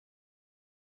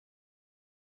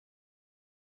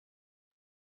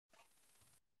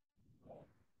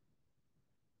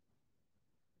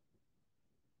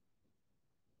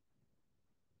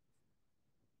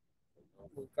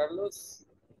Juan Carlos.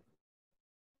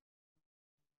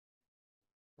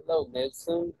 Hello,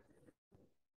 Nelson.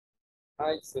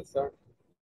 Hi, Cesar.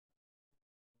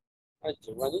 Hi,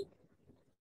 Giovanni.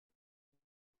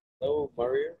 Hello,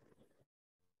 Maria.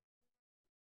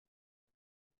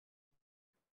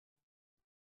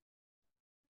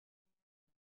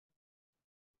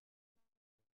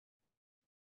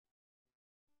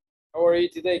 How are you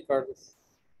today, Carlos?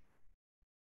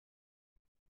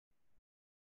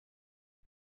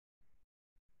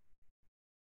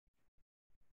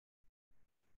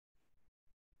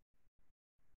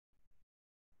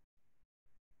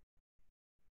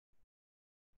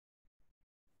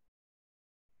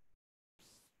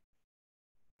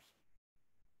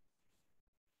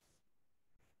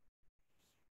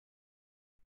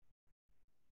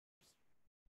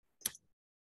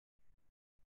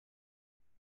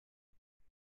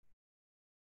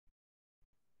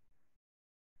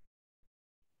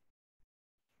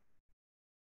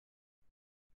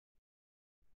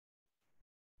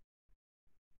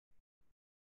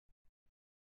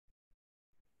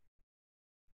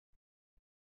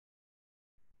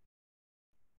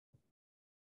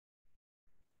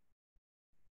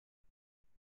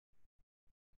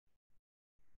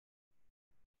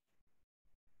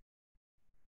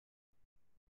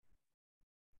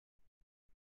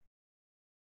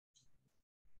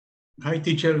 Hi,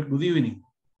 teacher. Good evening.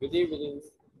 Good evening.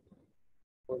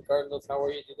 Juan Carlos, how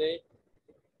are you today?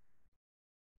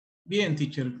 Bien,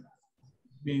 teacher.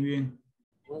 Bien, bien.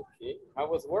 Okay. How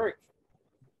was work?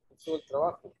 ¿Cómo estuvo el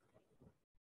trabajo?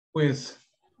 Pues,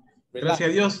 Relax.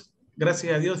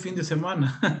 gracias a Dios, fin de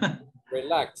semana.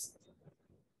 Relax.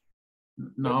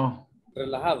 No,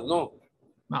 Relajado, no.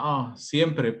 no,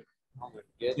 siempre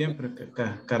Siempre.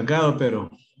 cargado,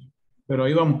 pero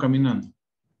ahí vamos caminando.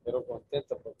 Pero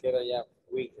contento porque era ya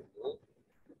weekend, ¿no?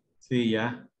 Sí,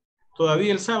 ya.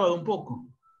 Todavía el sábado un poco.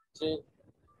 Sí.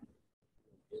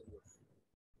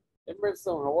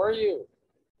 Emerson, how are you?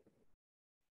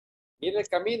 Mira el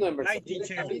camino, Emerson. Hi,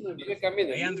 teacher. Mira el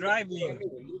camino. I am driving.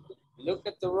 Look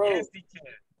at the road. Yes, teacher.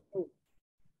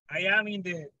 I am in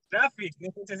the traffic.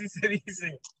 No sé si se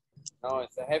dice. No,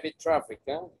 it's a heavy traffic,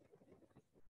 huh?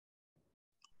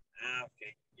 Ah,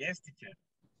 okay. Yes, teacher.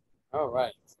 All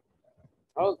right.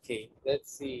 Okay, let's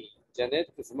see.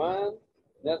 Janet Guzman,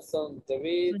 Nelson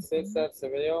David, Cesar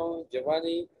Severion,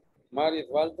 Giovanni, Mario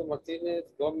Osvaldo Martinez,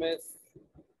 Gomez,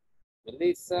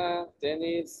 Melissa,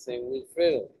 Dennis, and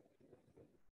Wilfredo.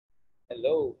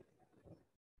 Hello.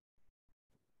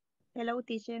 Hello,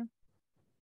 teacher.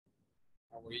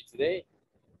 How are you today?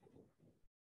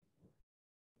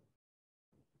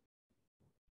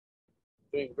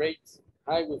 Doing great.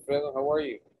 Hi, Wilfredo. How are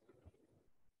you?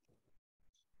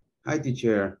 Hi,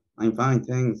 teacher. I'm fine,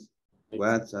 thanks.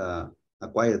 What's a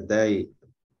quiet day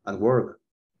at work?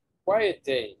 Quiet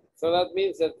day. So that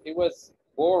means that it was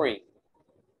boring.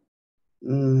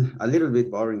 A little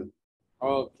bit boring.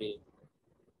 Okay.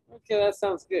 Okay, that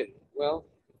sounds good. Well,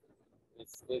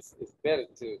 it's better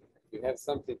to have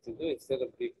something to do instead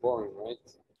of being boring, right?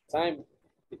 Time,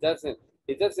 it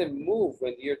doesn't move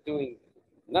when you're doing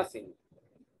nothing.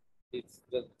 It's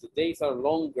the days are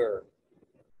longer.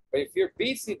 But if you're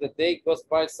busy, the day goes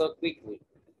by so quickly.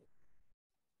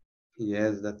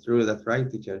 Yes, that's true. That's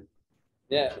right, teacher.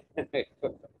 Yeah.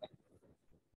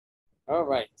 All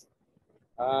right.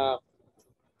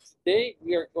 Today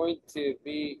we are going to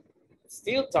be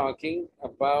still talking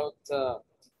about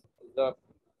the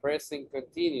present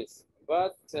continuous,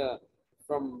 but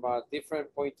from a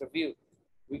different point of view.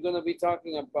 We're going to be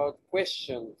talking about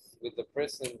questions with the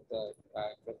present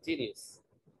continuous.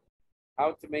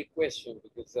 How to make questions,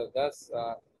 because that's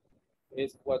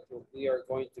is what we are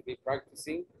going to be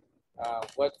practicing.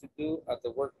 What to do at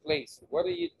the workplace. What are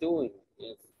you doing?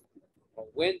 Yes.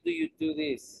 When do you do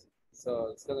this? So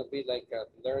it's going to be like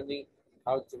learning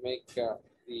how to make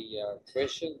the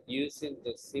question using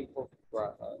the simple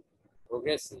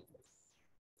progressive,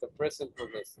 the present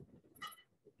progressive.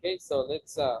 Okay, so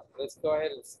let's go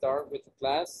ahead and start with the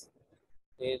class,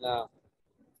 and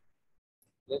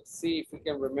let's see if we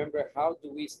can remember how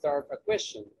do we start a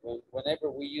question whenever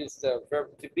we use the verb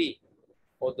to be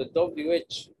or the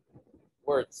WH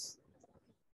words.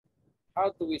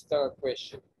 How do we start a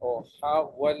question, or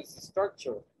what is the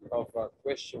structure of a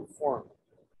question form?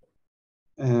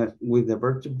 With the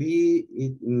verb to be,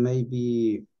 it may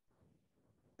be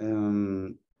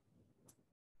to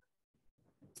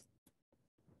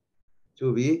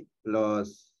be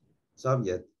plus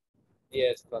subject.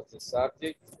 Yes, plus the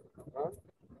subject.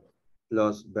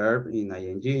 Plus verb in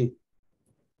ing.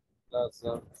 Plus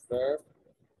verb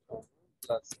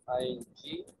plus ing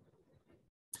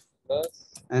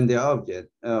Plus and the object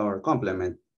or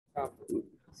complement. complement.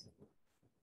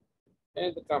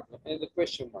 And the complement and the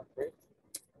question mark, right?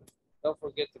 Don't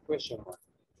forget the question mark.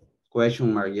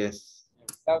 Question mark, yes.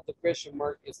 Without the question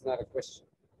mark, it's not a question.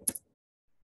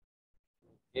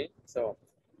 Okay, so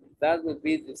that would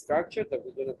be the structure that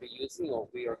we're going to be using, or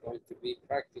we are going to be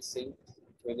practicing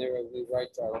whenever we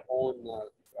write our own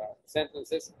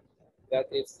sentences. That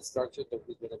is the structure that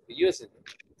we're going to be using.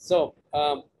 So,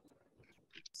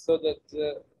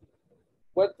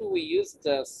 what do we use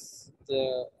this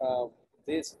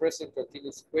present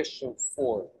continuous question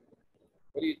for?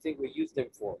 What do you think we use them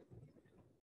for?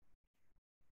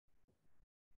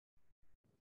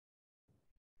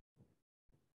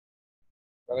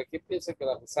 ¿Para qué piensa que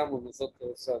las usamos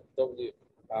nosotros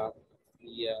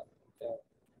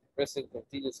present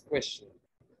continuous question?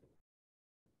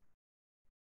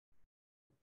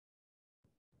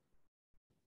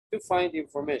 To find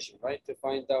information, right? To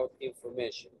find out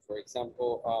information. For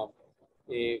example,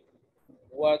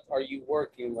 what are you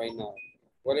working right now?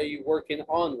 What are you working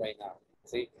on right now?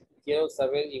 ¿Sí? Quiero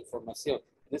saber información.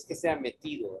 No es que sea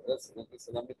metido, ¿verdad? Sino que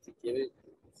solamente quiere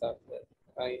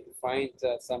find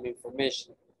some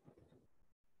information.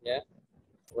 Yeah.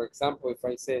 For example, if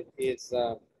I said is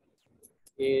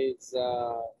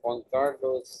Juan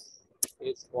Carlos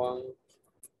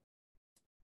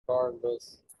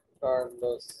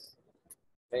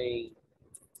paying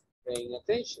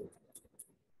attention?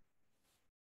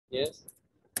 Yes.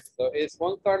 So is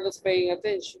Juan Carlos paying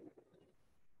attention?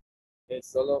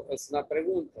 Es una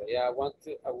pregunta. Yeah, I want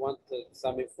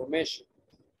some information.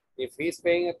 If he's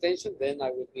paying attention, then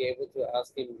I will be able to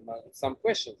ask him some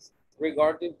questions in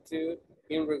regard to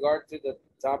the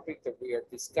topic that we are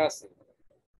discussing.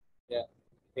 Yeah.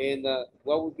 And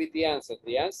what would be the answer?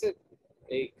 The answer,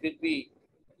 it could be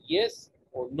yes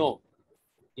or no.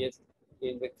 Yes.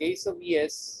 In the case of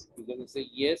yes, you're going to say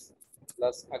yes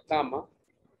plus a comma.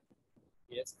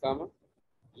 Yes, comma.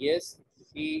 Yes,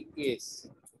 he is.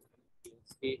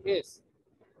 Yes, he is.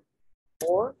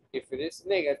 Or if it is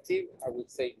negative, I would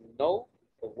say no,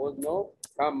 the word no,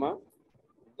 comma,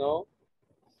 no,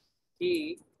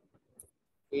 he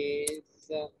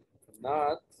is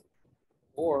not,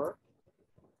 or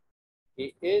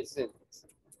he isn't. It's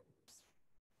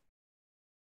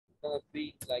gonna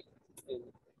be like in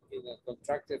a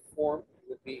contracted form, it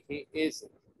would be he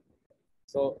isn't.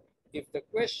 So if the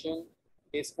question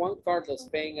is Juan Carlos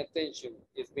paying attention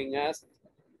is being asked,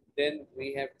 then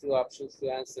we have two options to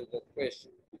answer that question.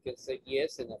 We can say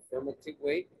yes in an affirmative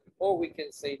way, or we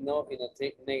can say no in a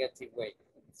negative way.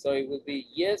 So it would be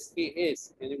yes, he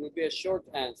is, and it would be a short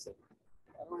answer.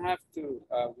 I don't have to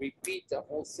repeat the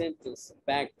whole sentence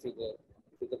back to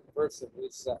the person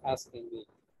who's asking me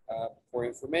for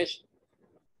information.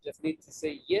 Just need to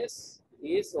say yes,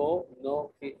 he is, or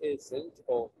no, he isn't,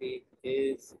 or he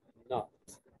is not.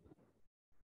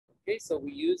 Okay, so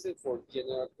we use it for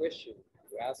general questions.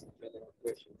 To ask general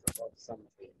questions about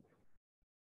something.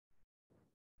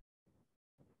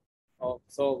 Oh,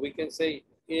 so we can say,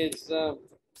 is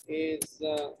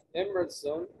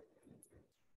Emerson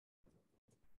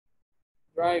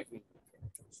driving?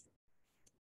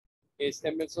 Is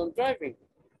Emerson driving?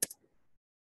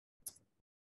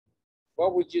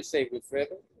 What would you say,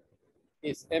 Wilfredo?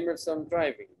 Is Emerson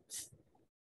driving?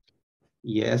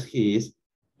 Yes, he is.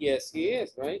 Yes, he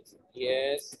is, right?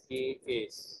 Yes, he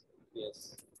is.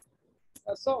 Yes.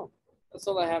 That's all. That's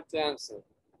all I have to answer.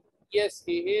 Yes,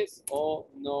 he is, or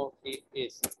no, he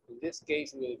is. In this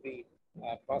case, it will be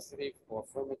a positive or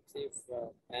affirmative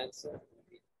answer.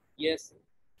 Yes,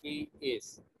 he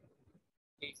is.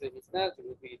 He said he's not, it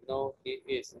will be no, he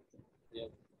isn't. Yeah.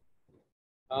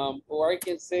 Or I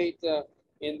can say it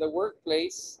in the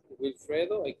workplace,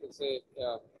 Wilfredo, I can say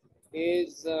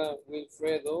is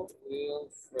Wilfredo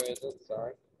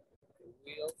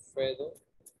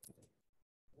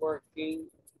working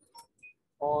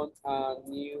on a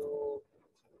new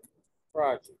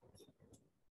project?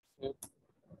 Yeah.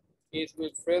 Is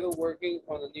Wilfredo working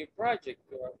on a new project?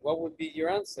 What would be your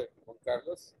answer, Juan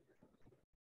Carlos?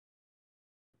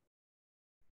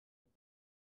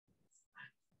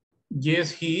 Yes,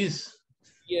 he is.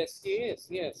 Yes, he is.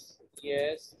 Yes.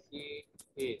 Yes, he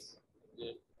is.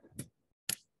 Yeah.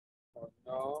 Or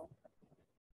no,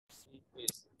 he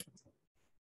is.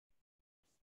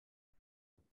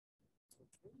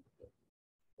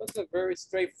 That's a very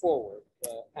straightforward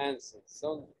answer.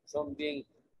 Son bien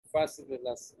fáciles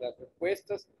las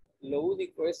respuestas. Lo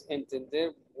único es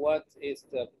entender what is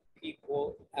the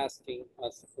people asking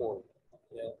us for.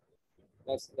 Yeah.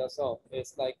 That's all.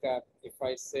 It's like if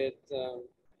I said, let's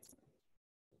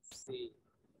see,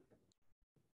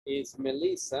 is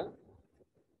Melissa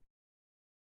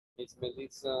Is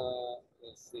Melissa,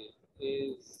 let's see,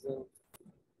 is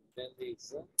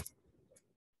Melissa,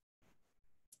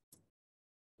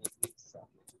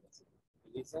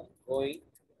 Melissa going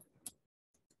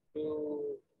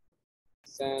to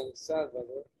San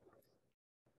Salvador,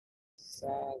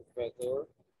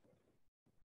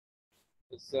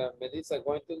 is Melissa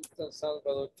going to San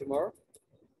Salvador tomorrow?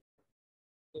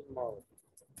 Tomorrow,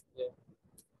 yeah.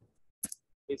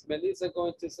 Is Melissa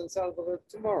going to San Salvador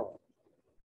tomorrow?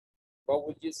 What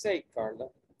would you say, Carla?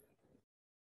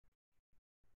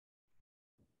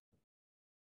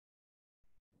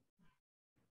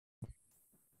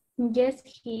 Yes,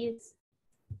 he is.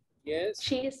 Yes.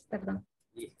 She is, perdón.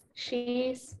 Yeah. She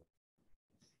is.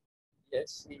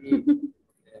 Yes, she is.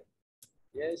 Yeah.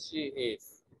 Yes, she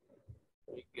is.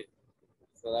 Very good.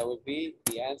 So that would be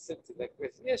the answer to that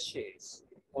question. Yes, she is.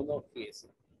 Or no, he is.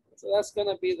 So that's going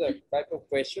to be the type of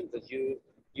question that you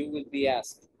will be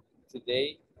asked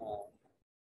today for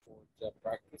the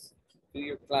practice to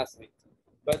your classmates.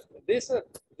 But these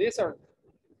are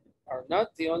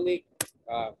not the only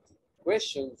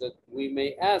questions that we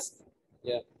may ask.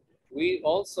 Yeah, we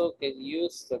also can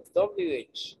use the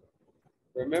WH.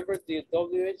 Remember the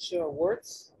WH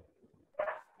words?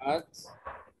 At,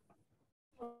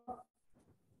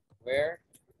 where,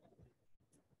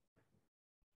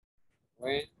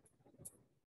 when,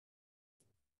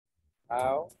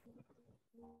 how,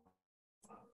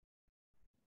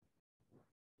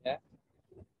 yeah,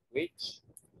 which,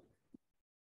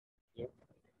 yeah,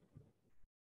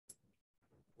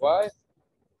 why.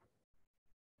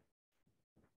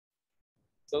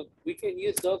 So we can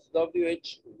use those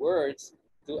WH words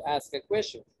to ask a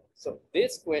question. So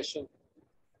this question,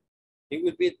 it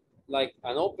would be like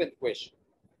an open question.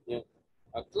 Yeah.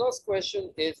 A closed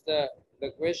question is the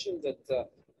question that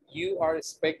you are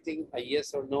expecting a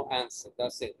yes or no answer.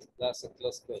 That's it. That's a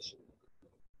closed question.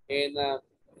 And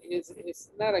it's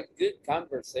not a good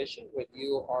conversation when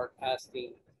you are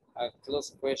asking a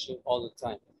closed question all the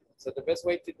time. So the best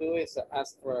way to do is to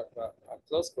ask for a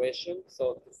closed question.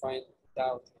 So to find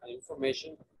out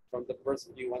information from the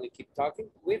person you want to keep talking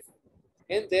with.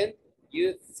 And then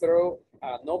you throw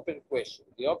an open question.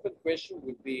 The open question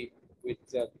would be with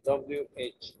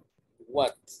WH,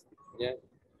 what, yeah?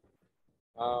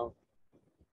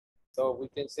 So we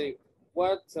can say,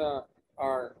 what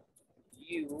are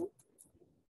you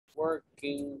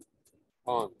working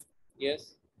on?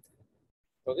 Yes?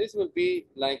 So this will be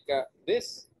like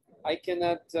this. I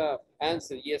cannot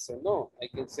answer yes or no. I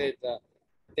can say,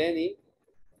 Danny,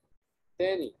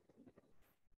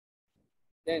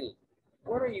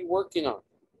 what are you working on?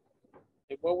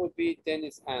 And what would be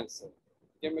Danny's answer?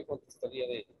 ¿Qué me contestaría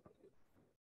de ella?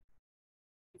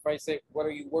 If I say, what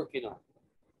are you working on?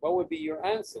 What would be your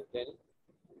answer, Danny?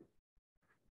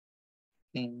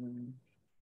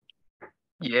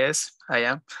 Yes, I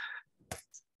am.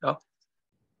 Oh.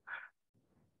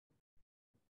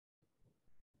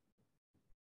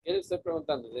 ¿Qué le estoy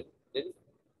preguntando, Danny?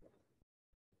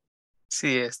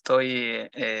 Sí, estoy...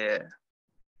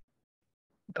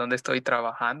 ¿Dónde estoy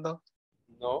trabajando?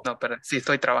 No. No, pero sí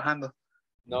estoy trabajando.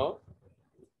 No.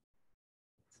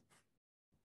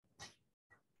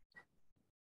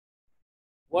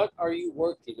 What are you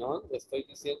working on? Le estoy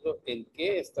diciendo en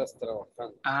qué estás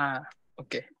trabajando. Ah,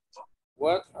 ok.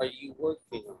 What are you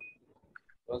working on?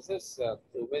 Entonces,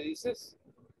 tú me dices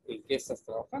en qué estás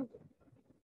trabajando.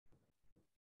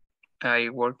 I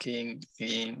working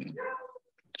in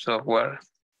software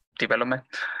development.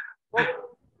 Okay.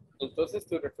 Entonces,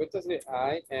 tu respuesta es de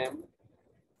I am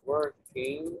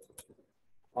working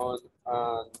on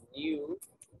a new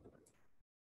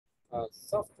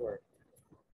software.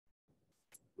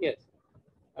 Yes,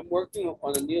 I'm working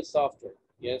on a new software.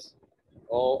 Yes.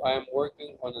 Oh, I'm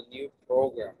working on a new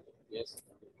program. Yes.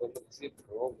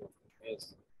 Program.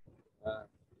 Yes.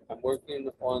 I'm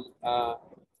working on a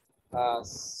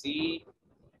C++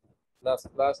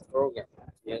 program.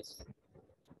 Yes.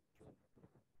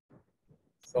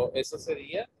 So, eso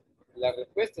sería la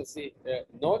respuesta. Sí.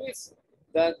 Notice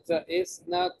that it's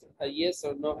not a yes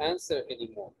or no answer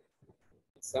anymore.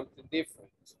 It's something different.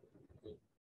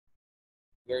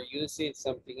 You're using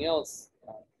something else.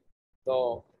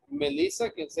 So, Melissa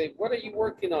can say, what are you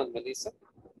working on, Melissa?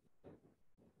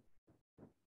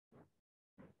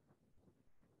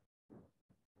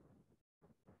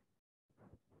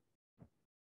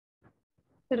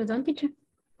 Perdón, teacher.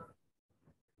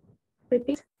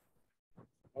 Repeat.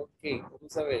 Okay,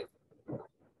 vamos a ver.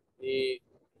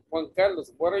 Juan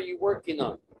Carlos, what are you working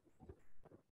on?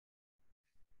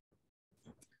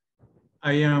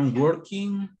 I am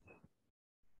working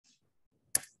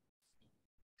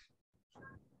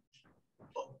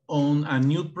on a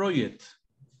new project.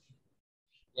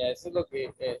 Ya, eso es lo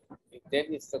que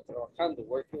Danny está trabajando,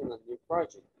 working on a new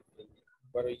project.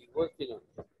 What are you working on?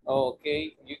 Oh,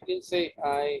 okay, you can say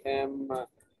I am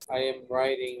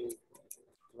writing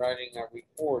a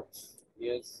report.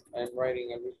 Yes, I'm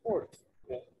writing a report.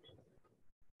 Yeah.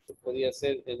 Se podría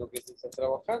ser en lo que se está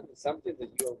trabajando, something that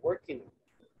you are working on.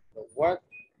 So what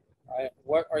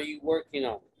are you working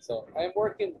on? So I'm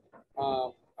working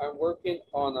on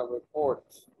a report.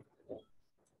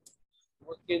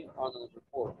 Working on a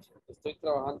report. Estoy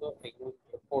trabajando en un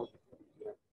reporte.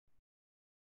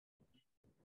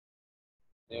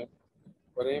 Yeah.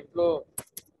 Por ejemplo,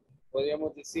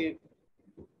 podríamos decir,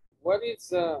 what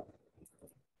is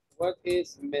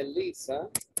Melissa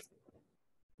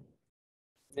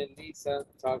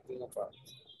talking about?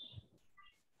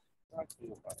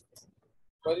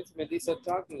 What is Melissa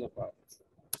talking about?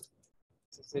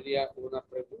 Esa sería una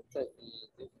pregunta y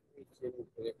 ¿quién me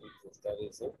podría contestar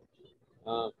eso?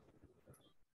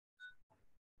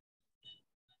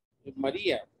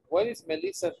 María, what is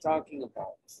Melissa talking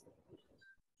about?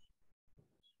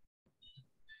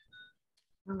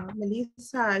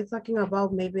 Melissa is talking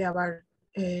about maybe about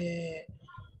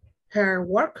her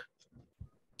work.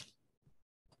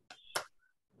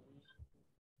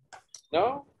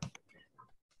 No.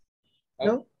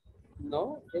 No.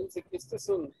 No, fíjense que esto es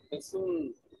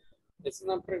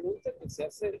una pregunta que se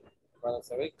hace para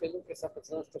saber qué es lo que esa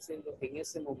persona está haciendo en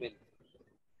ese momento.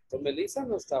 Entonces, Melissa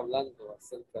no está hablando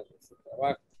acerca de su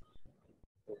trabajo.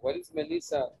 So what is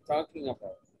Melissa talking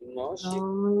about? No,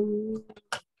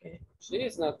 she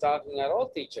is not talking at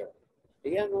all, teacher.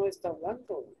 Ella no está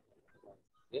hablando.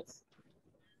 Yes.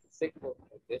 Sí,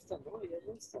 esta no, ella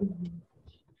no está hablando.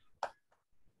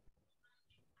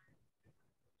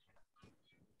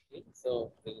 Okay.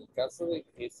 So, en el caso de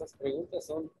que estas preguntas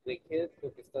son de qué es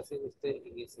lo que está haciendo usted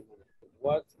en ese momento.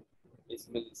 What is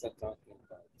Melissa talking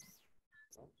about?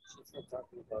 No, she's not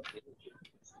talking about anything.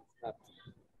 She's not.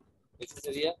 Esa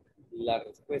sería la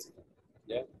respuesta.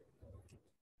 ¿Ya?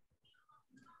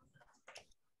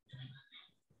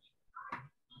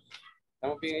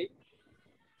 ¿Estamos bien ahí?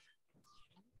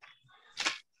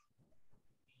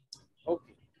 Ok.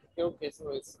 Creo que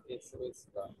eso es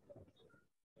lo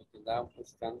que andaban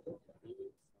buscando.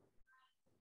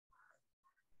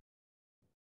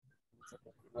 Vamos a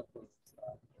continuar con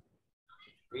nuestra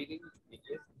reading.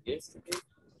 Yes, okay.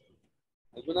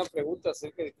 ¿Alguna pregunta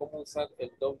acerca de cómo usar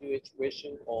el WH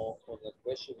question o the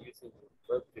question using the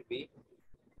verb to be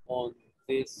on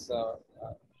this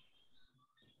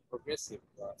progressive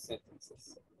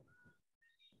sentences?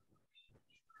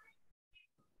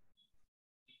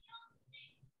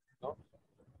 No?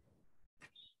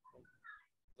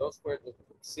 Those were the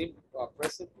present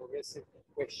progressive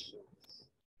questions.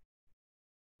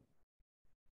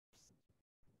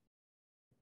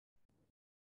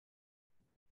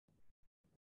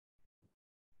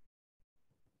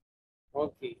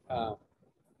 Okay, Juan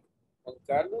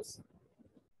Carlos,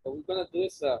 what we're gonna do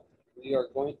is we are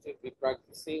going to be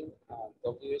practicing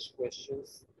WH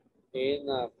questions,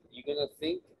 and you're gonna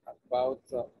think about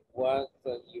what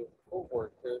your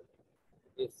coworker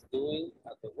is doing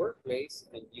at the workplace,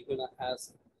 and you're gonna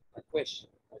ask a question.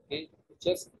 Okay,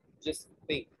 just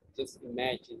think, just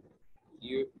imagine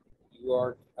you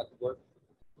are at work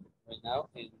right now,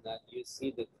 and you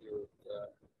see that your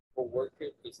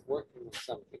coworker is working on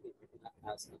something, and you're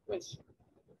gonna ask a question.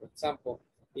 For example,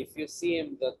 if you see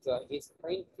him that he's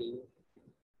printing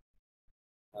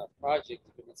a project,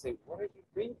 you're gonna say, "What are you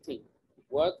printing?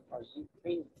 What are you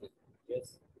printing?"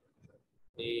 Yes.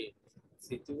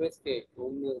 Si tú ves que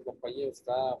un compañero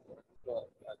está, por ejemplo,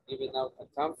 giving out a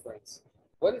conference,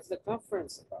 what is the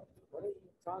conference about? What are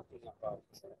you talking about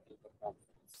in the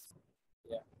conference?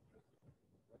 Yeah.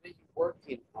 What are you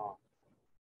working on?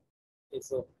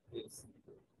 Eso es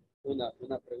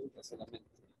una pregunta solamente.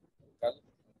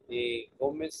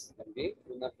 Gómez también,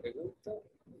 una pregunta,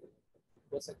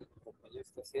 cosa que tu compañero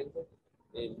está haciendo.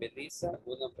 Melissa,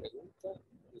 una pregunta,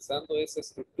 usando esa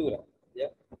estructura,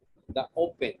 ¿ya? Da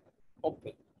open,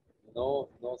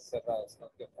 no cerrada,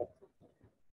 sino que open.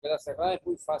 La cerrada es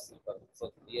muy fácil para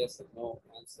nosotros, y ese no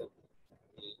answer.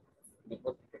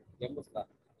 Mejor que practiquemos la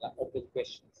open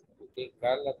questions. Okay.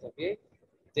 Carla también,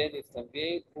 Dennis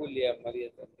también, Julia,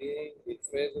 María también,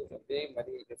 Wilfredo también,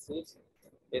 María Jesús,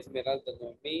 Esmeralda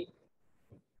Noemí.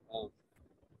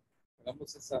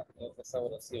 Hagamos esa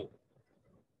oración.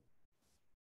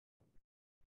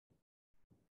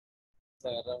 Vamos a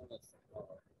agarrar un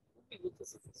minuto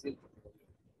suficiente.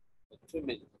 2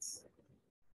 minutes.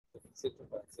 Suficiente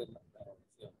para hacer la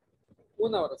oración.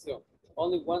 Una oración.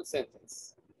 Only one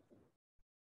sentence.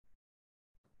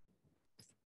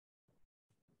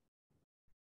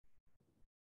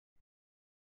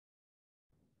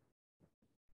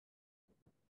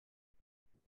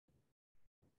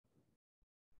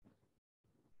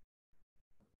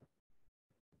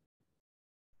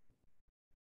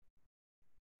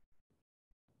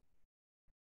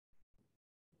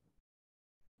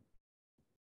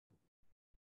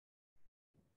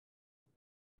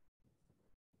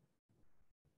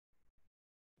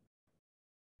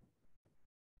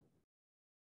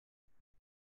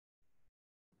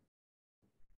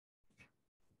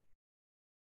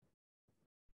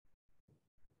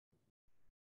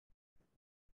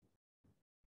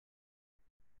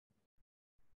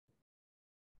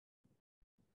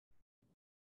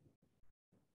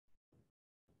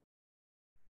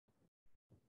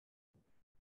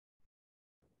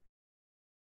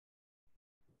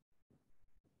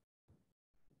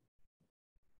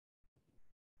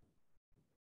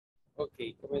 Ok,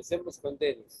 comencemos con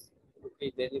Dennis. Ok,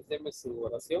 Dennis, deme su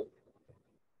oración.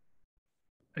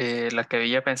 La que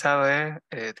había pensado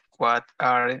es, what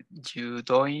are you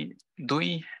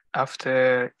doing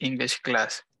after English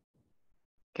class?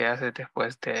 ¿Qué haces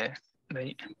después de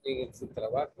ahí? En su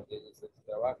trabajo, Dennis, en su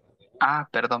trabajo. ¿No? Ah,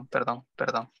 perdón.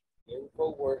 De un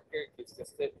coworker que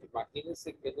usted,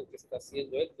 imagínense qué es lo que está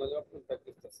haciendo él, no le va a preguntar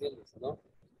qué está haciendo, sino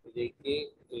de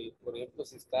que, por ejemplo,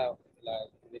 si está,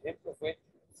 el ejemplo fue,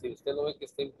 si usted lo ve que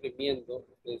está imprimiendo,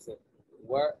 dice,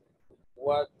 what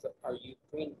are you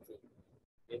printing?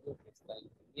 ¿Qué es lo que está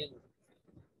imprimiendo?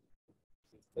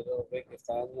 Si usted lo ve que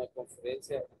está dando una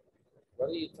conferencia, what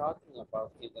are you talking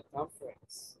about in the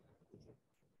conference?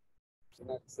 Es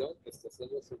una acción que está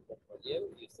haciendo su compañero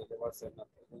y usted le va a hacer una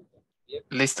pregunta. Bien.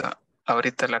 Listo,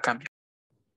 ahorita la cambio.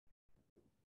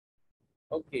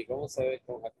 Ok, vamos a ver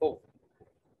con Jacob.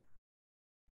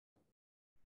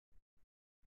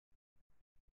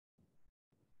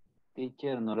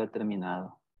 Teacher, no lo he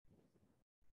terminado.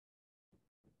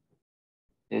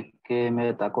 Es que me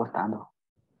está costando.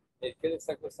 ¿Qué le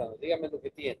está costando? Dígame lo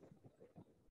que tiene.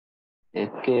 Es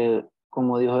que,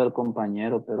 como dijo el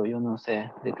compañero, pero yo no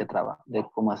sé de qué trabaja, de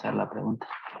cómo hacer la pregunta.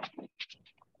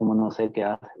 Como no sé qué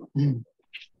hace.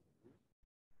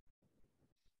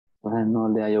 Entonces no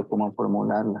le hallo cómo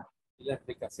formularla. Y la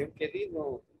explicación que di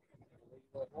no.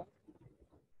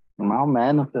 Más o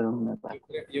menos, pero me pasa.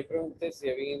 Yo pregunté si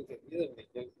habían entendido y me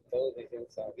dijeron que todos me dijeron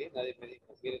estaba bien. Nadie me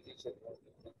dijo, mire, teacher, no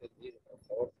he entendido, por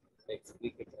favor, me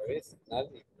explique otra vez.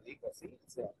 Nadie me dijo así. O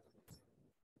sea,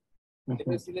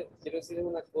 quiero decirle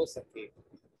una cosa, que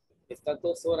estas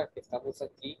 2 horas que estamos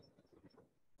aquí,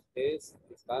 ustedes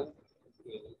están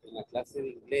en la clase de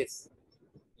inglés.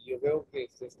 Y yo veo que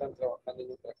ustedes están trabajando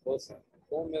en otra cosa.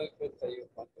 ¿Cómo me doy cuenta yo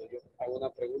cuando yo hago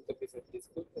una pregunta que dice,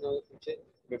 disculpe, no lo escuché,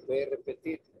 me puede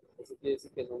repetir? Eso quiere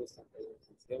decir que no me están poniendo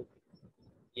atención.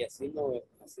 Y así no es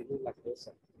la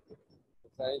cosa.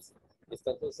 ¿Sabes?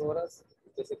 Estas 2 horas,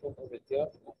 usted se comprometió a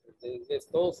aprender inglés.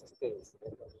 Todos ustedes se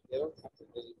comprometieron a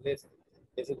aprender inglés.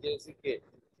 Eso quiere decir que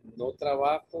no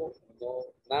trabajo, no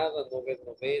nada, no ver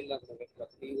novelas, no ver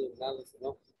partidos, nada,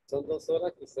 sino son 2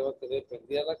 horas que usted va a tener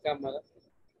prendida la cámara,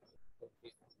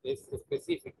 porque es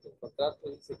específico. El contrato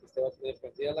dice que usted va a tener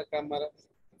prendida la cámara,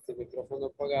 su micrófono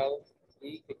apagado,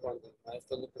 y que cuando el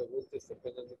maestro le pregunte, se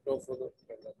prende el micrófono,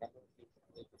 pero la cámara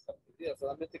tiene que estar prendida.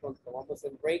 Solamente cuando tomamos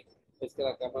el break es que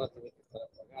la cámara tiene que estar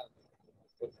apagada,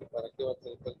 porque ¿para qué va a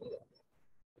tener prendida?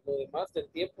 Lo demás del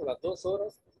tiempo, las 2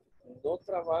 horas, no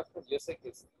trabajo. Yo sé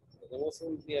que tenemos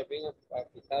un día bien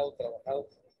agitado, trabajado,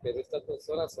 pero estas 2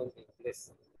 horas son de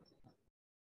inglés.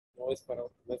 No es para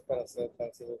hacer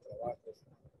trabajos,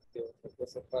 de otra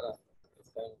cosa, para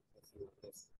estar en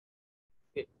inglés.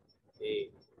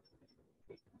 Eh,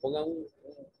 pongan un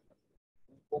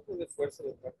poco de esfuerzo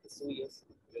de parte suyas.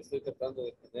 Yo estoy tratando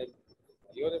de poner el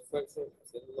mayor esfuerzo,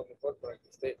 haciendo lo mejor para que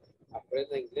usted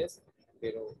aprenda inglés,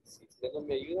 pero si usted no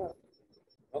me ayuda,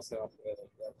 no se va a poder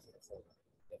ayudar.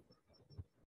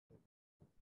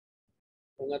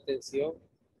 Con atención,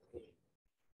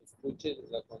 escuchen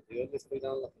cuando yo le estoy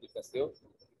dando la explicación,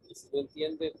 y si no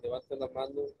entiende, levante la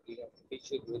mano y diga,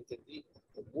 teacher, no entendí.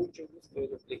 Con mucho gusto yo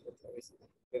lo explico otra vez.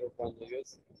 Pero cuando yo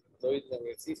doy el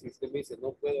ejercicio y usted me dice,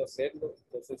 no puedo hacerlo,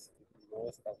 entonces no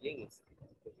está bien eso.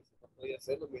 Entonces, si no podía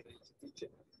hacerlo, me hubiera dicho, teacher,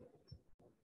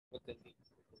 no entendí.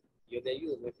 Yo le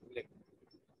ayudo, no hay problema.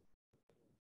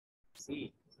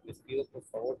 Sí, les pido por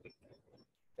favor que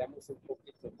seamos un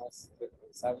poquito más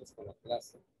responsables con la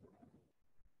clase.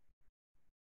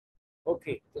 Ok,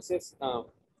 entonces,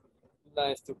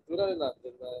 la estructura de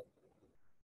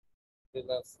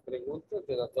las preguntas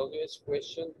de la WH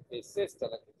question es esta,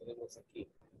 la que tenemos aquí.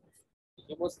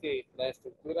 Dijimos que la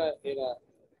estructura era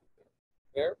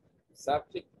verb,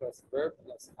 subject plus verb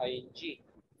plus ing.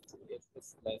 Esta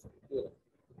es la estructura.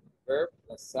 Verb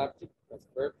plus subject plus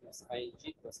verb plus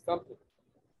ing plus complement.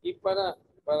 Y para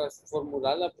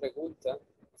formular la pregunta,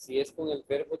 si es con el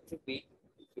verbo to be,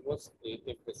 dijimos que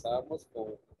empezábamos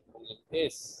con el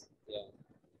es. ¿Ya?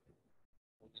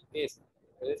 Con el es.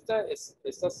 Pero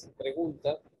estas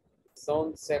preguntas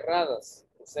son cerradas,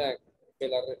 o sea, que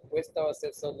la respuesta va a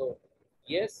ser solo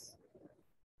yes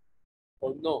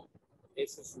o no.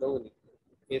 Eso es lo único.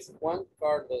 ¿Es Juan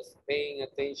Carlos paying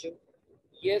attention?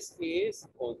 Yes, he is,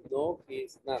 or no, he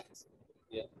is not.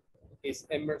 Yeah. Is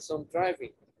Emerson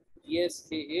driving? Yes,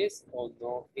 he is, or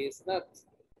no, he is not.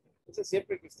 Entonces,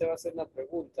 siempre que usted va a hacer una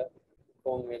pregunta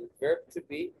con el verb to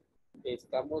be,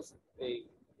 estamos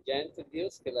ya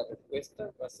entendidos que la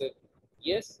respuesta va a ser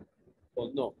yes o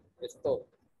no, es todo.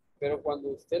 Pero cuando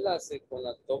usted la hace con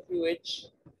la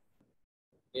WH,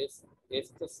 es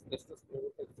estas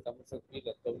preguntas que estamos aquí,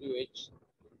 la WH,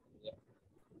 ¿ya?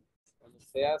 Cuando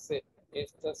se hace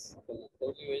estas con la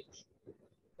WH,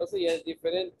 entonces ya es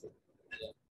diferente.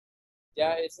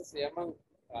 Ya esas se llaman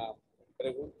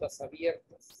preguntas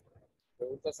abiertas.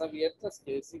 Preguntas abiertas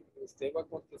quiere decir que usted va a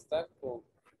contestar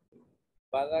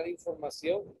va a dar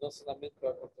información, no solamente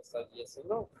va a contestar yes o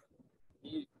no.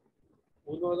 Y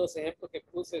uno de los ejemplos que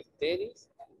puse es Dennis,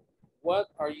 what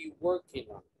are you working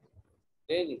on?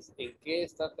 Dennis, ¿en qué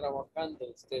está trabajando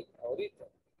usted ahorita?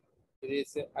 Y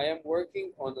dice, I am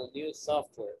working on a new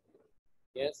software.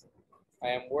 Yes, I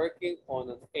am working on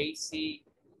an AC++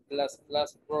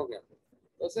 program.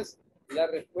 Entonces, la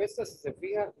respuesta, si se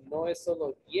fija, no es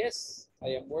solo yes,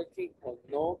 I am working, o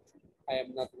no, I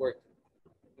am not working.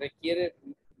 Requiere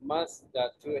más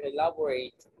to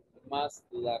elaborate más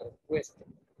la respuesta.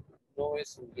 No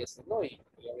es un yes o no, y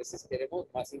a veces queremos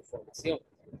más información.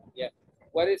 Yeah.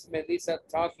 What is Melissa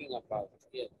talking about?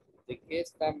 Yeah. ¿De qué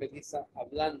está Melissa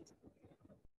hablando?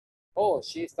 Oh,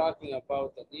 she's talking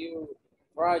about a new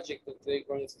project that they're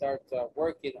going to start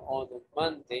working on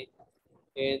Monday.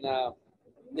 And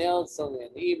Nelson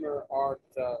and Emer are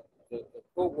the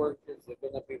co-workers. They're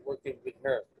going to be working with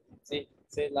her. ¿Sí?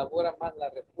 Se elabora más la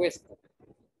respuesta.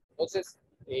 Entonces,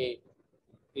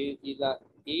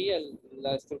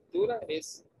 la estructura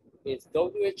es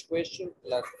WH question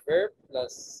plus verb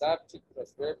plus subject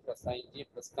plus verb plus ing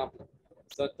plus complement.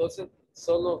 So, entonces,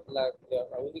 solo la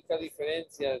única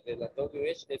diferencia de la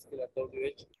WH es que la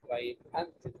WH va a ir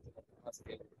antes, más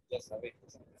que ya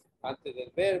sabemos, antes del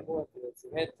verbo, antes del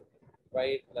sujeto, va a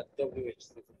ir la WH.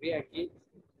 Se ve aquí,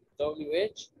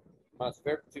 WH más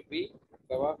verb to be,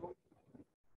 acá abajo,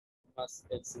 más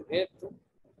el sujeto,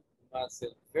 más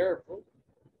el verbo,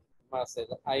 más el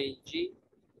ing,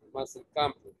 más el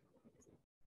campo.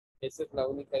 Esa es la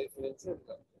única diferencia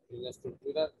en la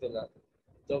estructura de la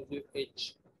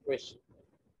WH question.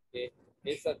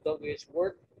 Esa WH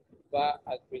word va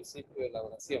al principio de la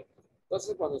oración.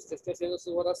 Entonces, cuando usted esté haciendo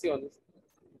sus oraciones,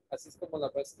 así es como la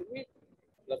va a escribir.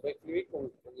 La va a escribir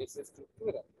con esa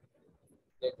estructura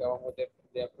que acabamos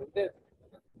de aprender.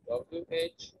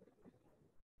 WH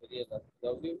sería la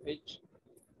WH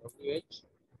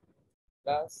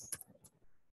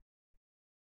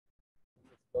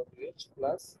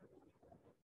plus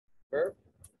verb.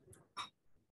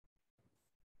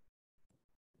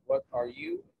 What are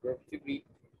you? Verb to be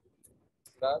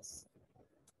plus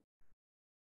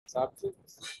subject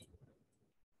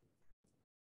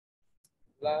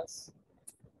plus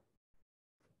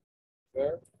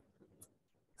verb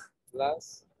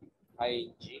plus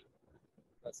ing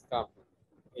plus complement.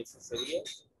 Ese sería,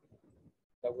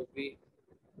 that would be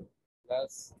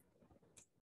plus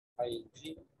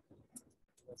ing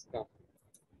plus complement.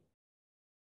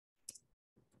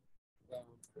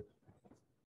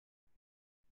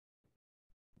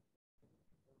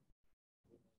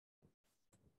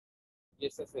 Y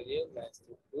esa sería la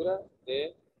estructura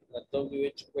de la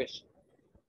WH question.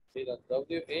 Sí, la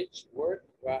WH word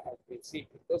va al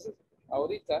principio. Entonces,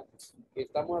 ahorita que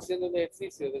estamos haciendo el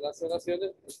ejercicio de las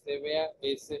oraciones, usted vea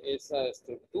esa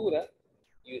estructura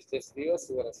y usted escriba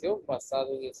su oración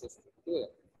basado en esa estructura.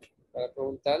 Para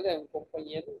preguntarle a un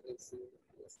compañero en su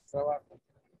trabajo,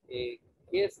 ¿qué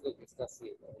es lo que está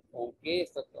haciendo? ¿Con qué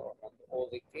está trabajando? ¿O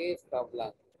de qué está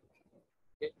hablando?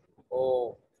 ¿Okay?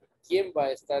 O quién va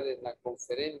a estar en la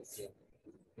conferencia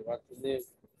que va a tener,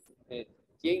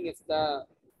 quién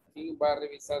va a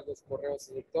revisar los correos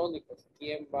electrónicos,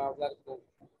 quién va a hablar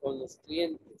con los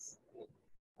clientes,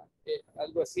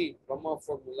 algo así. Vamos a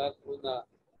formular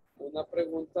una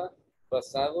pregunta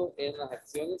basado en las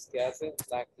acciones que hacen,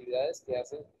 las actividades que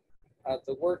hacen at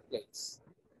the workplace.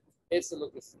 Eso es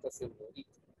lo que se está haciendo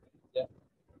ahorita. ¿Ya?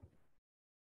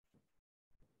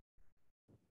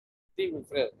 Sí,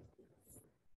 Wilfredo.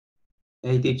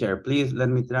 Hey, teacher, please let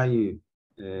me try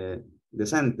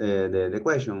the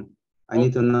question. I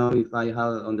need to know if I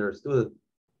have understood.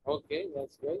 Okay,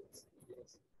 that's great.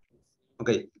 Yes.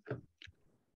 Okay.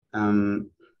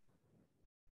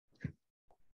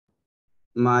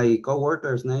 My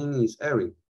coworker's name is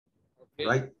Eric, Okay.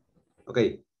 right?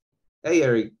 Okay. Hey,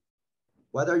 Eric,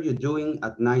 what are you doing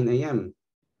at 9 a.m.?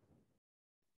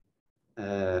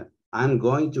 I'm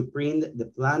going to print the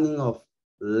planning of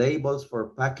labels for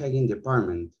packaging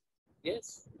department.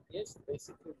 Yes,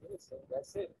 basically, yes,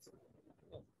 that's it.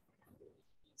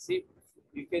 See,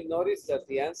 you can notice that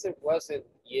the answer wasn't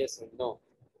yes or no.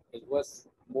 It was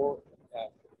more,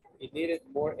 it needed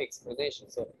more explanation.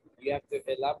 So you have to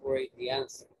elaborate the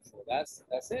answer. So that's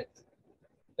it.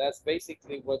 That's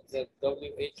basically what the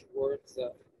WH words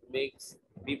makes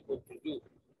people to do,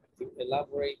 to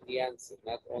elaborate the answer,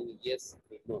 not only yes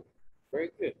or no. Very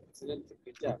good. Excellent.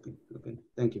 Good job. Okay, okay,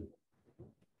 thank you.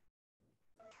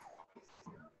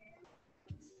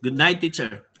 Good night,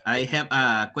 teacher. I have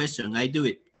a question. I do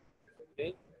it.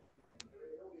 Okay.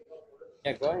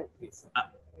 Yeah, go ahead, please.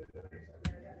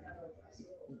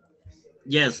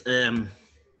 Yes.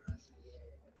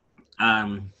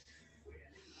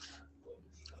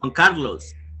 Juan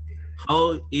Carlos,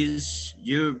 how is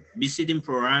your visiting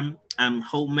program and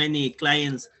how many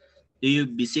clients do you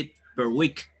visit per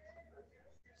week?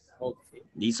 Okay.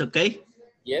 Is okay?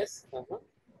 Yes.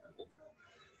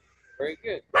 Very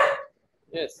good.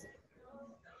 Yes.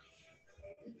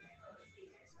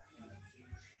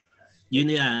 You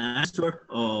need an answer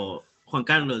or Juan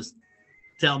Carlos,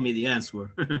 tell me the answer.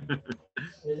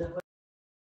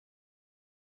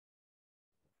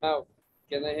 Now,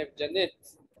 can I have Janet?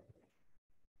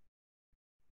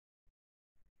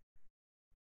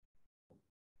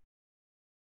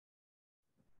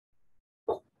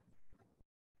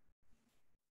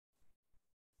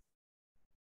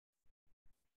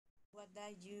 What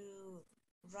are you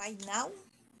right now?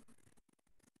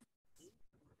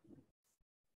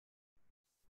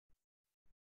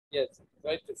 Yes.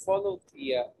 Try to follow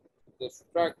the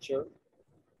structure.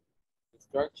 The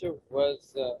structure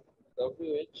was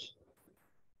WH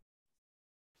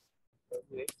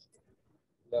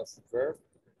plus verb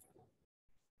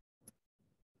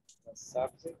plus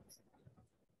subject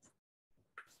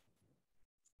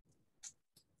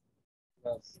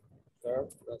plus verb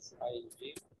plus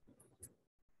ing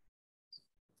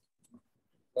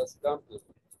plus complement.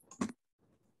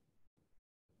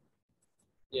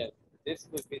 Yeah, this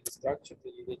would be the structure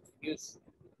that you need to use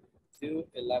to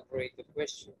elaborate the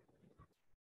question.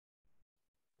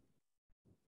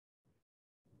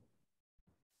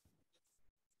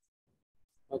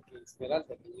 Okay,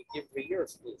 Esmeralda, can you give me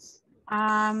yours, please?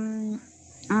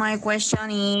 My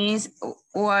question is,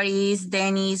 what is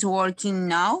Dennis working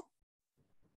now?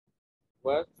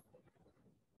 What?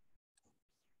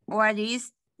 What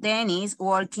is Dennis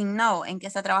working now? ¿En qué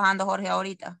está trabajando Jorge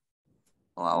ahorita?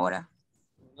 ¿O ahora?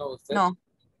 No, usted No.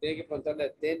 tiene que preguntarle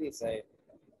a Dennis a él.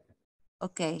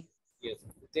 Okay. Yes,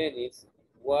 Dennis,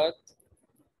 what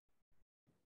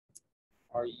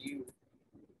are you?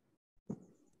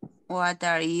 What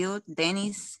are you,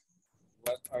 Dennis?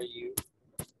 What are you?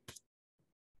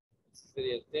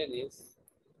 Sería Dennis.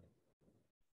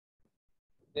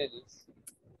 Dennis,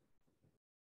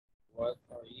 what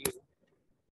are you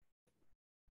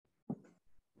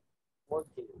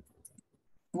working?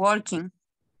 Working.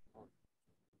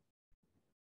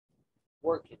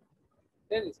 Working.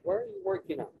 Dennis, what are you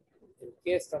working on? ¿En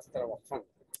qué estás trabajando?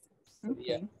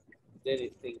 Sería, Okay.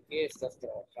 Dennis, ¿en qué estás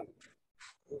trabajando?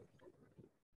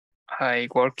 I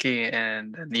working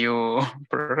in the new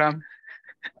program.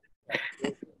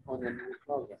 On a new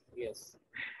program, yes.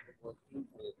 Working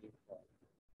on a new program.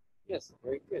 Yes,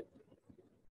 very good.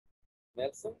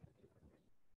 Nelson?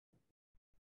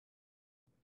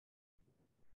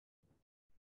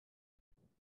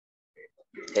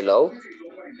 Hello.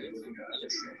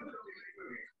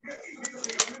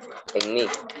 En mí.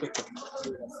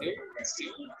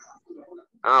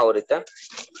 Ahorita.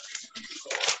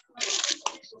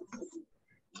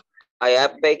 I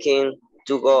am packing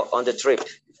to go on the trip.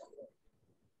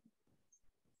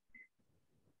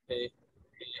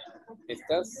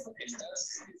 ¿Estás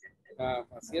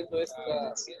haciendo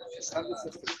esta?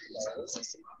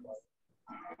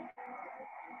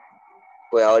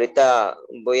 Pues ahorita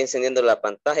voy encendiendo la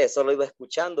pantalla, solo iba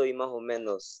escuchando y más o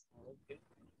menos. Okay.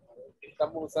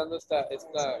 Estamos usando esta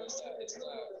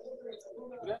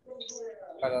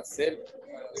para hacer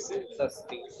preguntas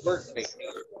en perfect.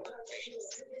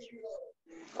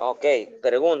 Ok,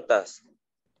 preguntas.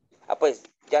 Pues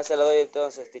ya se lo doy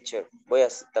entonces, teacher. Voy a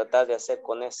tratar de hacer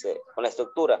con la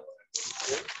estructura.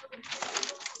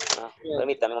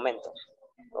 Permítame un momento.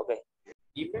 Ok.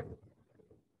 Dime.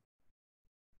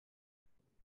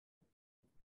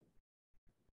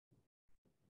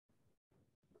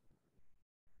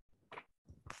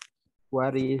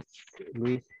 What is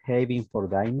Luis having for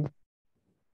dinner?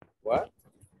 What?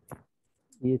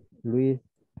 Is Luis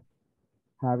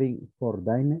having for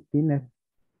dinner?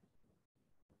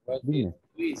 What Dinner.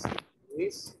 is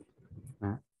Luis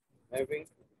having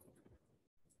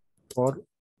for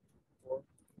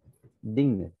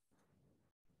dinner?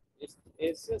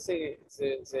 ¿Eso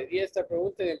sería esta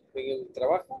pregunta en el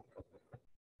trabajo?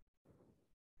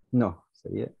 No,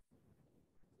 sería.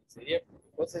 Sería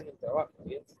cosas en el trabajo,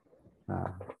 ¿sí?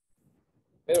 Ah,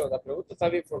 Pero la pregunta está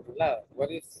bien formulada. What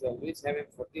is Luis having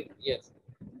for dinner? Yes.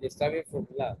 Está bien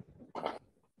formulada.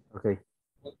 ok.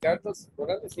 Carlos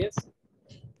Morales, yes.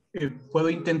 Puedo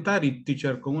intentar, y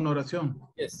teacher, con una oración.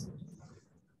 Yes.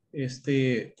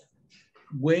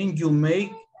 When you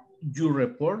make your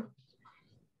report.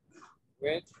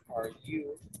 When are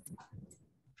you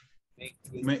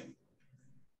making?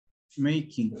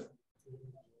 Making.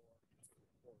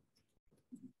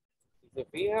 Si se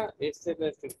fija, esta es la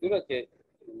estructura que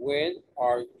when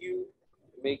are you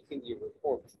making your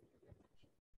report?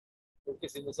 Porque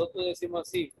si nosotros decimos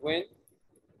así, when,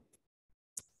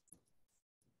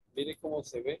 mire cómo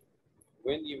se ve,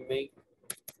 when you make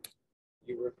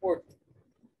your report.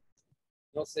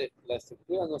 No sé, la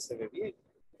estructura no se ve bien,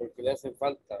 porque le hacen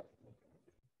falta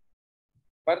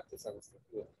partes a la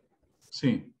estructura.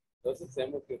 Sí. Entonces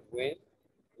tenemos que when,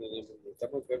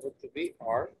 necesitamos el verbo to be,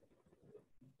 are,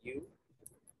 you.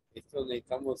 Esto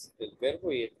necesitamos el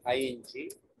verbo y el ing, ¿sí?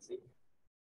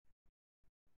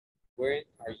 When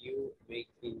are you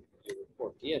making your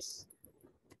report? Yes.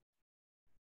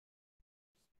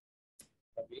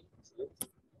 ¿Está bien? Excelente.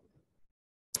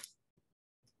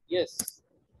 Yes.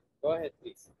 Go ahead,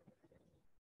 please.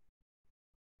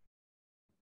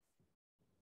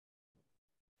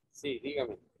 Sí,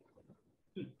 dígame.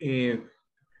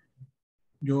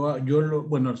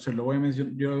 Bueno, se lo voy a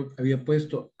mencionar. Yo había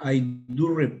puesto I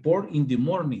do report in the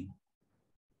morning.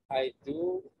 I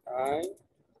do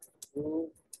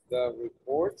the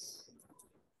reports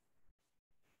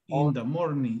In the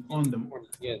morning. On the morning.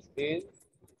 Yes, in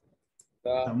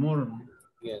the morning.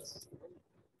 Yes.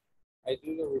 I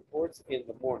do the reports in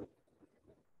the morning.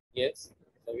 Yes.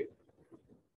 ¿Está bien?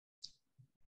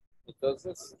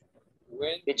 Entonces,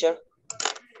 when... Teacher.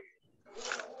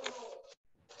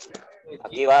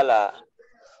 Aquí va la...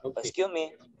 Okay. Excuse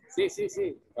me. Sí, sí,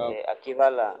 sí. Aquí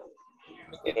va la...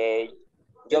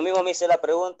 yo mismo me hice la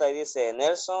pregunta y dice,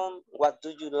 Nelson, what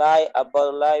do you like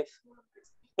about life?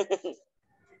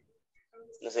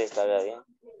 No sé si está bien.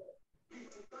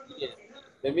 Bien.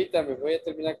 Permítame, voy a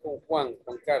terminar con Juan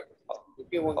Carlos.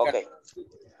 Okay.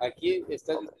 Aquí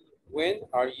está, when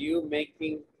are you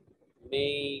making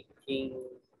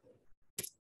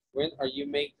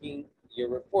your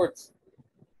reports?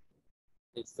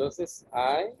 Entonces,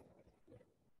 I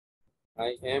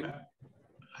am,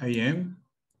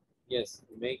 yes,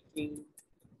 making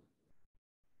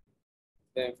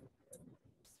them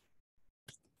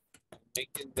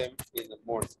in the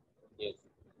morning. Yes.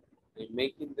 I'm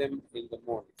making them in the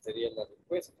morning. Sería la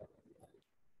respuesta.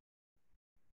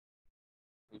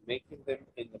 I'm making them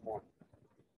in the morning.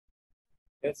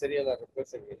 Esa sería la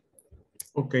respuesta.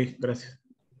 Ok, gracias.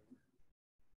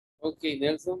 Ok,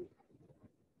 Nelson.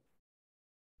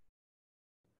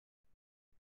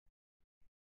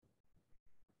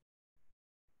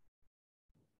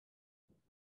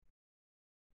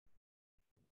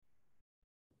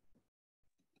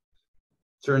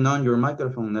 Turn on your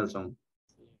microphone, Nelson.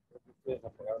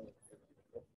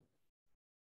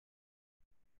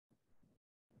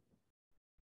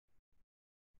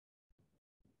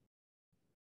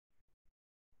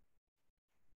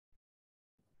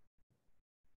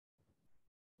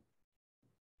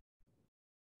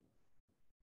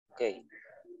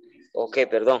 Ok,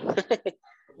 perdón.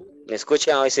 ¿Me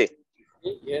escuchan hoy? Sí.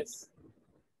 Yes.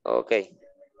 Ok.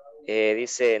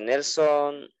 Dice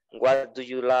Nelson, what do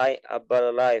you like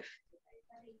about life?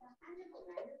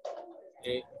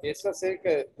 Es acerca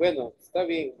de, bueno, está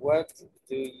bien. What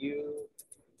do you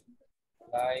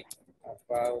like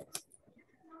about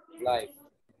life?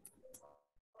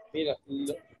 Mira,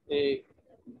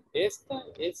 esta,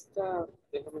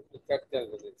 déjame explicarte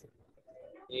algo.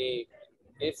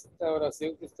 Esta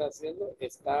oración que está haciendo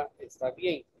está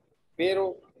bien,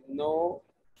 pero no,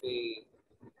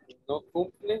 no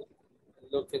cumple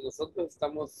lo que nosotros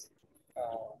estamos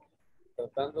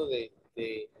tratando de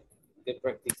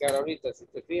practicar ahorita. Si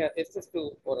te fijas, esta es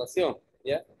tu oración,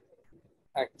 ¿ya?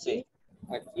 Aquí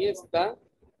está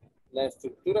la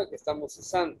estructura que estamos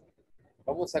usando.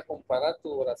 Vamos a comparar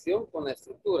tu oración con la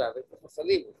estructura, a ver cómo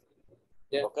salimos.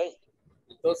 ¿Ya? Ok.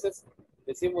 Entonces,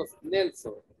 decimos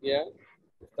Nelson, ¿ya?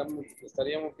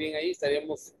 Estaríamos bien ahí,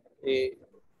 estaríamos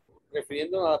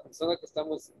refiriendo a la persona que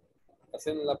estamos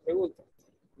haciendo la pregunta.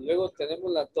 Luego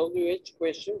tenemos la WH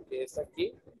question, que es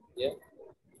aquí, ¿ya?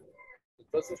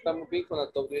 Entonces estamos bien con la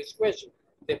WH question.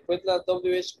 Después la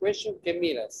WH question, ¿qué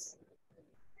miras?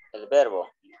 El verbo.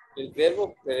 El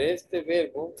verbo, pero este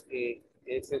verbo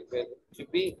es el verbo to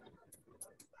be.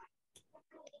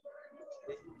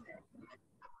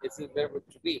 Es el verbo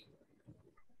to be.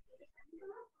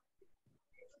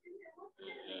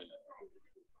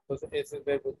 Entonces es el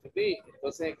verbo to be.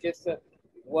 Entonces aquí está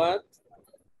what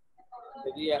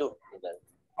sería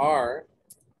are.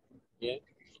 ¿Bien?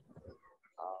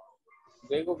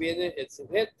 Luego viene el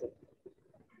sujeto.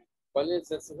 ¿Cuál es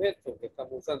el sujeto que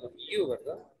estamos usando? You,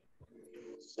 ¿verdad?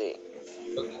 Sí.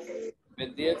 Entonces,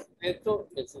 vendría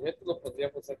el sujeto lo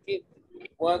pondríamos aquí.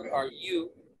 What are you?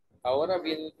 Ahora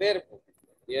viene el verbo.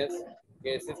 Yes,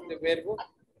 que es este verbo,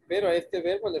 pero a este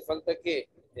verbo le falta ¿qué?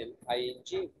 El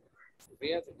ing.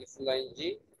 Fíjate que es el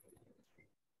ing.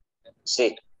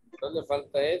 Sí. Entonces le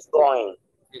falta esto. Going.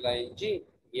 El ing.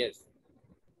 Yes.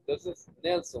 Entonces,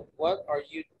 Nelson, what are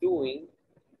you doing?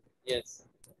 Yes.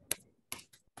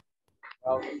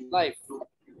 About life.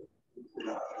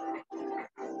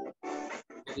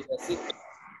 Así.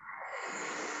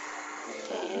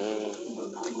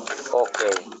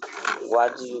 Okay.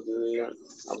 What do you do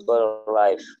about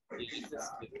life? Y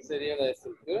esa sería la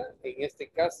estructura en este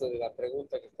caso de la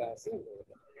pregunta que estás haciendo. What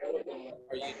are you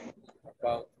doing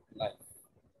about life?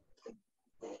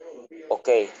 Ok.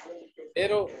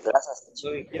 Pero gracias.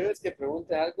 Lo que quiero es que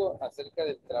pregunte algo acerca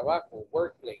del trabajo,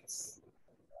 workplace.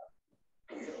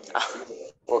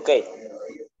 Ok.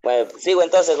 Bueno, sigo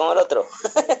entonces con el otro.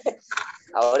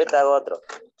 Ahorita hago otro.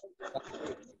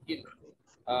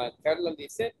 Carla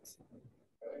Lisette.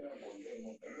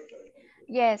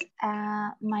 Yes,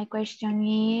 my question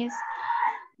is,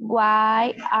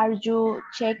 why are you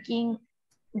checking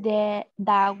the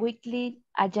weekly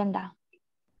agenda?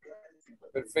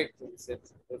 Perfecto,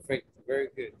 Lisette. Perfecto. Very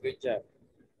good. Good job.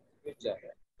 Good job.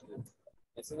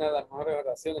 Es una de las mejores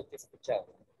oraciones que he escuchado.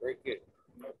 Very good.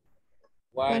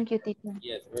 Why? Thank you, teacher.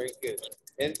 Yes, very good.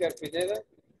 Edgar Pineda.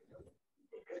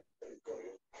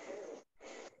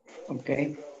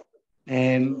 Okay.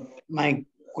 My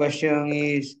question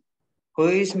is, who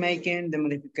is making the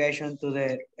modification to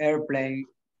the airplane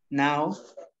now?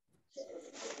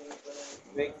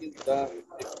 Making the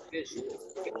modification to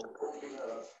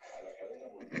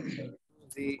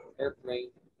the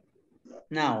airplane.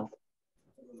 Now.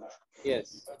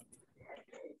 Yes.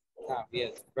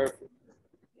 Yes, perfect.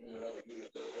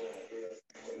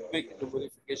 Making the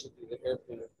modification to the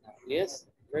airplane now. Yes,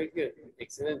 very good.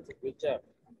 Excellent. Good job.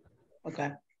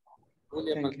 Okay.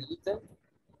 Julia Margarita.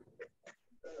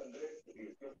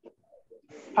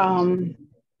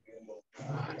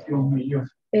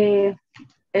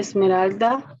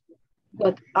 Esmeralda,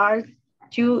 what are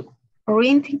you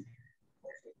reading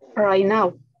right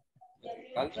now?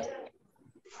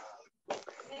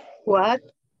 What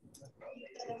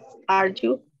are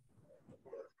you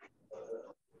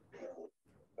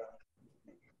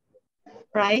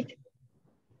right?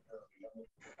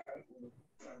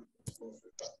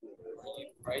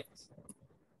 Right.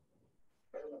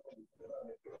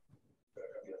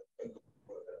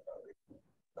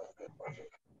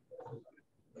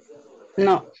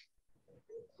 No.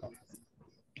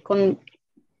 Con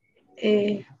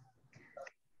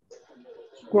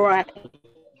right.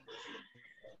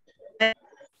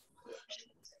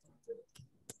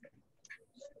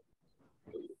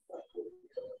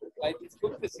 Ay,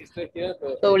 disculpe si estoy aquí,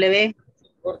 pero W.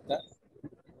 corta.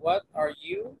 What are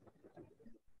you?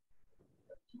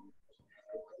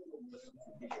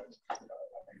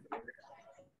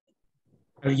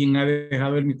 Alguien ha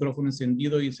dejado el micrófono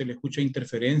encendido y se le escucha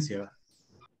interferencia.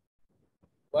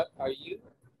 What are you?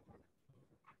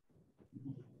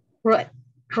 Right.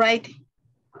 Right.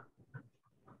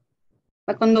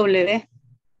 Va con W.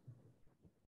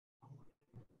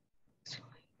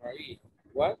 Are you?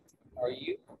 What are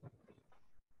you?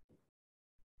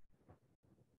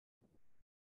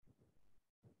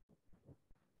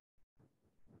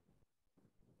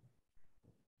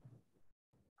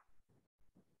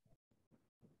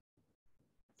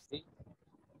 Sí.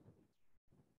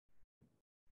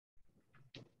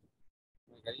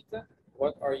 Margarita,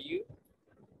 what are you?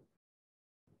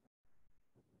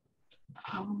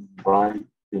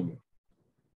 Writing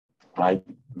right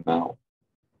now.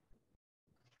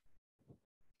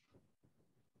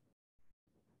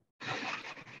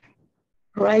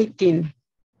 Writing.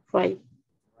 Right.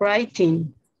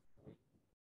 Writing.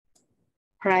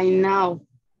 Right now.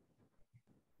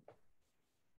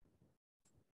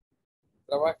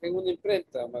 Trabaja en una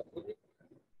imprenta, Margarita.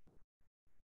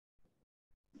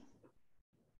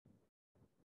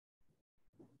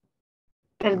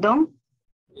 ¿Perdón?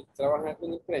 Trabaja en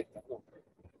una imprenta, no.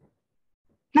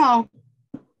 No.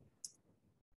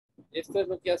 Esto es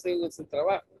lo que hacen en su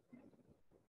trabajo.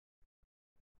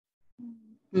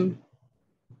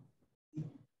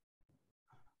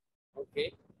 Ok,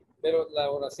 pero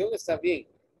la oración está bien.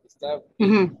 Está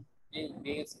bien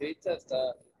escrita,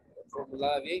 está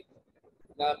formulada bien.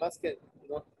 Nada más que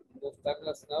no está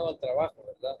relacionado al trabajo,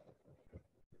 ¿verdad?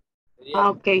 Sería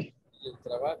Ok. el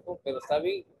trabajo, pero está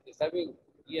bien.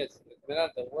 Yes,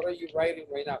 Esmeralda, what are you writing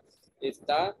right now?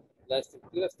 La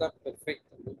estructura está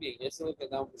perfecta, muy bien. Eso es lo que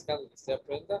estamos buscando, que usted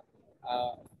aprenda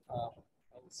a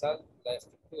usar la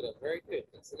estructura. Very good.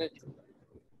 Excelente.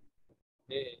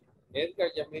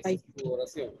 Edgar, ya me hizo tu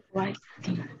oración.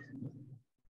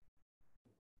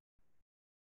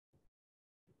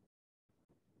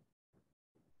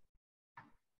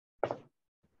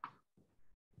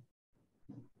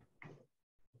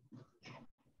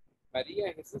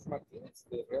 María Jesús Martínez,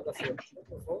 de Real Nación,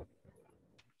 por favor.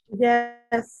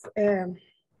 Yes.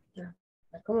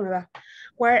 ¿Cómo me va?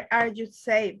 Where are you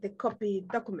save the copy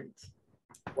document?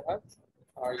 What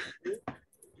are you?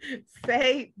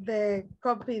 Save the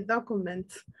copy document.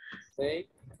 Save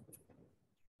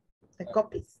the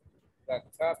copies. The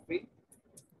copy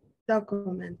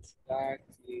Document.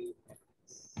 documents.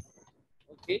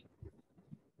 Okay.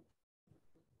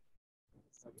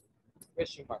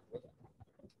 Question mark, ¿verdad?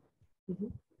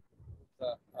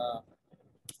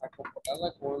 A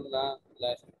compararla con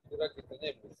la estructura que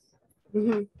tenemos.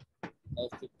 La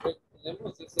estructura que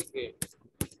tenemos dice que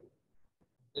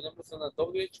tenemos una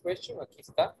WH question, aquí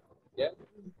está, ¿ya?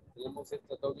 Tenemos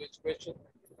esta WH question,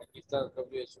 aquí está el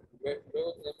WH.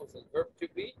 Luego tenemos el verb to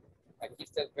be, aquí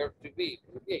está el verb to be,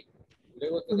 ok.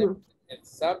 Luego tenemos el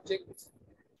subject,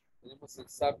 tenemos el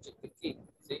subject aquí,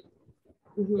 ¿sí?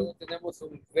 Luego tenemos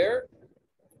un verb,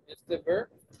 este verb,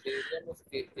 que diríamos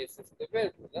que es este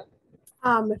verb, ¿verdad?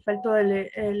 Ah, me faltó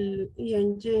el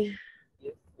ing. Yes.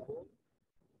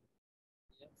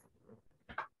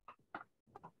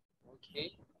 Ok.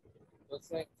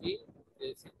 Entonces aquí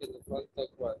decir que nos falta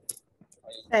cuál.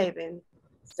 Saving.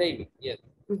 Saving, yes.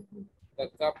 The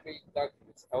copy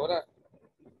documents. Ahora,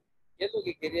 ¿qué es lo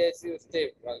que quería decir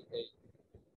usted?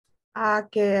 Ah,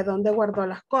 que dónde guardó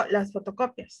las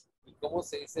fotocopias. ¿Y cómo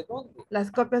se dice dónde?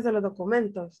 Las copias de los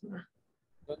documentos.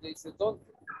 ¿Dónde dice dónde?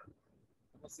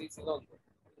 ¿Cómo se dice dónde?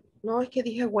 No, es que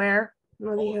dije where,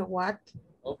 no dije what.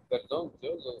 Oh, perdón,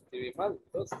 yo lo escribí mal,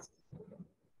 entonces.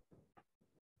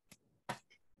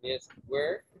 Yes,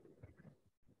 where?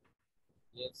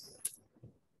 Yes,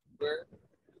 where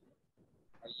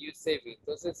are you saving?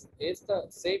 Entonces, esta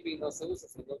saving no se usa,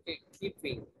 sino que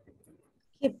keeping.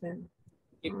 Keeping.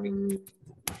 Keeping.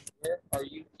 Where are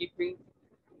you keeping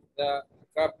the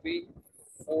copy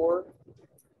for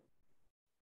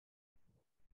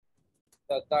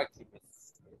the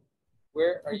documents?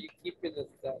 Where are you keeping the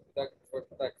for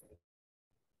the document?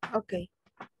 Okay.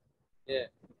 Yeah.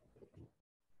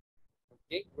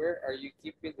 Okay, where are you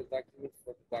keeping the document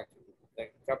for the document?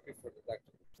 The copy for the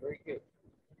document. Very good.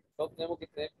 Entonces tenemos que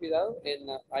tener cuidado en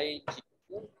la ING.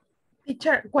 ¿No?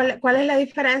 Teacher, ¿cuál es la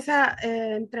diferencia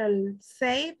entre el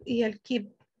save y el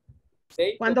keep?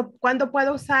 Save. ¿Cuándo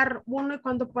puedo usar uno y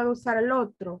cuándo puedo usar el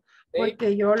otro? Save.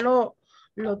 Porque yo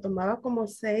lo tomaba como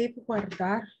save,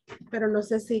 guardar, pero no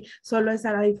sé si solo es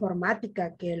a la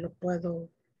informática que lo puedo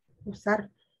usar.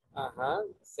 Ajá,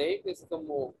 save es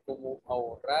como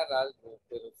ahorrar algo,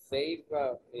 pero save,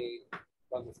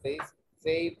 cuando usted dice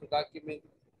save the document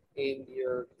in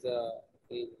your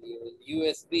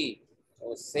USB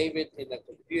o save it in a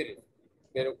computer,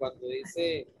 pero cuando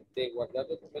dice de guardar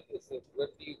documentos,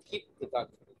 where do you keep the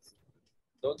documents?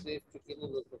 ¿Dónde es que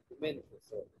tienen los documentos?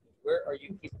 So, where are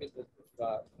you keeping the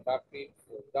copy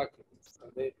for documents?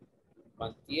 ¿Dónde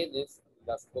mantienes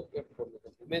las copias por los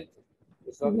documentos?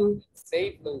 Usualmente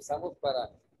save lo usamos para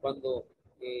cuando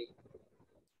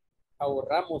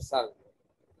ahorramos algo.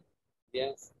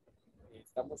 ¿Ya?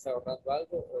 Estamos ahorrando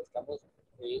algo o estamos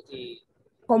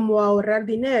como ahorrar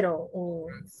dinero o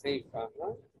save,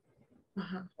 ajá.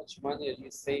 Ajá. How much money are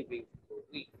you saving per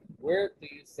week? Where do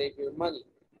you save your money?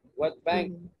 What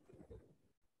bank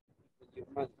is your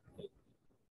money?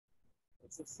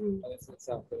 Eso es a veces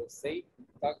usado, pero save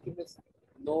documents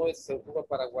no es seguro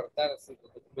para guardar así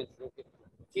los documentos, sino que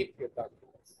keep your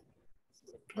documents.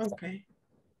 Okay.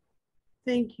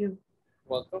 Thank you.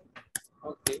 Welcome.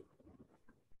 Okay.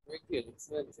 Very good.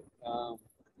 Excelente.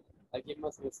 ¿Alguien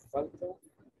más me hace falta?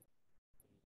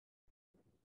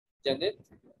 Janet.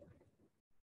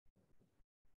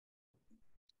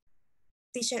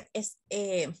 Teacher,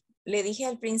 le dije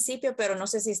al principio, pero no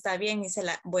sé si está bien y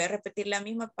voy a repetir la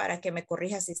misma para que me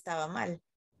corrija si estaba mal.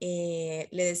 Le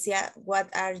decía, what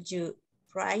are you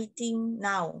writing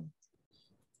now?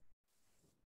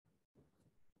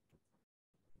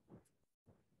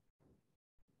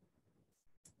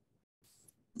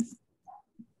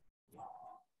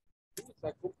 O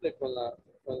sea, cumple con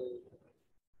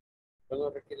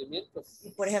los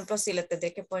requerimientos. Por ejemplo, si le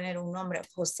tendré que poner un nombre,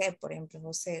 José, por ejemplo,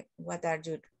 José, what are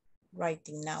you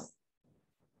writing now?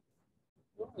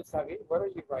 No, está bien. What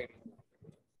are you writing?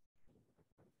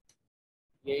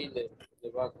 Y ahí le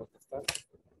va a contestar.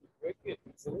 Very good.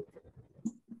 Excelente.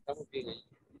 Estamos bien ahí.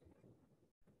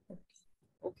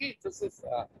 Okay, entonces,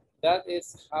 that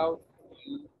is how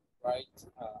you write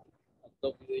a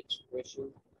WH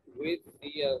question with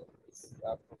the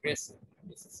progressive.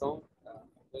 Esas son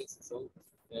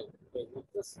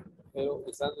preguntas, pero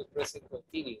están en present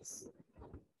continuous.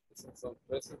 Esas son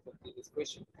present continuous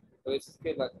question. Por eso es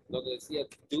que donde decía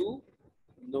do,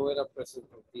 no era present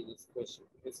continuous question.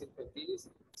 Present continuous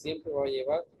siempre va a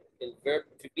llevar el verb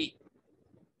to be.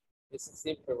 Ese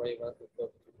siempre va a llevar el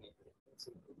verb to be.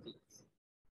 Present continuous.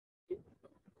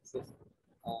 Entonces,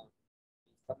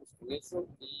 estamos con eso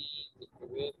y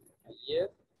descubrí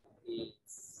ayer y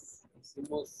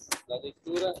hicimos la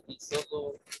lectura y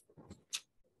solo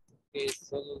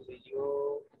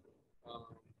leyó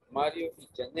Mario y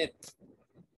Janet,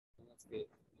 las que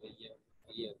leyeron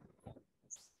ayer.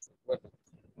 Bueno,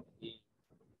 y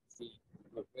sí,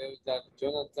 lo veo ya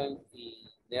Jonathan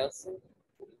y Nelson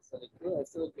con esa lectura.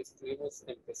 Esto es lo que estuvimos,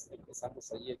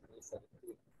 empezamos ayer con esa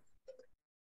lectura.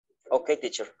 Okay,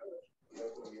 teacher.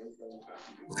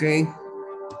 Okay.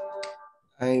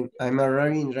 I'm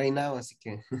arriving right now, así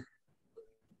que.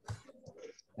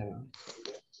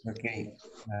 Okay.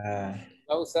 Va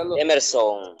a usar los,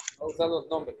 Emerson. Va a usar los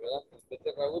nombres, ¿verdad? En vez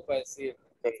de Raúl va a decir,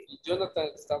 y Jonathan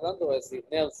está hablando, va a decir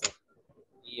Nelson.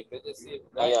 Y en vez de decir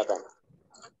Jonathan.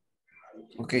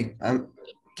 Okay.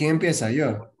 ¿Quién empieza?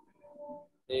 Yo.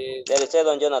 Debe ser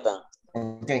don Jonathan.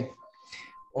 Okay.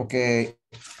 Okay.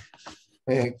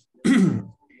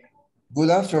 Good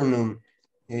afternoon,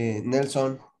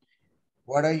 Nelson.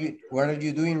 What are you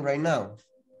doing right now?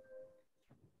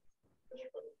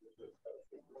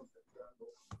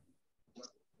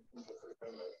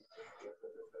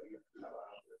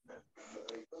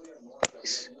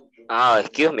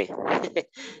 Excuse me.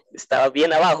 Estaba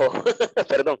bien abajo.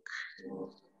 Perdón.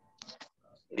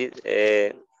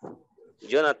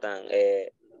 Jonathan,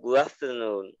 good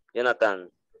afternoon, Jonathan.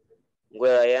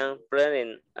 Where I am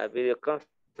planning a video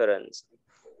conference.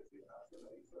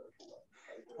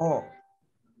 Oh,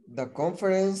 the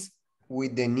conference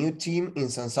with the new team in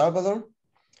San Salvador?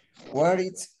 What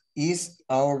is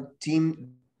our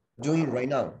team doing right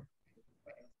now?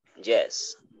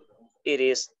 Yes, it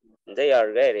is. They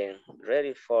are getting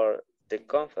ready for the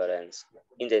conference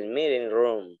in the meeting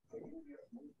room.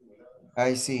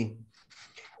 I see.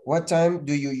 What time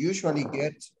do you usually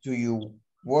get to your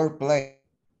workplace?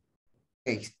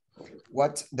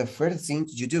 What's the first thing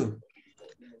you do?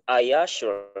 I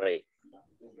usually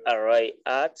arrive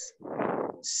at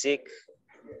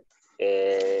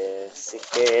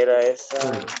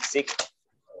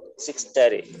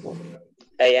 6:30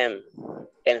 a.m.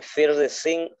 And first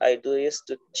thing I do is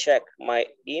to check my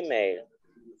email.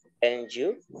 And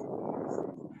you?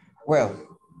 Well,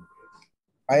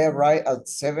 I arrive at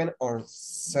 7 or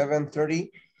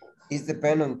 7:30. It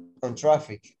depends on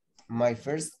traffic. My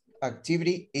first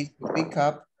activity is to pick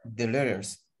up the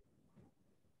letters.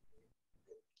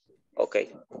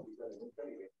 Okay.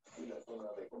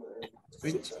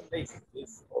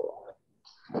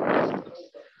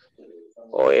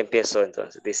 Hoy empiezo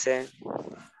entonces. Dice,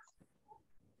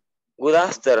 good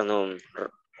afternoon,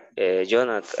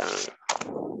 Jonathan.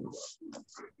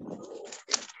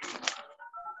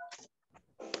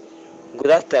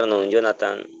 Good afternoon,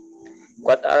 Jonathan.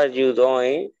 What are you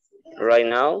doing right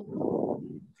now?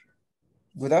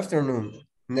 Good afternoon,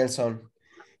 Nelson.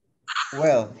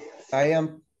 Well, I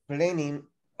am planning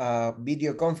a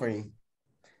video conference.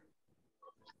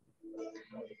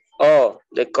 Oh,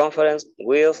 the conference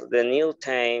with the new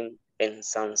team in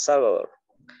San Salvador.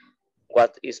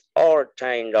 What is our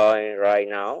team doing right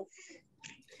now?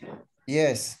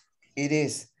 Yes, it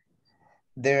is.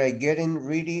 They are getting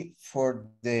ready for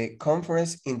the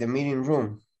conference in the meeting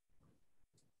room.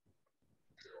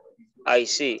 I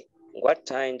see. What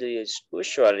time do you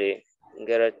usually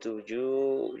get to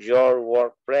your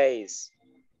workplace?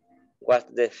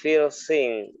 What's the first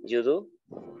thing you do?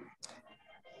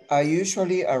 I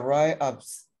usually arrive at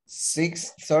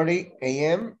 6:30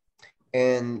 a.m.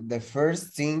 and the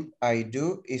first thing I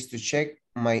do is to check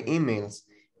my emails.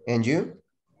 And you?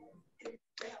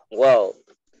 Well,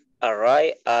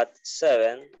 arrive at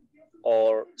 7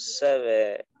 or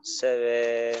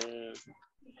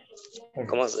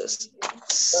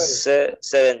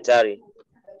 7:30.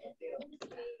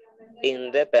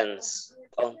 It depends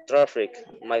on traffic.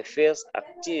 My first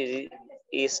activity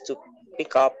is to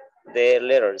pick up the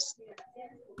letters.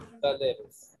 The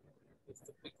letters. It's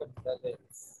to pick up the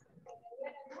letters.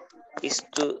 Is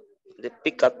to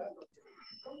pick up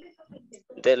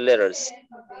the letters.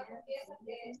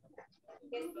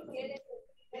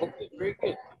 Okay, very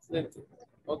good. Excellent.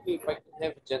 Okay, if I can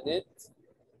have Janet.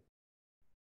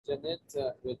 Janet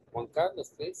with Juan Carlos,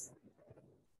 please.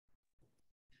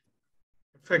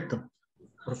 Perfecto.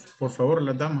 Por favor,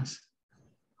 las damas.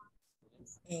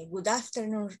 Good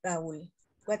afternoon, Raul.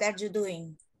 What are you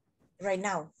doing right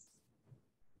now?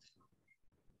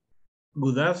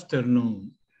 Good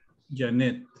afternoon,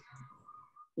 Janet.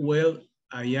 Well,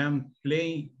 I am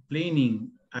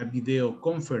planning a video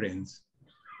conference.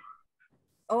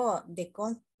 Oh, the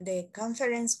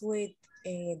conference with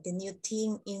the new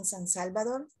team in San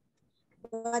Salvador.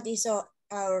 What is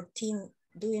our team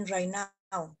doing right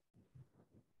now?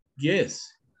 Yes,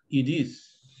 it is.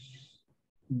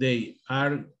 They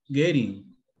are getting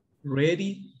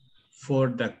ready for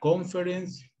the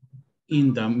conference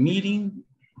in the meeting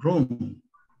room.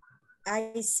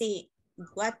 I see.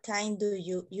 What time do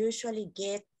you usually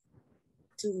get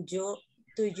to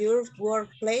your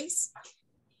workplace?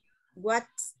 What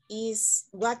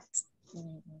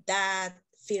that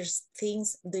first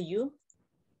things do you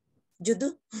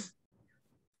do?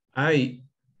 I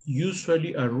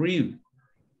usually arrive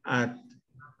at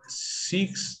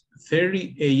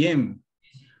 6:30 a.m.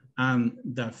 and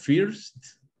the first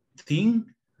thing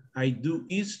I do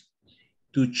is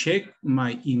to check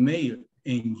my email.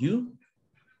 And you?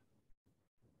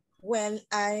 Well,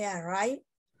 I arrive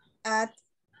at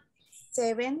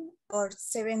 7 or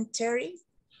 7:30.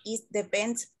 It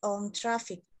depends on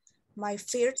traffic. My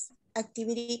first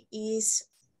activity is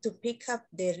to pick up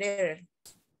the letter.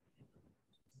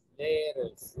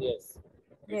 Letters, yes.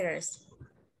 Letters.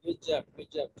 Good job,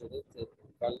 Janet and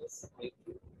Carlos. Thank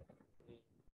you.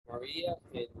 Maria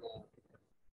and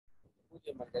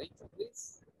Julia Margarita,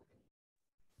 please.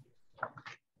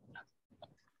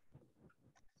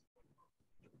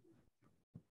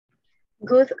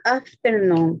 Good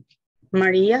afternoon,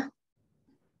 Maria.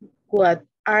 What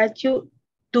are you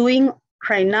doing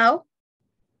right now?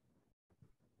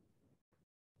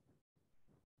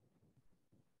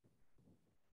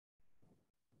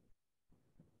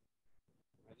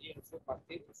 María José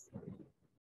Martínez.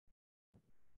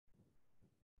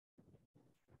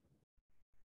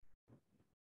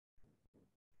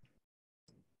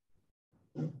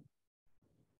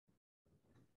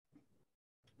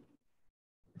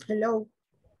 Hello.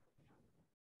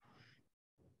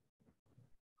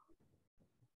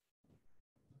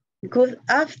 Good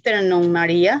afternoon,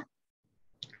 Maria.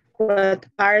 What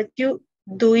are you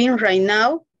doing right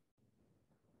now?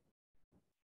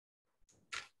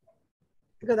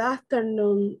 Good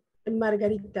afternoon,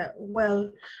 Margarita.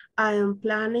 Well, I am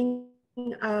planning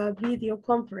a video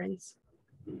conference.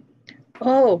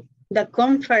 Oh, the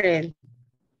conference.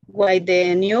 Why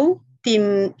the new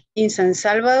team in San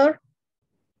Salvador?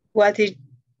 What is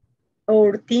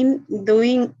our team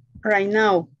doing right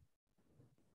now?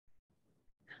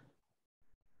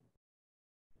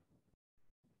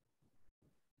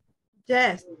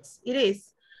 Yes, it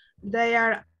is. They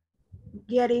are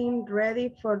getting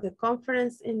ready for the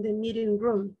conference in the meeting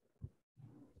room.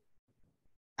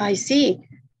 I see.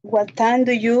 What time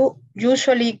do you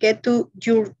usually get to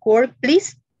your work,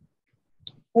 please?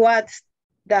 What's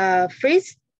the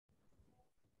first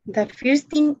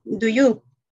thing do you?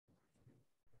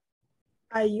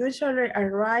 I usually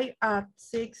arrive at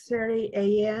 6:30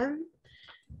 a.m.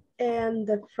 and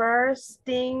the first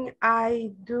thing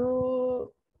I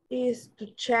do is to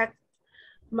check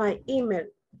my email.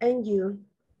 And you?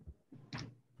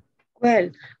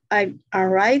 Well, I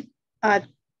arrive at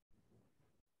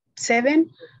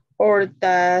 7 or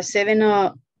the 7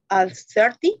 at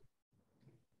 30.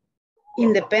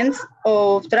 It depends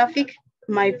of traffic.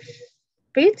 My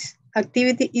first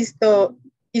activity is to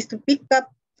pick up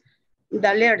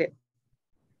the letter.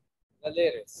 The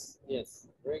letters, yes,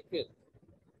 very good.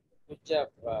 Good job,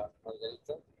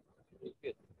 Margarita. Very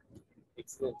good.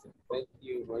 Excellent. Thank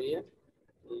you, Maria.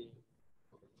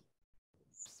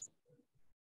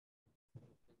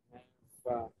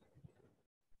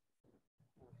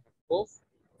 Both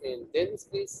and Dennis,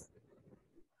 please.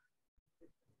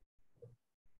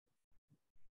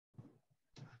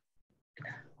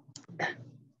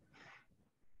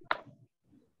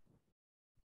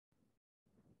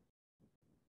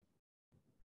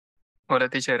 Hola,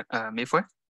 teacher. ¿Me fue?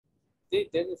 Sí,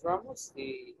 Dennis Ramos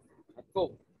y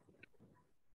Jacob.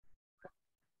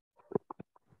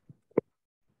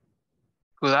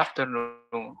 Good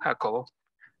afternoon, Jacobo.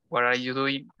 What are you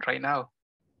doing right now?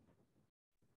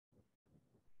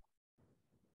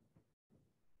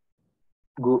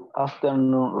 Good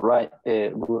afternoon,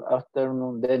 good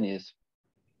afternoon, Dennis.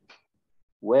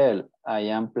 Well, I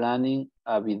am planning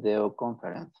a video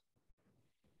conference.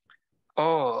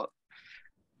 Oh,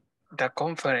 the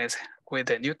conference with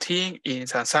the new team in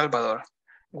San Salvador.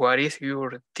 What is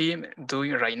your team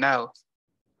doing right now?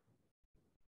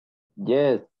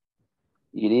 Yes,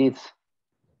 it is.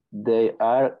 They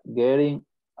are getting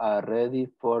are ready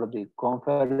for the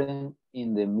conference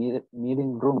in the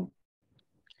meeting room.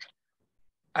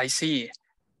 I see.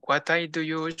 What time do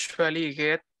you usually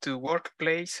get to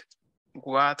workplace?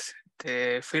 What's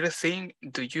the first thing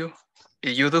you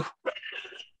do?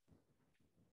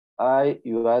 I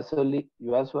usually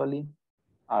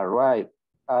arrive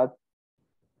at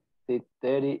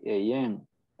 6:30 a.m.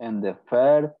 and the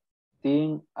first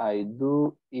thing I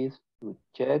do is to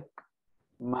check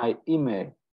my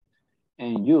email.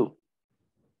 And you?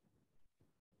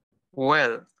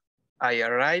 Well, I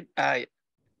arrive at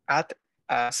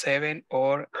 7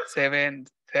 or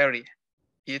 7:30.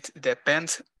 It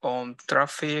depends on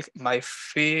traffic. My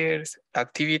first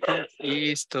activity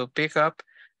is to pick up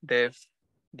the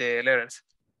letters.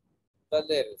 The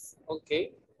letters.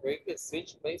 Okay, very good.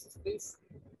 Switch places, please.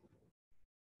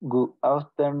 Good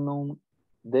afternoon,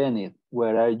 Dennis.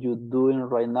 What are you doing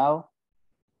right now?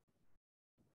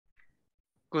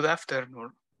 Good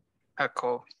afternoon,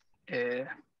 Jacob.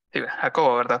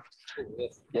 Jacobo, ¿verdad?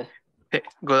 Yes.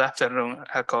 Good afternoon,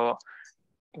 Jacobo.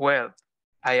 Well,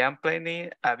 I am planning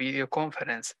a video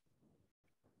conference.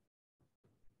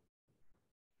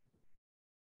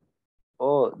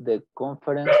 Oh, the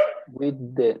conference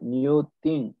with the new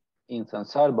team in San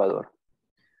Salvador.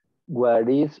 What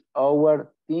is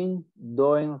our team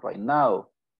doing right now?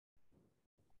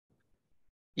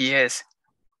 Yes,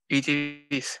 it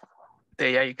is.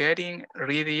 They are getting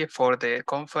ready for the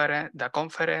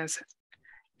conference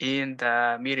in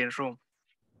the meeting room.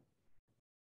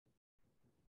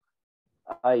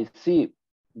 I see.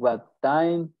 What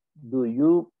time do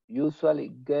you usually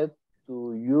get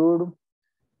to your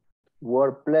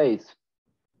workplace?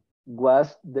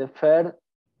 What's the first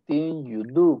thing you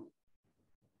do?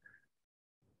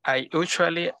 I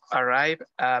usually arrive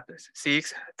at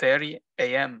 6:30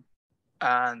 a.m.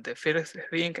 and the first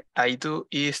thing I do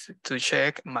is to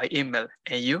check my email.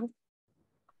 And you?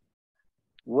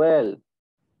 Well,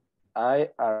 I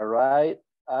arrive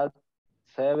at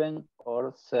 7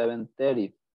 or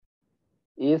 7:30.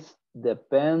 It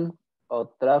depends on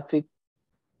traffic.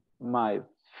 My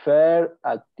first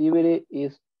activity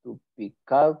is to pick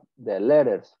up the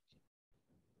letters.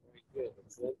 Very good.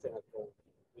 Excelente, Jacob.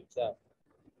 Good job.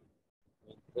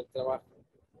 Buen trabajo.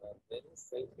 Dennis,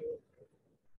 thank you.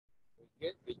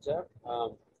 Very good. Good job.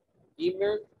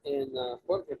 Emer and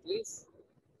Jorge, please.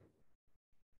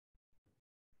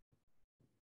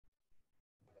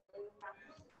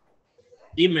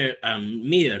 Email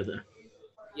me, ¿verdad?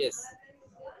 Yes.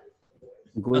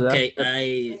 Good Okay,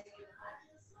 afternoon.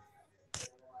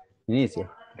 Inicia.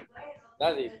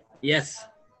 Daddy. Yes.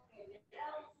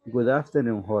 Good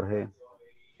afternoon, Jorge.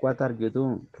 What are you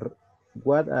doing?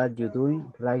 What are you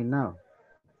doing right now?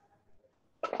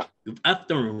 Good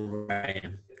afternoon,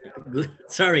 Ryan. Good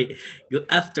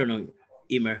afternoon,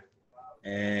 Emer.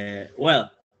 Well,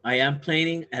 I am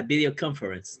planning a video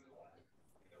conference.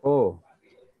 Oh,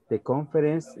 the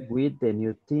conference with the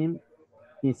new team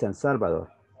in San Salvador.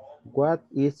 What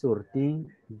is your team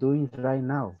doing right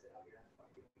now?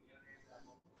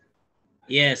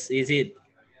 Yes, is it?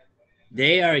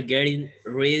 They are getting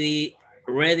ready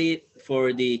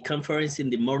for the conference in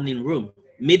the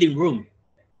meeting room.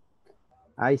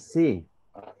 I see.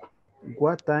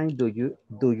 What time do you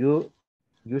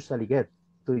usually get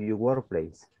to your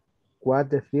workplace? What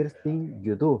the first thing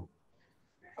you do?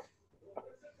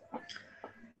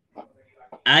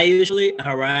 I usually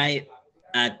arrive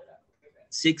at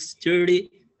 6:30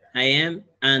 a.m.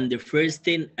 and the first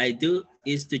thing I do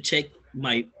is to check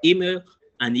my email.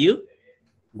 And you?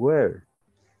 Well,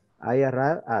 I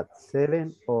arrive at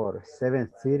 7 or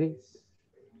 7:30.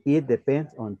 It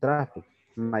depends on traffic.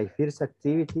 My first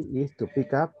activity is to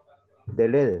pick up the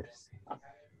letters.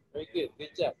 Very good.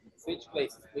 Good job. Switch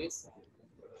places, please.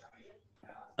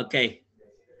 Okay.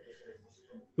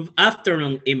 Good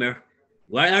afternoon, Emer.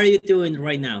 What are you doing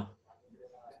right now?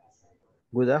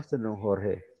 Good afternoon,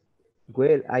 Jorge.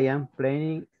 Well, I am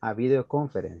planning a video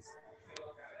conference.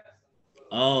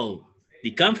 Oh,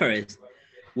 the conference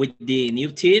with the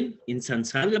new team in San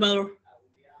Salvador.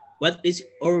 What is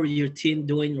your team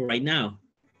doing right now?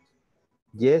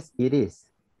 Yes, it is.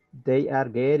 They are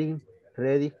getting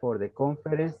ready for the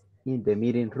conference in the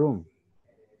meeting room.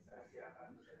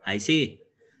 I see.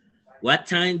 What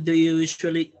time do you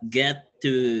usually get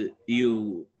to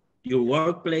your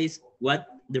workplace? What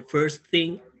the first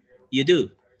thing you do?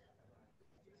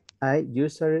 I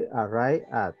usually arrive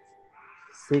at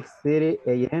 6:30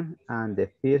 a.m. and the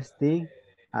first thing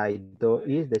I do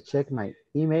is to check my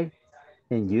email.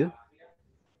 And you?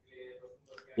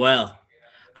 Well,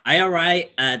 I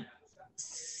arrive at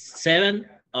 7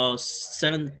 or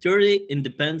 7:30. It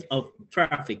depends of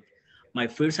traffic. my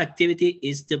first activity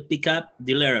is to pick up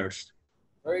the letters.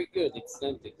 Very good,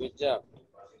 excellent, good job.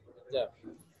 Good job.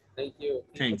 Thank you.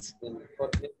 Thanks. We're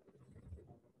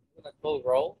gonna call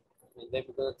roll and then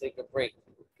we're gonna take a break.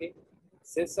 Okay.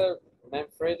 Cesar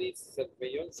Manfredi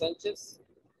Cervellon Sanchez.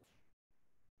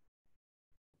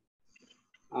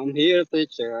 I'm here,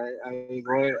 teacher.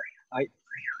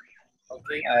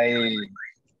 Okay.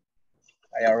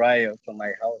 I arrived to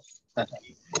my house.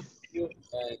 You,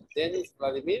 Dennis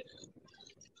Vladimir.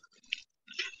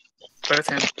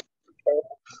 Present.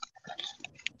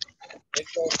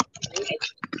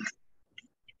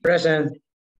 Present.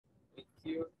 Thank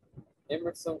you.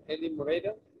 Emerson Eli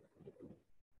Moreira.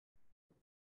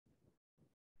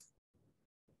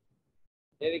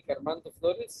 Eric Armando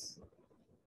Flores.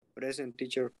 Present,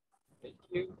 teacher. Thank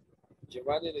you.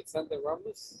 Giovanni Alexander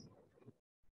Ramos.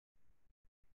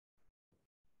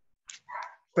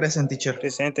 Present, teacher.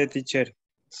 Presente, teacher.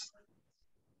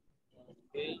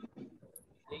 Okay.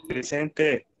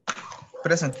 Presente.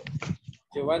 Present.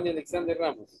 Giovanni Alexander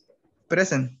Ramos.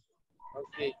 Present.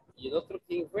 Ok. ¿Y el otro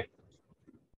quién fue?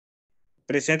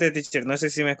 Presente, teacher. No sé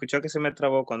si me escuchó que se me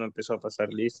trabó cuando empezó a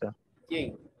pasar lista.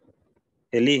 ¿Quién?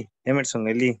 Eli, Emerson,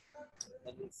 Eli.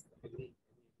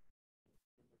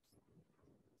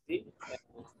 Sí,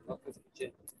 no te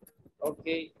escuché. Ok.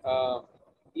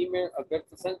 Imer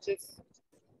Alberto Sánchez.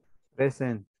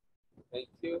 Present. Thank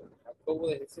you. Jacobo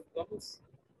de Jesús Gómez.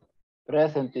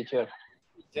 Present, teacher.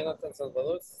 Jonathan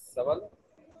Salvador Zavala.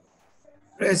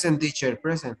 Present, teacher,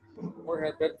 present. Jorge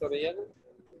Alberto Orellana.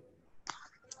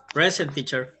 Present,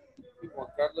 teacher. Y Juan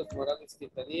Carlos Morales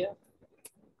Quintanilla.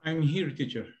 I'm here,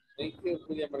 teacher. Thank you.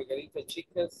 Julia Margarita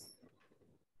Chicas.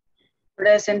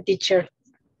 Present, teacher.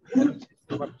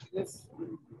 Martínez.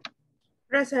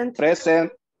 Present.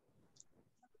 Present.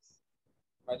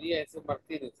 María Jesús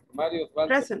Martínez. Mario Osvaldo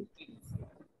Present. Martínez.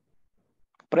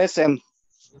 Present.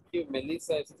 Thank you.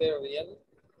 Melissa Esther Orellana.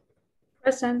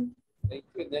 Present. Thank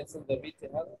you. Nelson David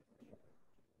Tejada.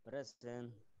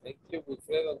 Present. Thank you.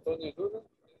 Wilfredo Antonio Luna.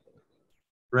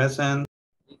 Present.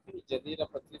 Thank you. Yanira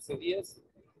Patricia Díaz.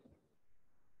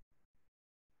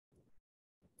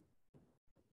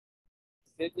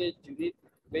 Celia Judith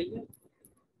Peña.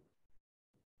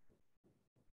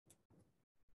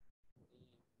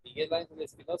 Miguel Ángel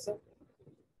Espinosa.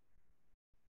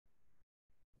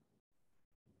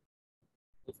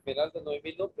 Esmeralda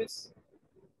Noemí López.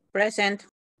 Present.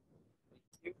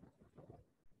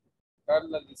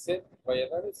 Carla Lisset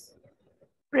Valladares.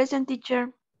 Present,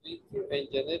 teacher. Thank you. And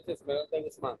Janet Esmeralda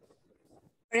Guzmán.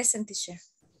 Present, teacher.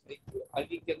 Thank you.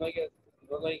 ¿Alguien que no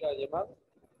lo haya llamado?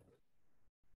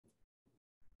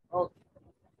 Okay.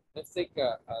 Let's take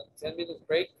a 10 minutes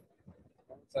break.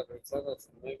 Vamos a regresar a las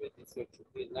 9:18,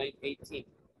 9:18.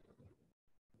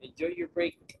 Enjoy your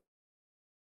break.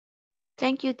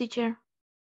 Thank you, teacher.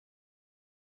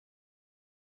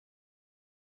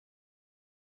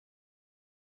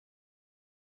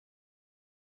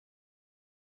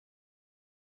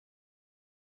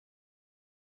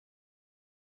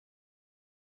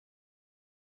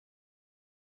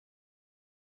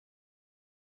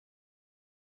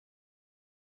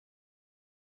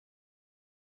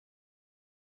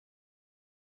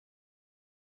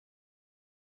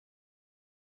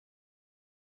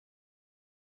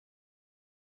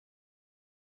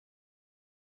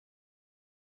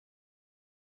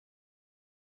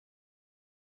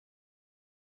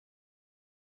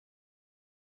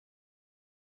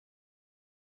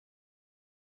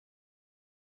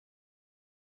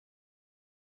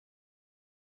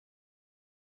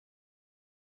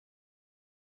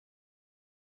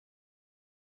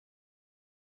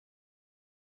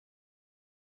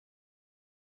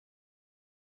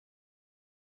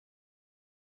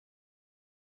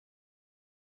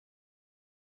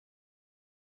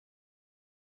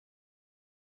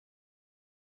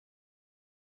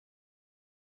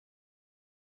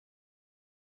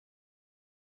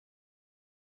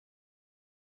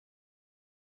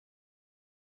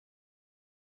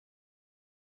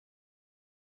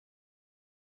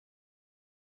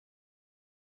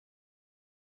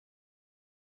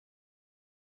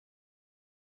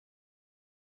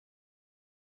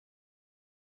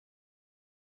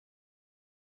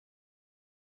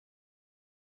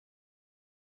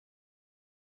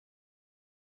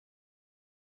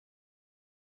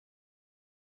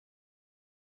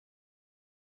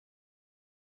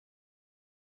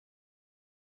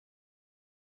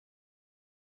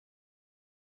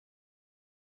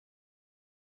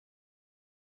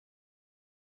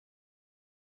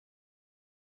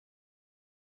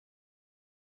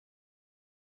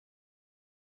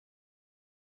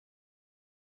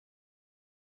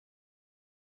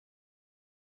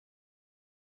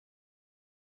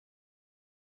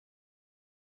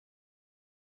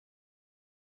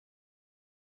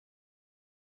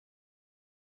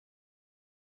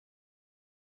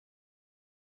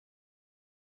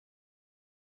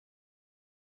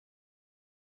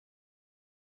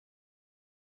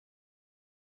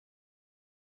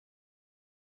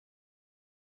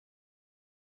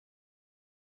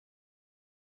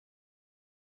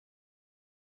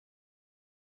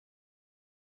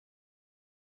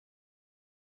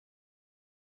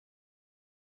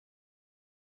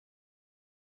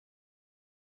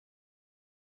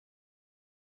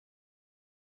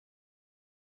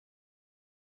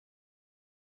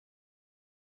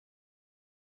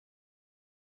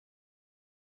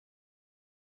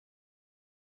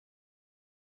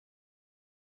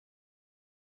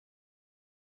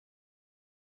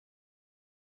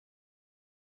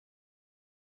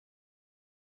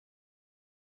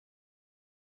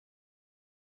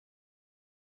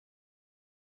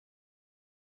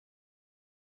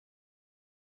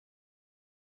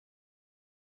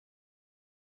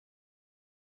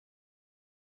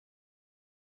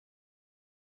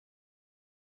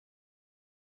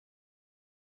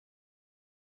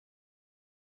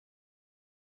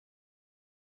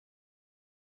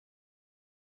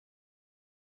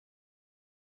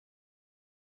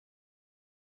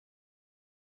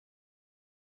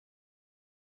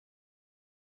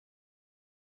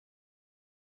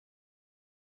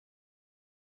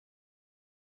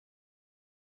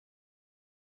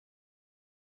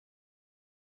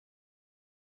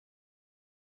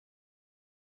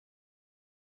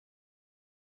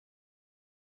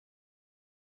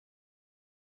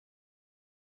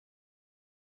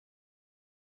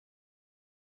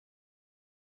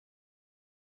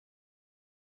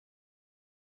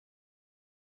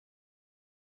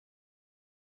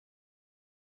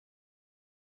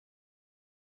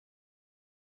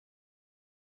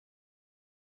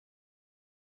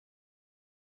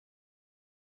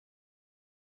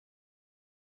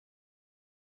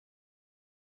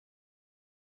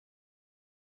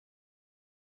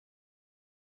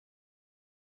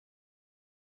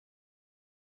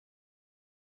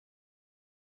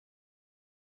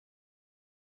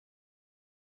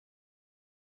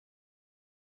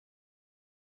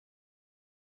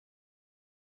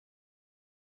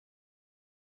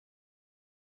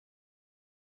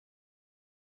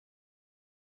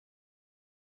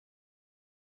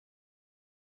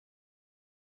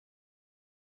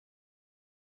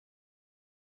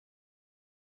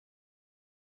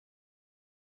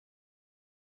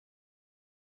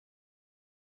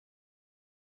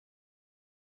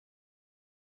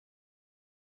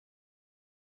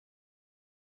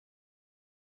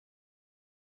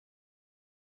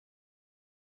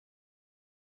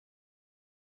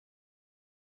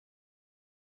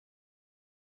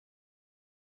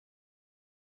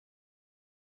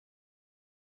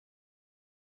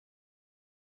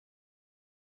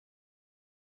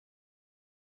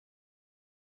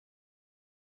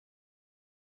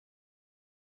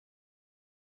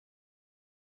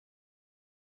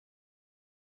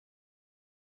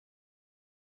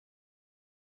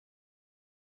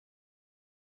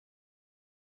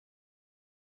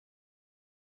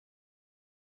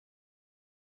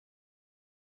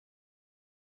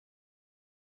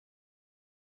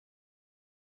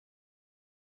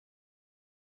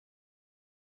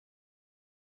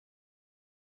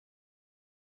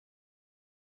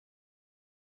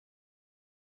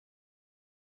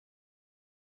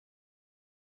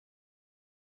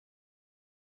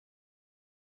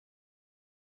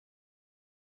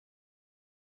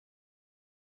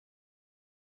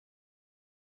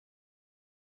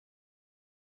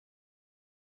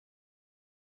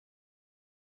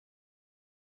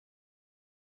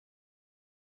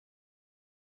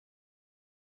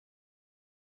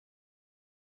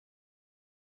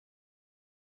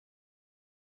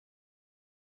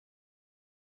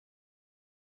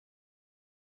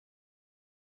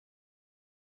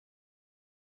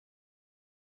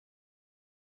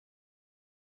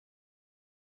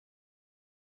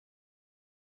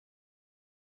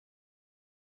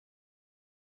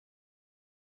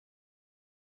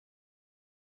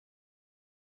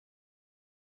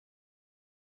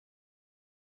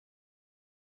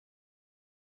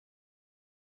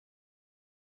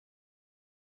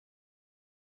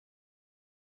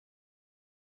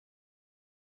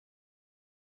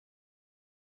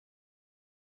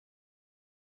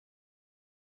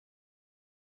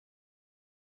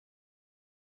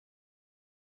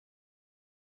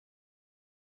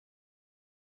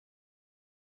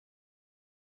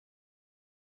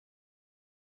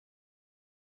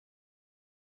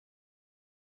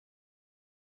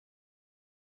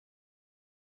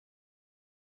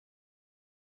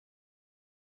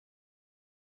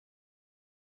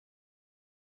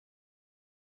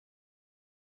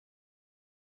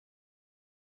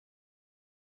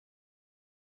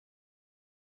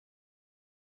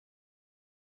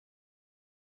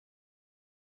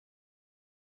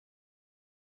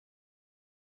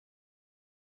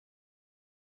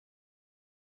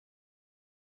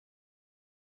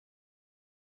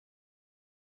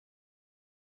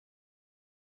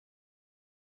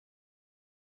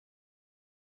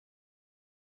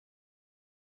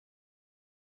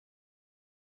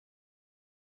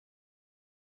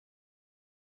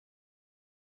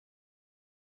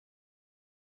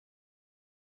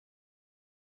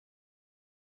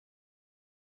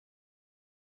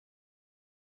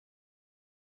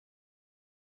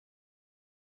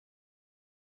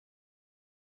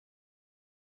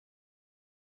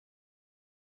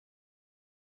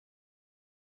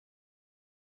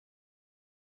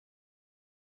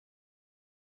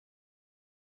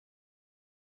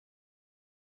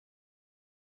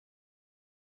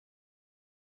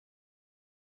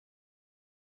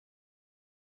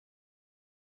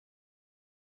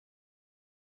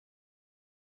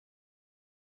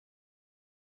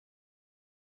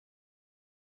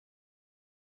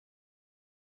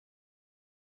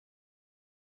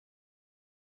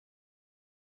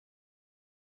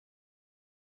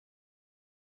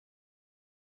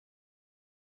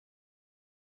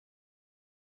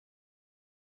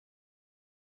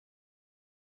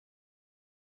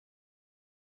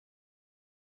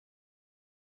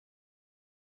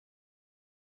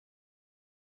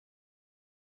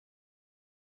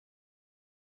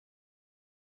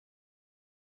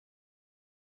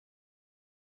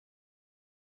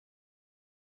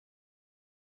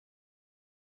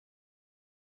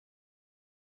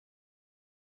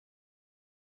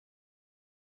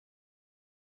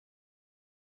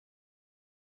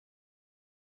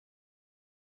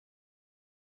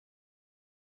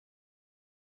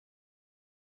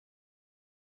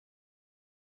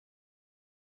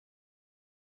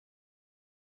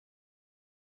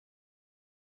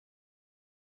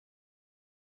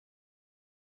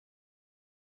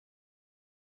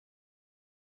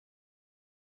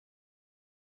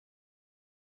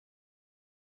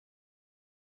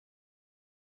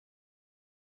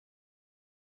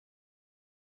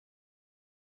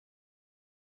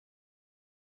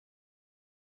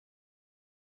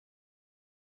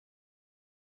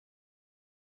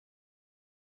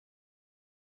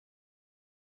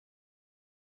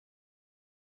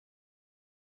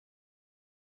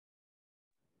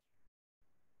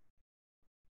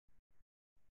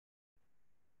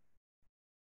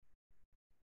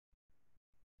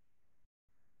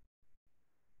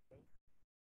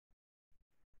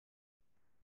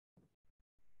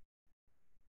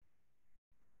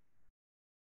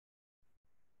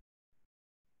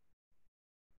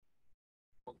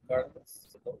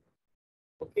 Carlos.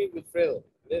 Okay, Wilfredo,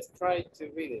 let's try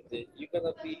to read it. You're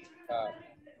gonna be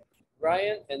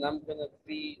Ryan and I'm gonna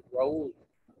be Raul.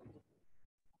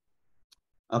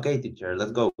 Okay, teacher,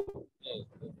 let's go. Okay,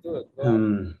 let's do it. Go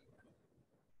on.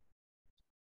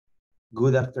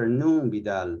 Good afternoon,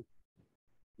 Vidal.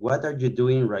 What are you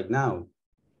doing right now?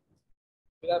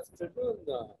 Good afternoon,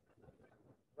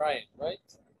 Ryan, right?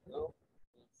 No?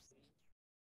 Let's see.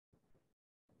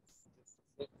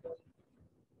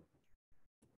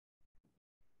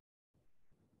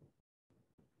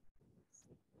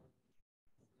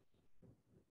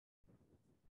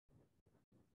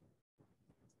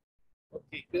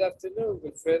 Okay, good afternoon,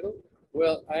 Wilfredo.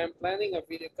 Well, I am planning a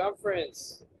video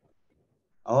conference.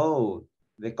 Oh,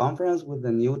 the conference with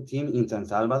the new team in San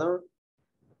Salvador?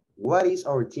 What is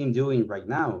our team doing right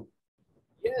now?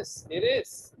 Yes, it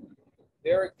is.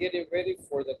 They are getting ready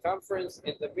for the conference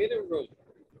in the meeting room.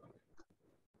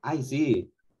 I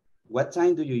see. What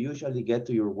time do you usually get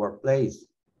to your workplace?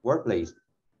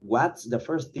 What's the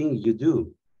first thing you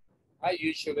do? I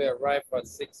usually arrive at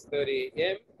 6:30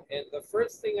 a.m. and the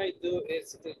first thing I do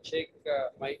is to check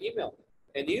my email.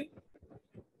 And you?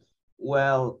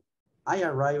 Well, I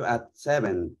arrive at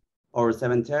 7 or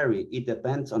 7:30. It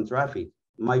depends on traffic.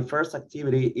 My first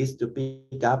activity is to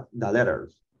pick up the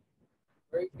letters.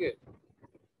 Very good.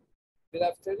 Good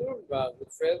afternoon,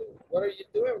 Wilfredo. What are you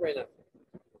doing right now?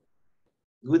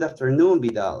 Good afternoon,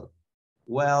 Vidal.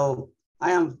 Well,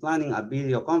 I am planning a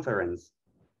video conference.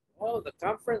 Oh, the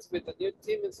conference with the new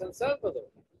team in San Salvador.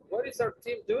 What is our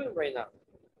team doing right now?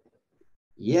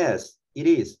 Yes, it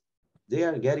is. They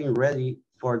are getting ready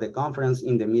for the conference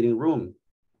in the meeting room.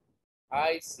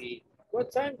 I see.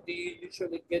 What time do you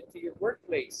usually get to your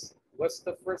workplace? What's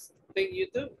the first thing you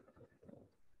do?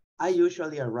 I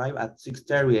usually arrive at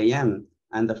 6:30 a.m.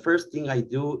 and the first thing I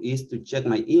do is to check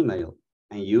my email.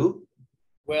 And you?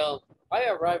 Well, I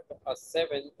arrive at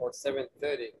 7 or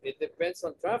 7:30. It depends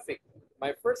on traffic.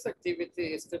 My first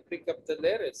activity is to pick up the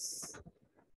letters.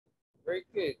 Very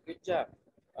good. Good job.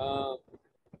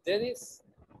 Dennis?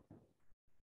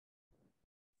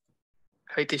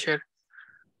 Hi, teacher.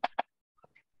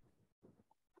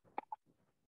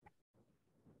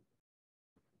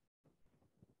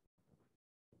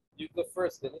 You go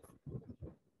first, Dennis.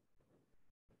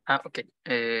 Ok.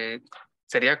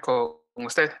 Sería con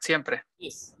usted siempre.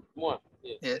 Yes, more.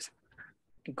 Yes.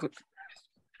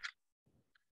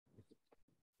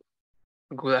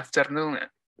 Good afternoon,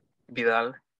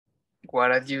 Vidal.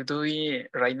 What are you doing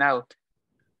right now?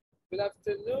 Good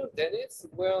afternoon, Dennis.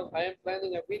 Well, I am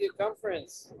planning a video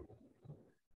conference.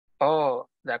 Oh,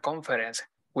 the conference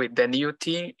with the new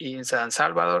team in San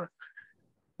Salvador.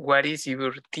 What is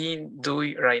your team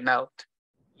doing right now?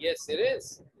 Yes, it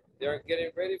is. They are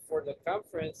getting ready for the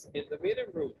conference in the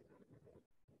meeting room.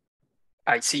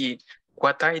 I see.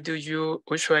 What time do you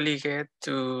usually get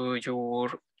to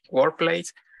your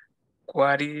workplace?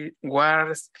 What's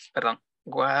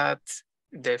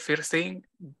the first thing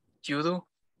you do?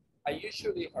 I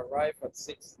usually arrive at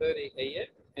 6:30 a.m.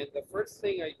 and the first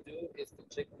thing I do is to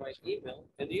check my email.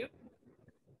 And you?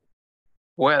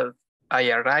 Well, I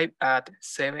arrive at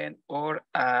 7 or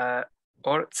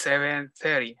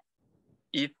 7:30.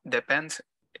 It depends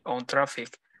on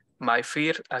traffic. My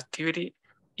first activity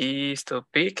is to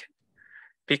pick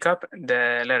up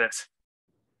the letters.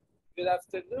 Good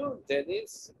afternoon,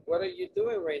 Dennis. What are you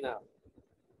doing right now?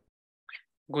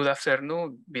 Good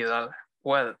afternoon, Vidal.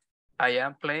 Well, I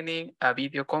am planning a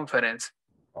video conference.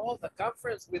 Oh, the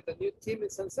conference with the new team in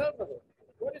San Salvador.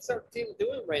 What is our team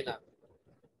doing right now?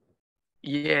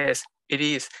 Yes, it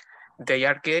is. They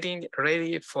are getting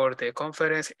ready for the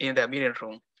conference in the meeting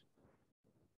room.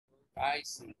 I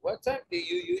see. What time do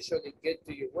you usually get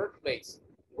to your workplace?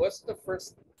 What's the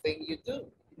first thing you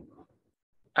do?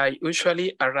 I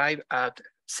usually arrive at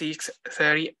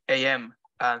 6:30 a.m.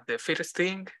 and the first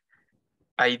thing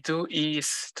I do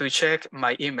is to check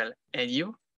my email. And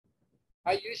you?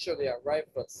 I usually arrive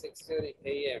at 6:30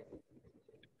 a.m.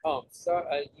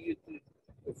 You do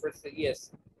the first thing,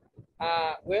 yes.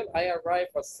 Well, I arrive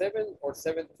at 7 or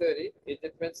 7:30. It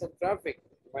depends on traffic.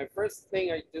 My first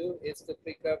thing I do is to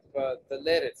pick up the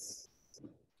letters.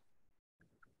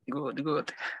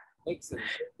 Good. Excellent.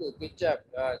 Good job.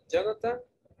 Jonathan?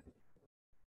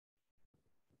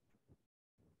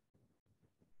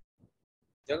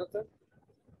 Jonathan?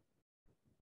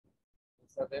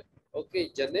 Okay,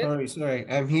 Janet? Sorry,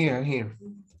 I'm here.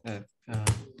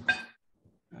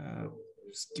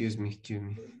 Excuse me.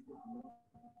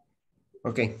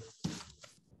 Okay.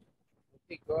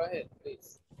 Okay, go ahead,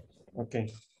 please.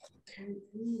 Okay.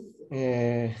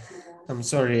 I'm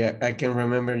sorry, I can't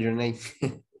remember your name.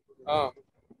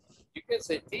 You can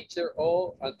say teacher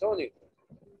or Antonio.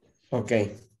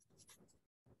 Okay.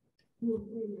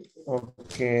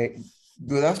 Okay.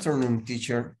 Good afternoon,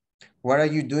 teacher. What are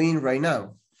you doing right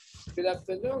now? Good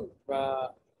afternoon,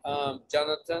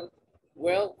 Jonathan.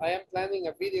 Well, I am planning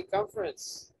a video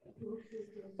conference.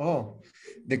 Oh,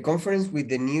 the conference with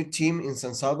the new team in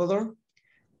San Salvador?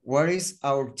 What is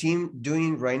our team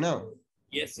doing right now?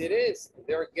 Yes, it is.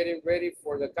 They're getting ready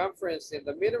for the conference in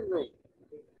the meeting room.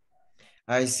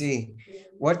 I see.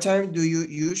 What time do you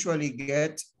usually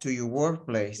get to your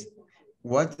workplace?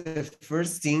 What the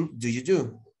first thing do you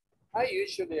do? I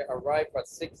usually arrive at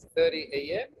 6:30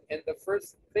 a.m. and the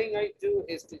first thing I do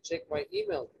is to check my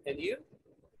email. And you?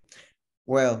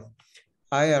 Well,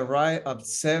 I arrive at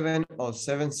 7 or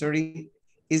 7:30.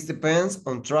 It depends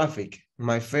on traffic.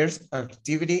 My first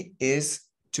activity is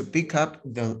to pick up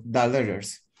the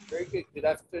letters. Very good. Good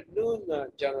afternoon,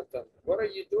 Jonathan. What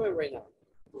are you doing right now?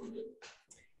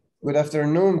 Good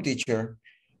afternoon, teacher.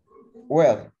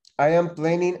 Well, I am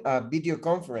planning a video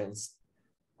conference.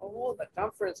 Oh, the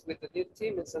conference with the new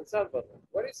team in San Salvador.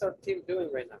 What is our team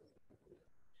doing right now?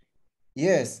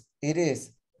 Yes, it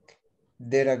is.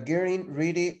 They are getting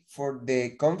ready for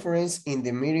the conference in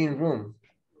the meeting room.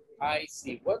 I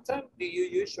see. What time do you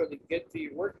usually get to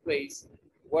your workplace?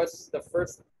 What's the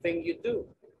first thing you do?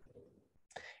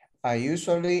 I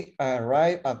usually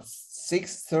arrive at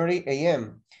 6:30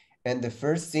 a.m. and the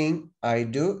first thing I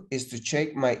do is to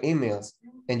check my emails.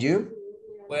 And you?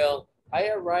 Well, I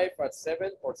arrive at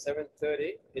 7 or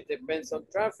 7:30. It depends on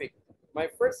traffic. My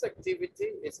first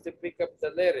activity is to pick up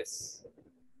the letters.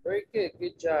 Very good.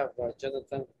 Good job,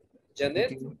 Jonathan.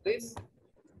 Janet, please.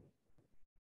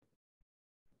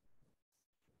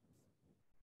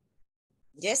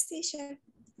 Yes, teacher.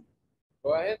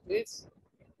 Go ahead, please.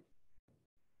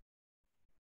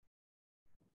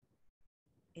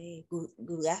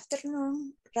 Good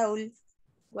afternoon, Raul.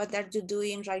 What are you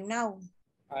doing right now?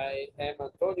 I am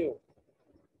Antonio.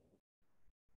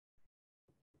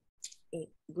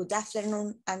 Good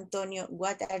afternoon, Antonio.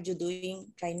 What are you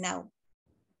doing right now?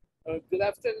 Good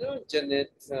afternoon,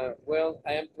 Janet. Well,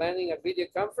 I am planning a video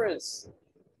conference.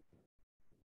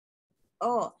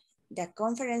 Oh, the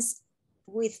conference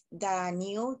with the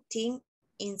new team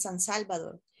in San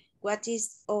Salvador. What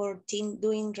is our team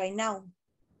doing right now?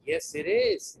 Yes, it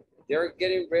is. They're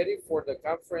getting ready for the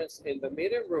conference in the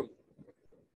meeting room.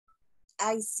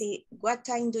 I see. What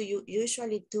time do you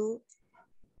usually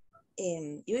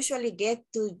get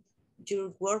to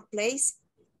your workplace?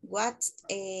 What's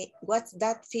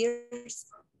that first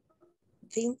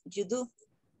thing you do?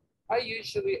 I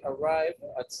usually arrive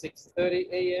at 6:30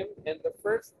 a.m. and the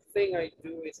first thing I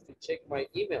do is to check my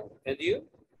email. And you?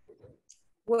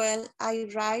 Well, I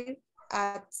arrive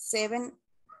at 7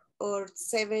 or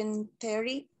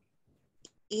 7:30.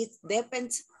 It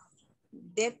depends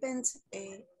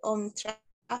on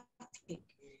traffic.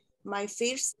 My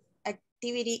first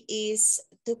activity is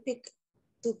to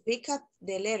pick up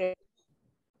the letter.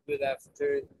 Good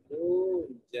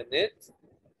afternoon, Janet.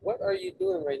 What are you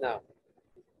doing right now?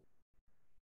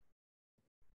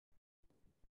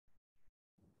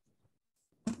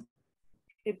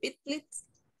 Repeat, please.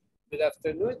 Good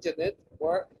afternoon, Janet.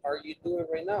 What are you doing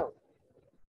right now?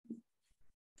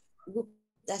 Good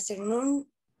afternoon,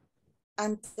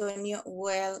 Antonio.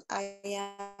 Well, I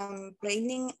am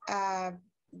planning a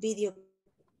video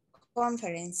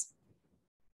conference.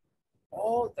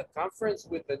 Oh, the conference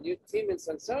with the new team in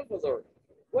San Salvador.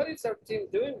 What is our team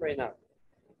doing right now?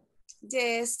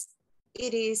 Yes,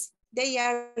 it is. They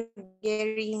are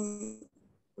getting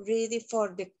ready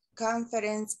for the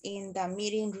conference in the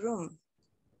meeting room.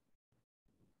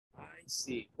 I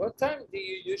see. What time do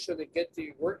you usually get to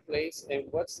your workplace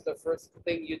and what's the first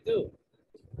thing you do?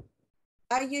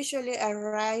 I usually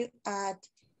arrive at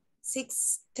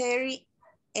 6:30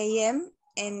 a.m.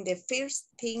 and the first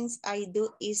things I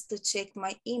do is to check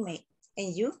my email.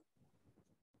 And you?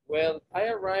 Well,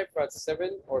 I arrive at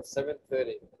 7 or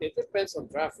 7:30. It depends on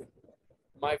traffic.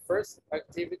 My first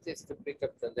activity is to pick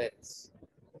up the letters.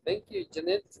 Thank you,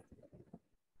 Janet.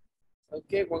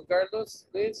 Okay, Juan Carlos,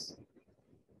 please.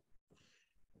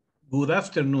 Good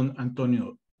afternoon,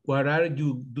 Antonio. What are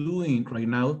you doing right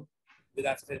now? Good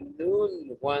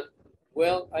afternoon, Juan.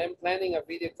 Well, I am planning a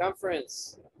video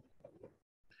conference.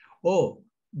 Oh,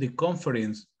 the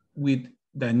conference with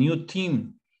the new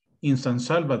team in San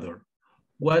Salvador.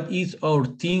 What is our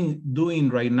team doing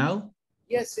right now?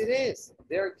 Yes, it is.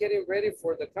 They are getting ready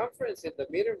for the conference in the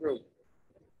meeting room.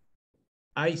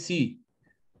 I see.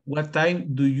 What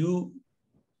time do you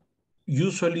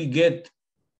usually get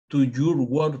to your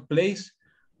workplace?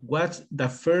 What's the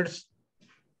first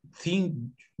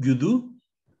thing you do?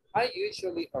 I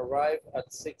usually arrive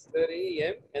at 6:30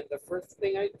 a.m. and the first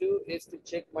thing I do is to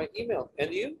check my email.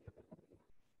 And you?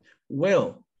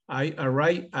 Well, I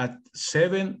arrive at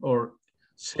 7 or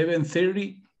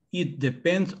 7:30. It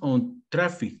depends on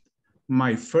traffic.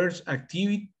 My first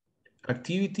activity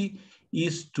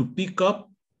is to pick up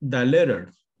the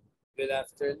letters. Good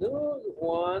afternoon,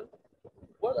 Juan.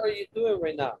 What are you doing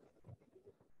right now?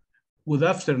 Good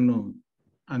afternoon,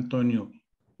 Antonio.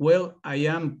 Well, I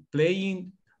am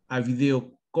playing a video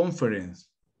conference.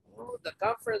 Oh, the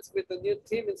conference with the new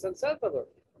team in San Salvador.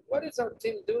 What is our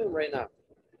team doing right now?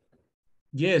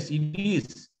 Yes, it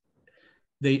is.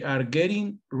 They are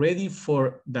getting ready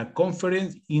for the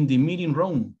conference in the meeting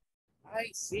room. I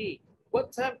see.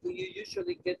 What time do you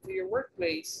usually get to your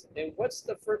workplace and what's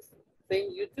the first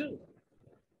thing you do?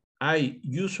 I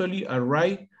usually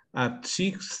arrive at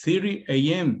 6:30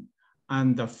 a.m.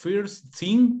 and the first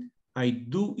thing I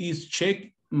do is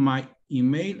check my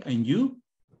email. And you?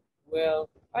 Well,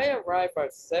 I arrive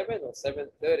at 7 or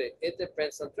 7:30. It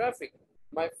depends on traffic.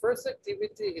 My first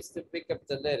activity is to pick up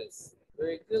the letters.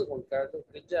 Very good, Juan Carlos.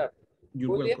 Good job.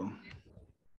 You're Julia? welcome.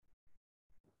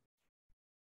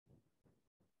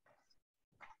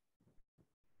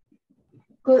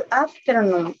 Good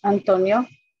afternoon, Antonio.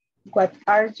 What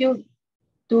are you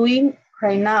doing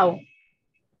right now?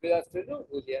 Good afternoon,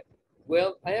 Julia.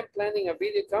 Well, I am planning a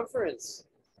video conference.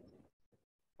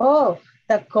 Oh,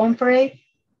 the conference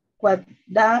with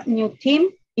the new team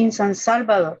in San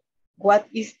Salvador. What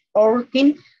is our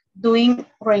team doing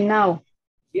right now?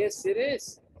 Yes, it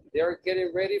is. They are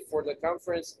getting ready for the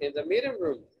conference in the meeting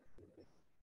room.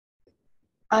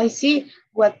 I see.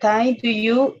 What time do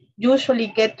you usually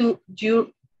get to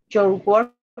your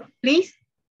work, please?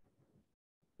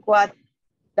 What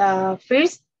the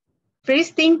first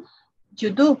thing you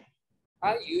do?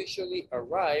 I usually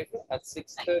arrive at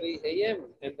 6:30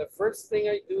 a.m. and the first thing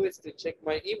I do is to check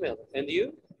my email. And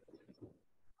you?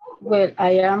 Well,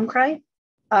 I am right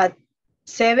at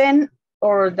 7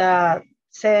 or the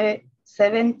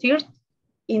 7:30.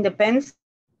 It depends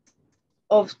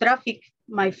of traffic.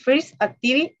 My first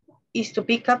activity is to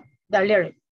pick up the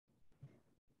letter.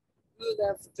 Good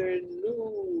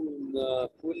afternoon,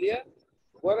 Julia.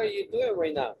 What are you doing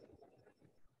right now?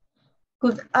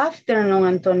 Good afternoon,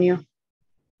 Antonio.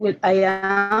 Well, I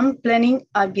am planning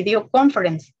a video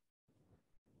conference.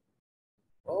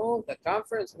 Oh, the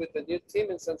conference with the new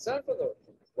team in San Salvador.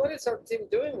 What is our team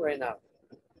doing right now?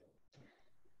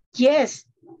 Yes,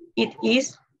 it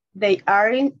is. They are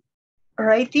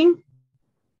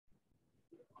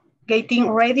getting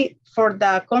ready for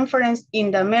the conference in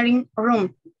the meeting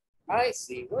room. I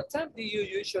see. What time do you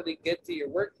usually get to your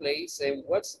workplace and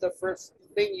what's the first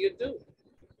thing you do?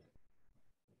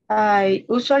 I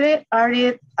usually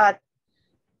arrive at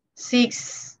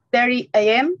 6:30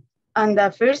 a.m. and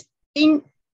the first thing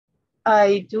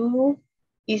I do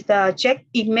is to check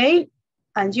email.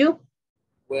 And you?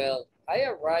 Well, I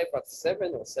arrive at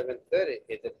 7 or 7:30.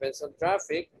 It depends on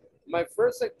traffic. My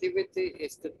first activity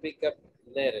is to pick up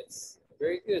letters.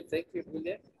 Very good. Thank you,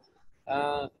 Julia.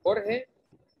 Jorge?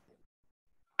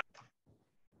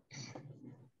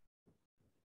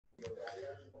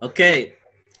 Okay.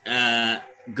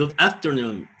 Good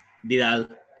afternoon, Vidal.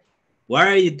 What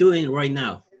are you doing right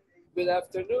now? Good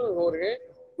afternoon, Jorge.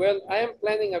 Well, I am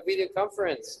planning a video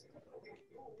conference.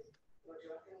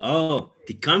 Oh,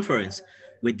 the conference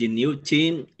with the new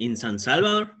team in San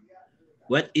Salvador?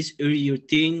 What is your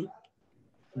team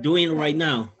doing right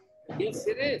now? Yes,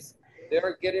 it is. They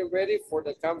are getting ready for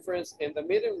the conference in the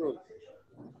meeting room.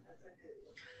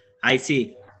 I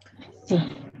see.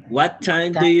 What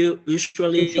time do you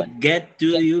usually get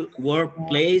to your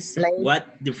workplace? What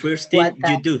the first thing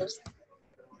you do?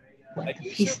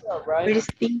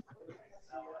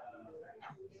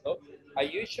 I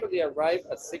usually arrive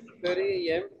at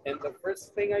 6:30 a.m. and the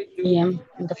first thing I do.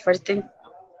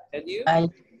 And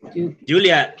you?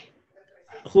 Julia,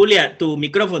 tu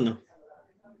micrófono.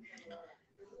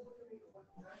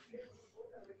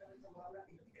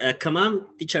 Come on,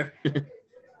 teacher.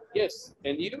 Yes,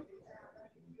 and you?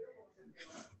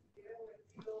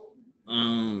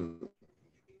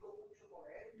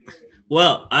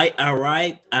 Well, I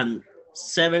arrive at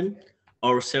 7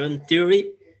 or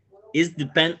 7:30. It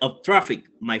depends on traffic.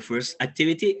 My first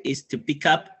activity is to pick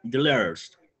up the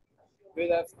letters.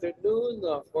 Good afternoon,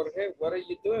 Jorge. What are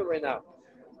you doing right now?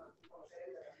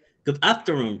 Good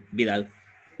afternoon, Vidal.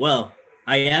 Well,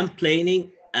 I am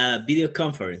planning a video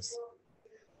conference.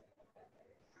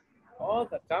 Oh,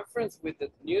 the conference with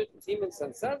the new team in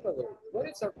San Salvador. What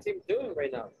is our team doing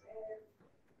right now?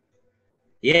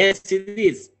 Yes, it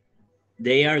is.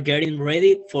 They are getting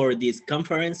ready for this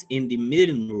conference in the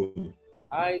meeting room.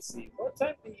 I see. What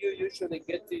time do you usually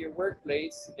get to your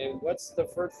workplace and what's the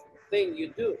first thing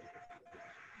you do?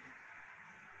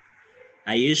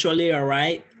 I usually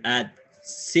arrive at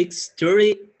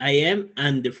 6:30 a.m.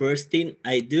 and the first thing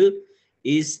I do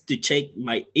is to check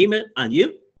my email. And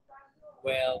you?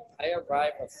 Well, I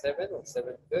arrive at 7 or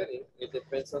 7:30. It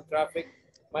depends on traffic.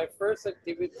 My first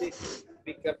activity is to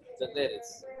pick up the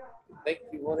letters. Thank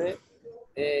you, Jorge.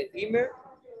 Email?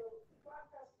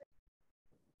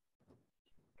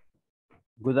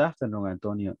 Good afternoon,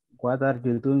 Antonio. What are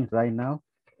you doing right now?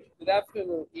 Good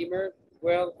afternoon, Emer.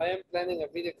 Well, I am planning a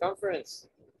video conference.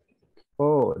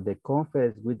 Oh, the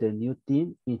conference with the new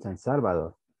team in San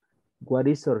Salvador. What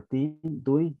is your team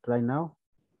doing right now?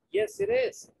 Yes, it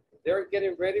is. They're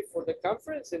getting ready for the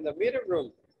conference in the meeting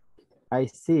room. I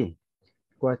see.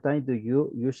 What time do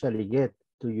you usually get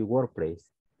to your workplace?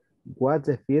 What's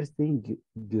the first thing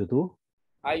you do?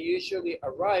 I usually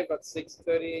arrive at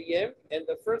 6:30 a.m. and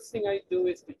the first thing I do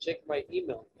is to check my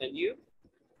email. And you?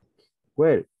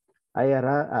 Well, I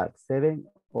arrive at 7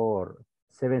 or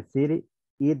 7:30.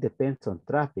 It depends on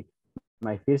traffic.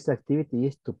 My first activity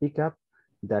is to pick up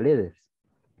the letters.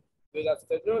 Good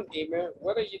afternoon, Emer.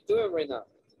 What are you doing right now?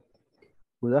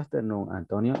 Good afternoon,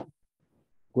 Antonio.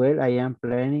 Well, I am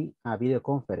planning a video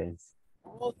conference.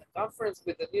 Oh, the conference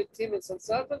with the new team in San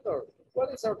Salvador.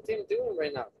 What is our team doing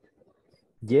right now?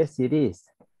 Yes, it is.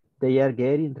 They are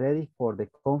getting ready for the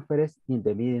conference in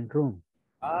the meeting room.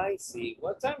 I see.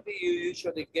 What time do you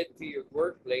usually get to your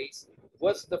workplace?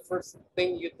 What's the first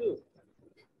thing you do?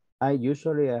 I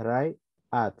usually arrive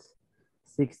at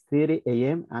 6:30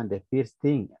 a.m. and the first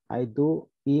thing I do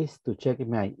is to check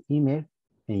my email.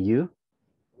 And you?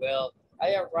 Well,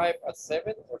 I arrive at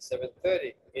 7 or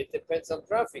 7:30. It depends on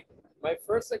traffic. My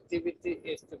first activity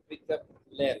is to pick up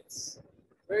letters.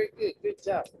 Very good. Good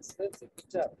job. Expensive. Good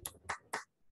job.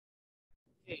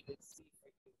 Okay, let's see if I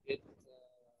can get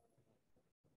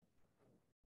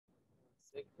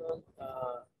second.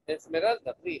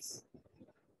 Esmeralda, please.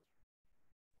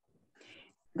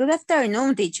 Good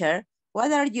afternoon, teacher.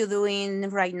 What are you doing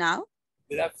right now?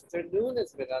 Good afternoon,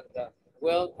 Esmeralda.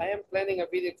 Well, I am planning a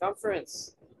video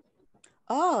conference.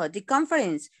 Oh, the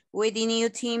conference with the new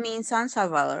team in San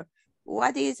Salvador.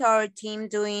 What is our team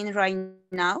doing right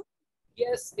now?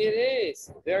 Yes, it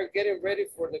is. They're getting ready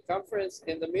for the conference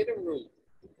in the meeting room.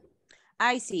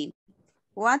 I see.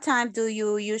 What time do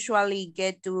you usually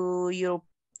get to your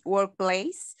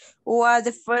workplace? What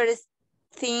the first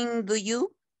thing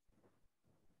you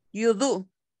do?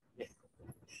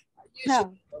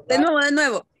 No. De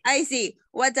nuevo. I see.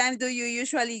 What time do you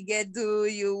usually get to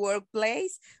your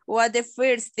workplace? What the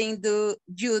first thing do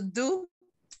you do?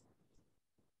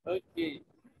 Okay.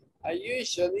 I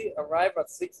usually arrive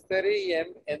at 6:30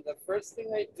 a.m. and the first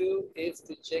thing I do is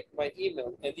to check my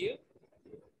email. And you?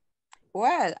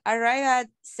 Well, I arrive at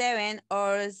 7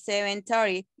 or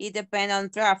 7:30. It depends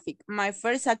on traffic. My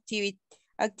first activity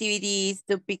is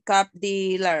to pick up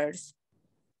the letters.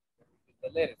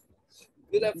 The letters.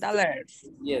 Good afternoon. The letters.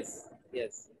 Yes,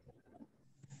 yes.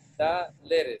 The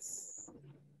letters.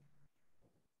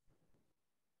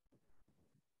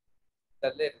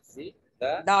 The letters, see?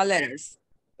 The letters.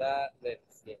 The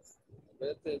letters, yes.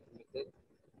 The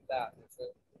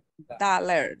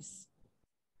letters.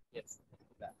 Yes.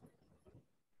 That.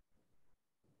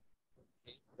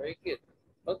 Okay, very good.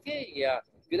 Okay, yeah.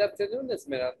 Good afternoon,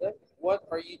 Esmeralda. What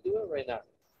are you doing right now?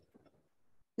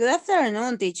 Good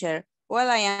afternoon, teacher. Well,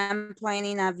 I am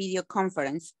planning a video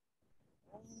conference.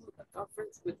 Oh, a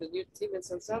conference with the new team in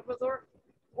San Salvador?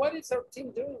 What is our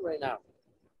team doing right now?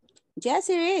 Yes,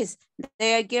 it is.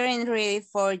 They are getting ready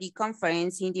for the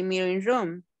conference in the meeting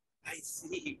room. I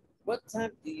see. What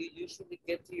time do you usually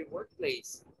get to your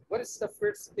workplace? What is the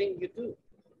first thing you do?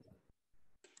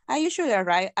 I usually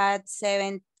arrive at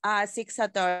 6:30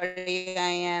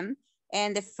 a.m.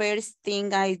 and the first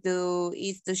thing I do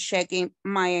is to check in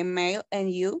my email.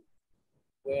 And you?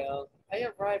 Well,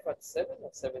 I arrive at 7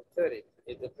 or 7:30.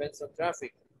 It depends on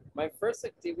traffic. My first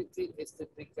activity is to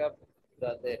pick up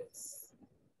the letters.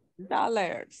 The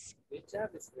letters. Good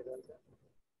job, Esmeralda.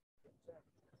 Good job.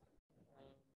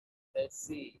 Let's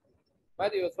see.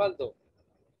 Mario Osvaldo.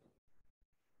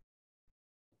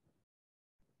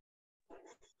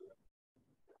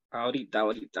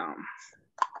 Ahorita.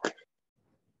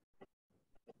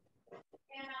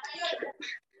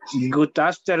 Good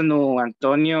afternoon,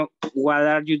 Antonio. What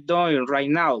are you doing right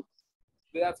now?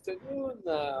 Good afternoon,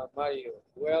 Mario.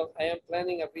 Well, I am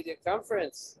planning a video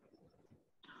conference.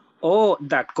 Oh,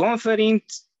 the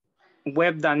conference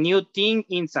with the new team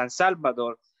in San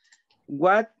Salvador.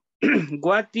 What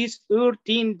is your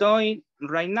team doing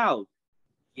right now?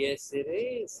 Yes, it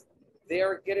is. They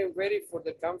are getting ready for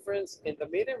the conference in the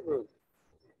meeting room.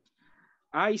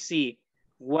 I see.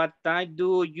 What time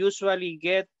do you usually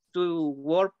get to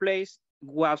workplace?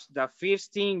 What's the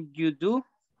first thing you do?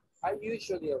 I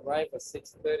usually arrive at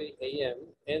 6:30 a.m.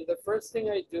 and the first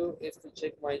thing I do is to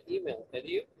check my email. And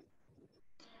you?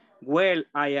 Well,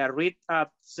 I arrive at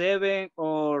 7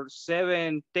 or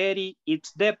 7:30.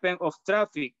 It depends of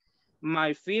traffic.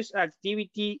 My first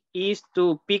activity is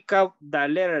to pick up the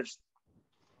letters.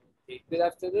 Okay, good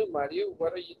afternoon, Mario.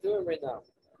 What are you doing right now?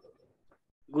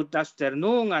 Good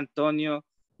afternoon, Antonio.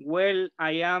 Well,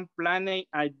 I am planning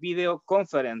a video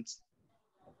conference.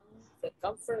 The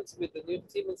conference with the new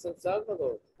team in San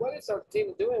Salvador. What is our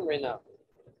team doing right now?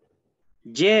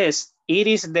 Yes, it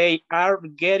is. They are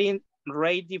getting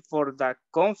ready for the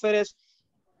conference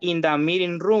in the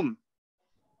meeting room.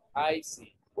 I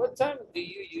see. What time do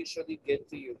you usually get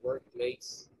to your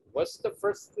workplace? What's the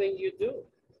first thing you do?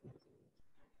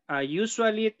 I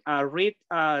usually arrive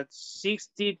at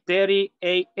 6:30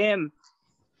 a.m.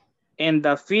 And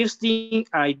the first thing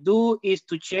I do is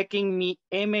to checking my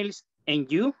emails.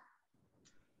 And you?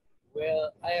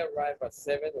 Well, I arrive at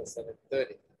 7 or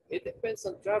 7:30. It depends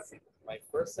on traffic. My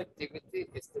first activity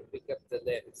is to pick up the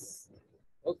letters.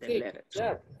 Okay, good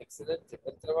job. Excelente.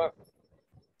 Buen trabajo.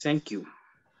 Thank you.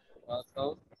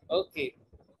 Welcome. Okay.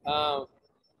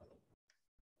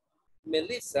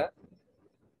 Melissa,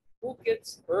 who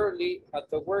gets early at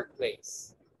the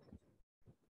workplace?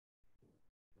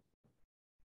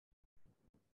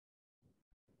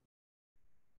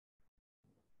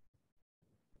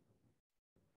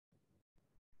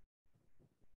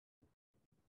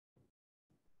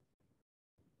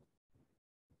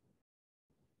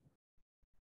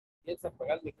 Piensa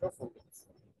apagar el micrófono.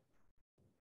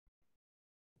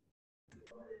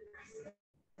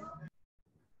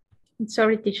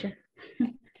 Sorry, teacher.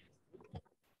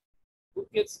 Who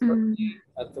gets early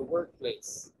at the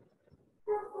workplace?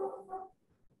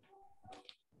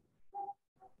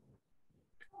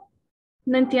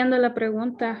 No entiendo la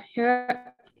pregunta.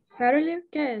 Earlier,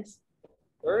 ¿qué es?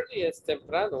 Early es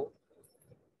temprano.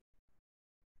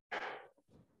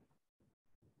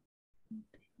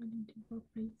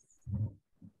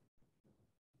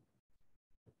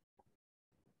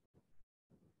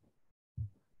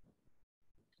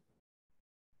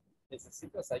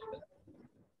 ¿Necesitas ayuda?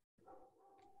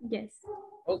 Yes.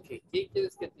 Ok, ¿quién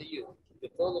quieres que te ayude? De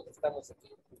todo lo que estamos aquí.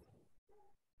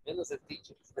 Menos el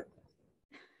teacher.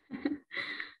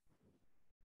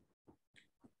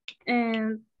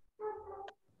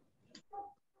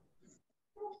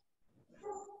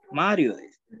 Mario.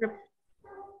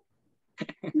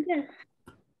 Yeah.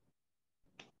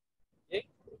 ¿Quién?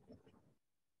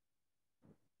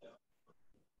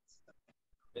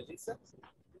 ¿Melissa?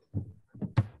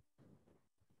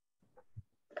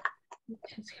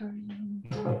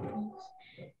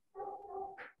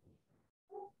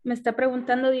 ¿Me está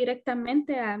preguntando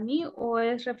directamente a mí o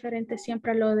es referente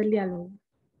siempre a lo del diálogo?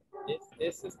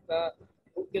 Ese está,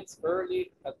 who gets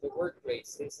early at the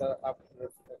workplace, es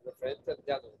referente al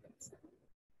diálogo.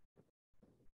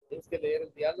 Tienes que leer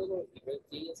el diálogo y ver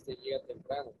quién es que llega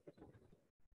temprano.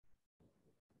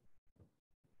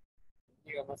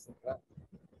 Llega más temprano.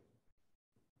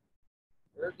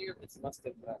 Earlier es más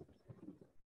temprano.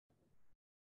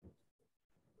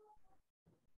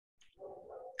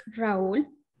 Raúl.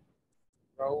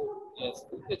 Raúl, yes.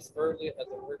 Who gets early at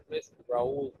the workplace?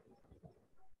 Raúl.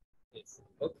 Yes.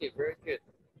 Okay, very good.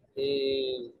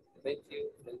 Thank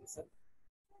you, Elisa.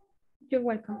 You're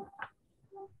welcome.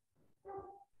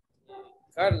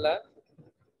 Carla,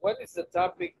 what is the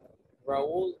topic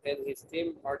Raúl and his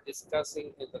team are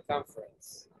discussing in the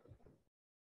conference?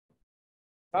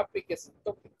 Topic is a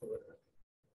topic.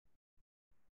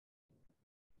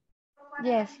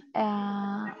 Yes.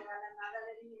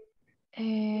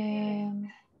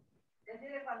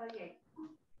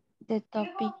 The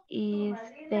topic is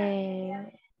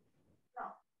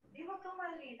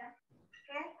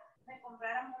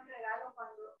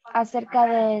acerca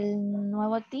del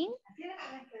nuevo team.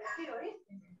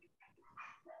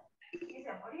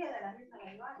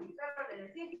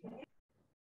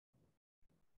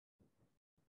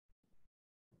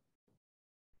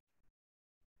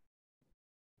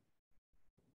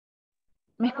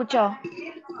 ¿Me escuchó?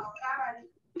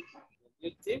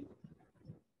 New team?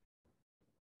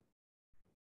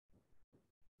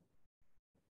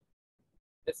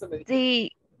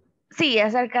 Sí, sí,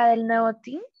 acerca del nuevo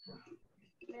team.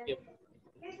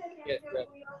 Yes, right.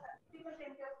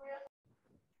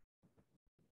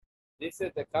 This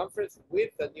is the conference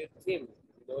with the new team.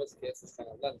 No es que eso están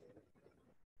hablando.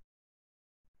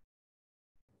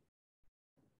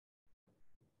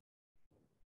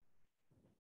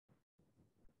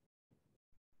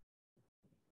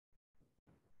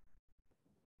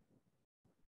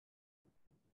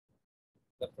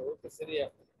 pregunta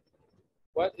sería,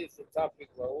 what is the topic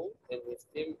Raúl and his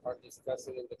team are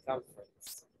discussing in the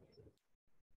conference?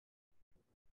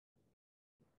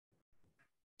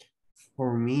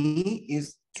 For me,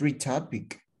 it's three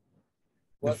topics.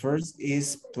 The first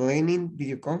is planning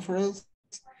video conference.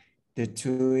 The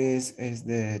two is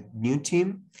the new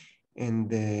team. And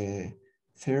the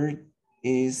third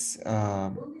is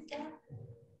the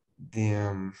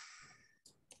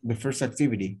first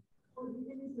activity.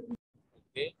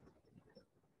 Okay.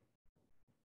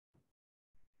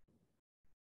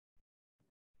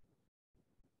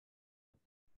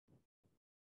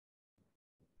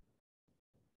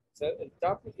 O sea, el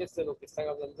topic es de lo que están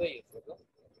hablando ellos, ¿verdad?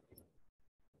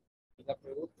 Y la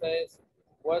pregunta es,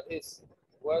 what is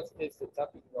the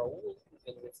topic Raúl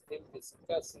and his team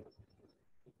discussing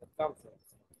in the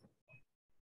conference?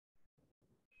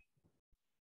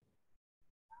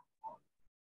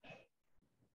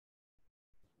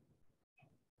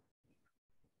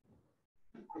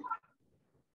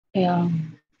 Yeah.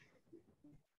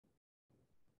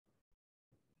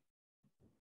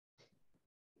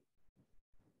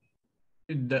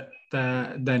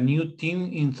 The new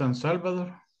team in San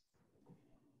Salvador.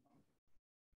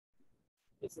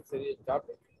 Ese sería el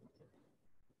topic.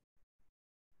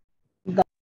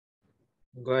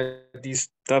 What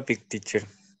is topic, teacher?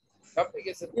 Topic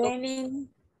es el Planning.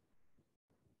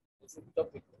 Es el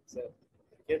topic. O sea,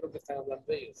 ¿qué es lo que están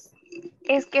hablando ellos?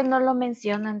 Es que no lo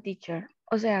mencionan, teacher.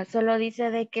 O sea, solo dice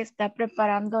de que está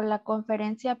preparando la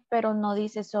conferencia, pero no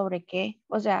dice sobre qué.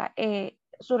 O sea,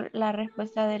 la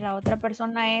respuesta de la otra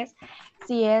persona es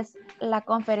si es la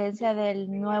conferencia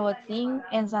del nuevo team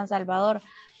en San Salvador,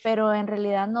 pero en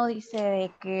realidad no dice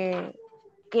de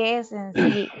qué es en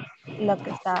sí lo que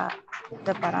está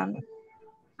preparando,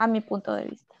 a mi punto de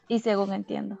vista, y según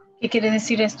entiendo. ¿Qué quiere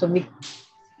decir esto, Vic?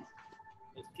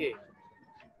 Es que,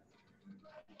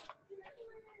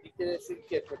 ¿qué quiere decir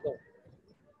que, perdón?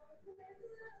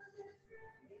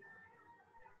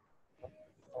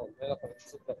 No, no era para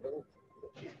hacer esta pregunta.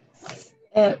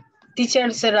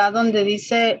 Teacher, ¿será donde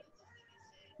dice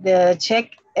de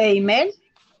check email?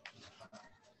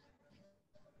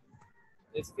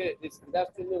 Es que, good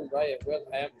afternoon, Ryan. Well,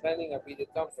 I am planning a video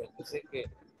conference. Dice que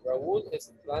Raúl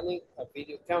is planning a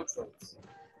video conference.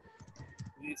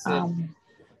 Dice,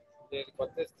 él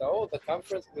contesta, oh, the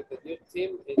conference with the new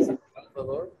team in San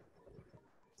Salvador.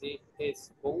 Sí,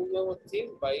 es con un nuevo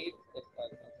team va a ir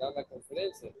a dar la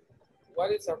conferencia.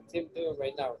 What is our team doing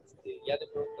right now? Ya le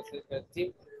pregunto acerca del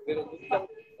team, pero nunca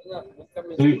mencionó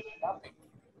el topic.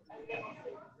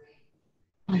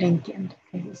 No le entiendo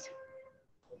qué dice.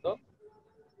 ¿No?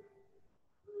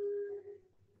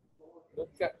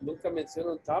 Nunca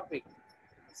menciona un topic.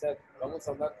 O sea, vamos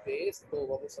a hablar de esto,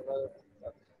 vamos a hablar de...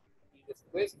 Y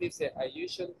después dice,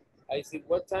 I see,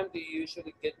 what time do you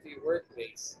usually get to your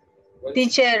workplace?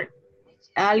 Teacher,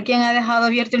 alguien ha dejado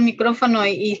abierto el micrófono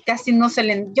y casi no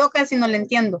yo casi no le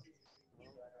entiendo.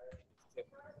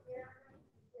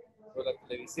 Por la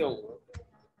televisión, ¿no?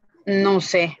 No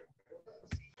sé.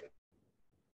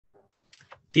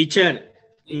 Teacher,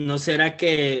 ¿no será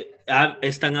que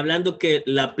están hablando que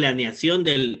la planeación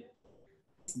de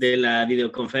la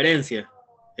videoconferencia?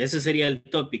 Ese sería el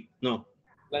topic, ¿no?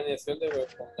 Planeación de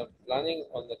planning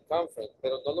on the conference,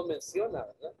 pero no lo menciona,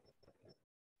 ¿verdad?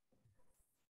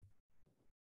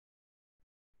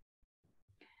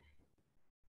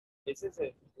 Ese es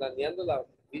planeando la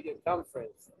video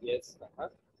conference, yes,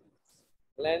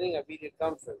 planning a video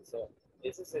conference. So,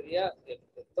 ese sería el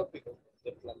tópico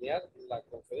de planear la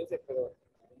conferencia, pero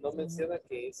no menciona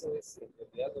que eso es en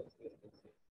realidad lo que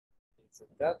se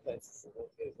trata, es lo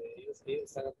que ellos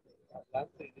están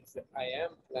hablando y dice, I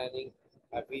am planning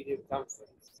a video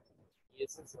conference. Y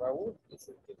ese es Raúl, es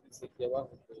el que dice aquí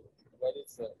abajo, what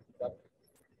is the topic?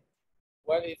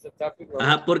 What is the topic, Raúl?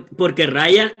 Ajá, porque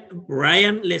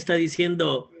Ryan le está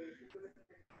diciendo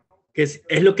que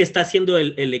es lo que está haciendo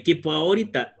el equipo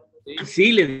ahorita. Sí.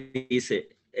 Así le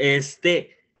dice.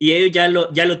 Y ellos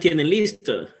ya lo tienen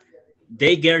listo.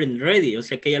 They getting ready, o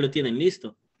sea que ya lo tienen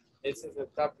listo. Ese es el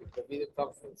topic, the video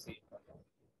conference, sí.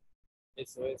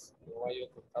 Eso es, no hay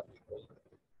otro topic ahí.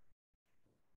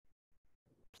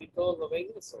 Si todos lo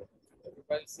ven eso,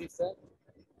 everybody sees that.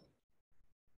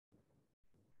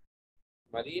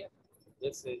 María,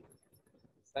 yes,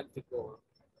 it's time to go.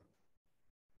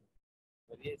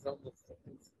 María is almost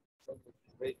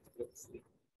ready to go to sleep.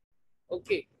 Ok,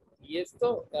 y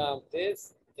esto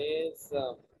es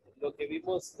lo que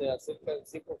vimos acerca del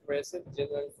simple present,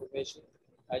 general information.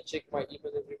 I check my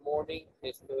email every morning.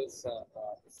 Esto es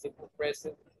simple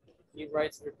present. He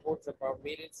writes reports about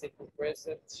meetings, simple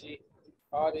present. She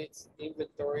audits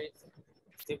inventories,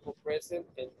 simple present,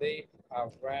 and they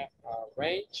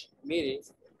arrange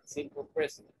meetings, simple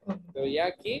present. Pero ya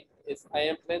aquí es I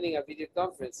am planning a video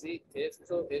conference, ¿sí?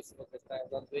 Esto es lo que están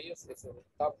hablando ellos, es el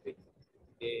topic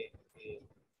que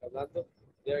hablando.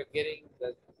 They are getting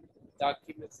the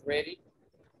documents ready.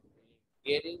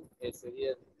 Getting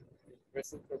sería el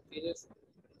present continuous.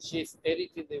 She's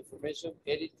editing the information,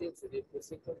 editing sería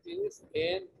present continuous,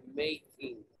 and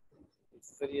making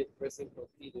sería present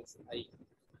continuous ahí.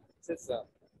 Entonces,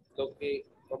 lo que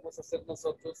vamos a hacer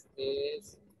nosotros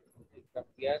es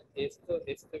cambiar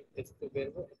este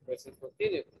verbo en present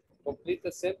continuous. Complete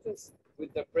the sentence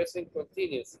with the present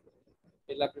continuous.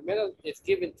 En la primera is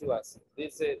given to us.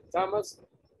 Dice, Thomas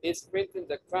is printing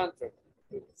the contract.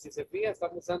 Si se fija,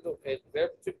 estamos usando el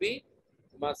verb to be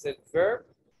más el verb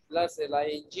plus el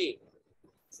ing.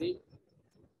 ¿Sí?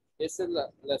 Esa es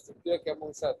la estructura que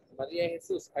vamos a usar. María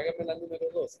Jesús, hágame la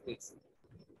número 2, please.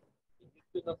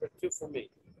 You do number 2 for me.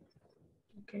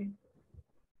 Okay.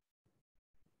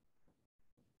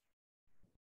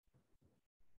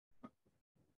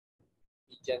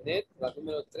 Y Janet, la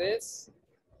número 3.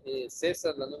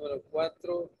 César, la número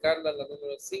 4. Carla, la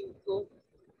número 5.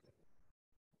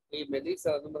 Y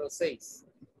Melissa, la número 6.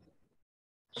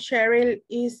 Cheryl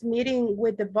is meeting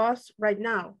with the boss right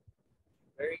now.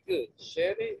 Very good.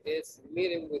 Sherry is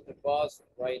meeting with the boss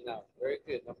right now. Very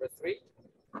good. Number 3.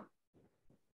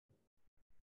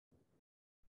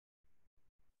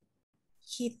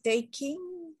 He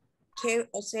taking care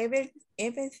of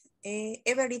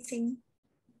everything.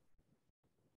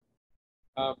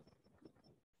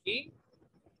 He.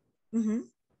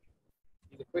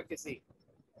 Y después que sí.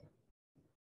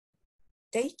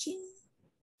 Taking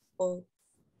or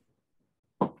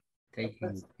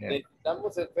taking care.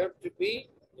 Necesitamos el verb to be,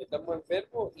 necesitamos el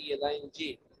verbo y el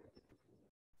ing.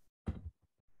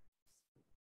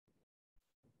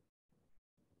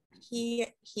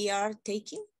 He are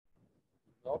taking?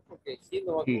 No, porque he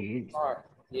no va con el are.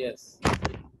 Yes.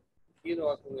 He no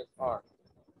va con el are.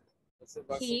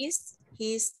 He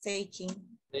is taking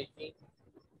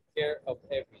care of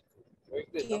everything. Very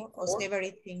good. Care of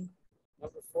everything.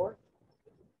 Number 4.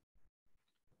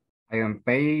 I am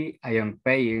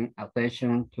paying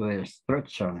attention to the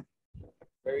instruction.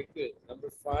 Very good. Number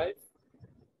 5.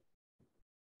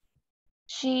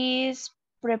 She is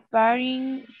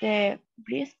preparing the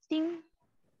briefing.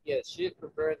 Yes, she is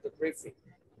preparing the briefing.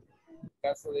 En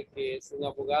caso de que es un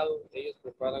abogado, ellos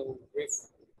preparan un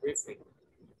briefing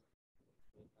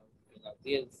en la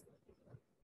audiencia.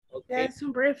 Okay. Yeah, it's a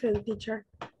briefing, teacher.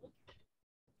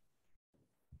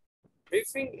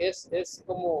 Briefing es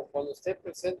como cuando usted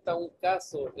presenta un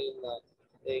caso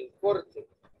en corte.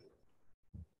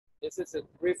 Ese es el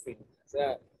briefing. O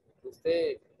sea,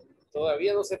 usted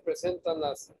todavía no se presentan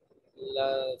las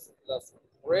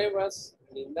pruebas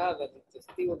ni nada, ni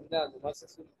testigos ni nada. Nomás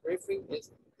es un briefing,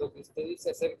 es lo que usted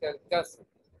dice acerca del caso.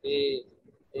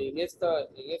 En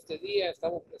este día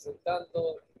estamos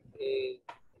presentando,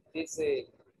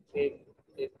 dice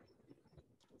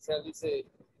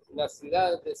la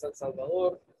ciudad de San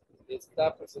Salvador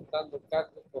está presentando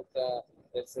cargos contra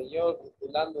el señor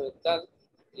fulano de tal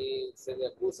y se le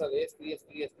acusa de esto y esto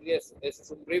y esto y eso. Ese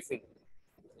es un briefing.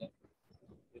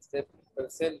 Usted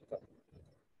presenta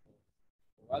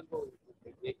o algo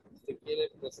que usted quiere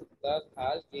presentar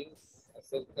a alguien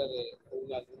acerca de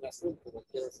algún asunto,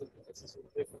 cualquier asunto. Ese es un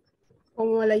briefing.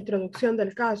 Como la introducción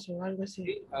del caso, algo así.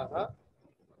 Sí, ajá.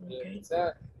 Okay. O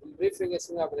sea, un briefing es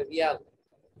un abreviado.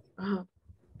 Ajá.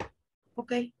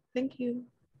 Okay, thank you.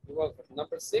 You're welcome.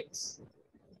 Number 6.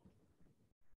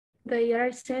 They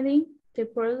are sending the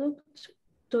product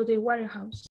to the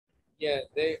warehouse. Yeah,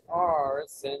 they are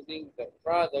sending the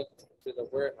product to the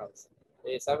warehouse.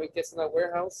 ¿Saben qué es una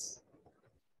warehouse?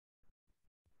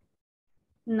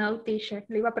 No, teacher,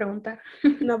 le iba a preguntar.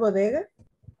 ¿Una bodega?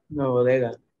 Una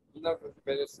bodega.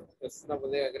 Pero es una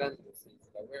bodega grande, sí,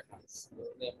 la warehouse.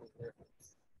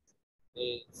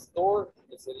 Store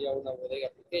sería una bodega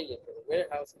pequeña, pero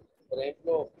warehouse, por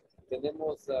ejemplo,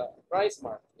 tenemos Price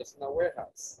Mart, es una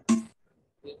warehouse.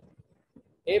 ¿Sí?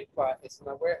 EPA es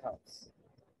una warehouse.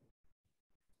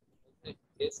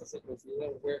 Eso se considera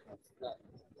un warehouse,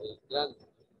 grande.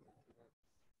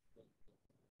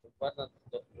 Guardan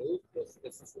los productos,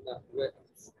 eso es una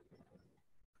warehouse.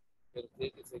 Pero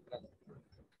tiene que ser grande.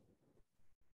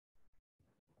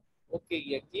 Okay,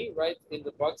 y aquí, right in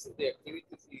the box of the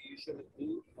activities you usually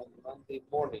do on Monday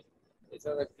morning.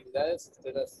 Esas actividades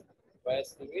usted las va a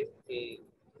escribir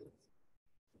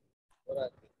ahora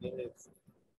que tienes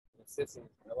acceso en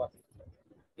el trabajo.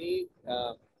 Y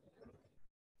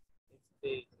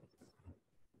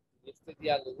este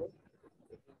diálogo,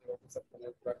 vamos a poner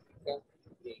en práctica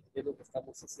qué es lo que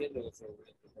estamos haciendo en ese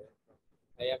momento. Por ejemplo,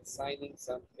 I am signing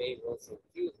some payrolls on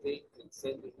Tuesday and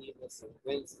sending emails on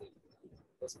Wednesday.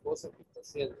 Las cosas que está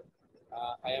haciendo.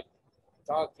 I am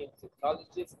talking to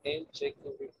colleges and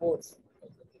checking reports.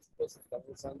 Después estamos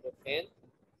usando and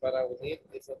para unir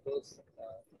esos dos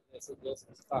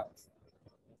estados.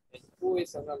 And who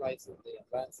is analyzing the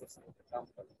advances of the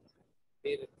company?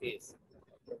 It is.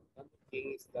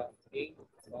 ¿Quién está en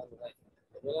analyzing?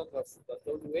 Las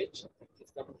WH,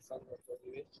 estamos usando las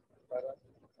WH para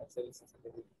hacer esas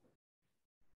preguntas.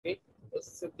 ¿Ok?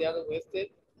 Entonces el diálogo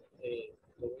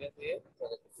lo voy a leer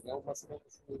para que tengamos más o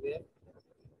menos una idea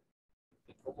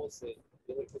de cómo se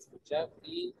debe escuchar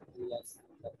y las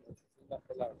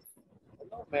palabras.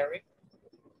 Hello, Mary.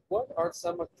 What are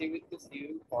some activities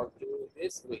you are doing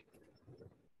this week?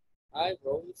 Hi,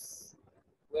 Rose.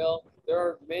 Well, there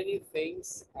are many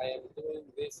things I am doing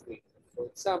this week. For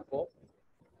example,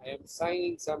 I am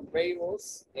signing some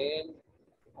payrolls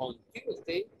on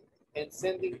Tuesday and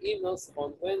sending emails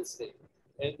on Wednesday.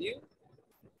 And you?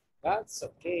 That's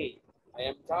okay. I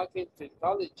am talking to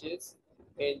colleges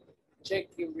and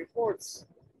checking reports.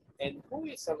 And who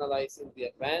is analyzing the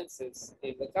advances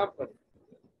in the company?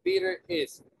 Peter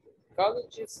is.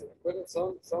 Colleges, bueno,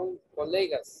 son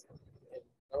colegas en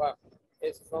trabajo.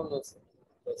 Esos son los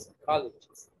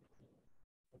colleges.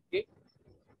 ¿Ok?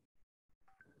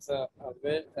 A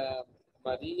ver,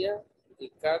 María y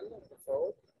Carla, por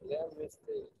favor, lean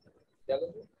este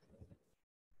diálogo.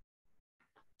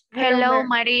 Hello,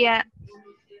 Maria.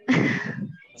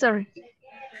 Sorry.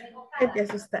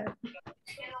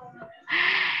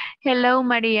 Hello,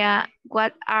 Maria.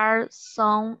 What are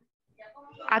some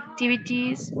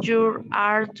activities you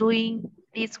are doing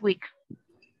this week?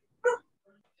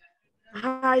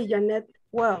 Hi, Janet.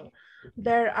 Well,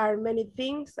 there are many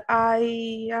things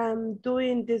I am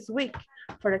doing this week.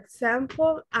 For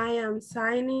example, I am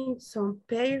signing some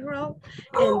payroll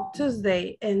on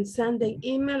Tuesday and sending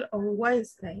email on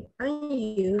Wednesday. And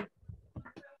you?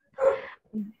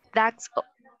 That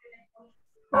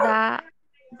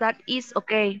is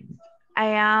okay. I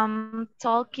am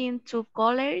talking to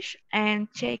college and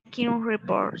checking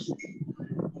reports.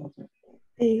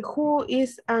 Who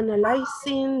is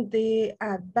analyzing the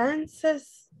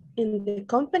advances in the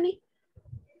company?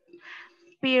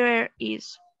 Peter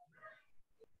is.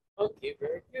 Okay,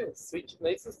 very good. Switch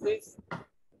places, please.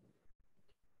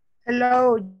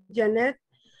 Hello, Janet.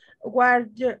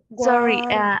 Sorry,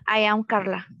 I am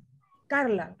Carla.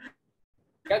 Carla.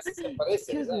 Casi se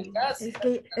aparece, ¿verdad? Casi.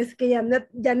 Es que Janet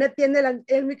tiene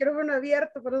el micrófono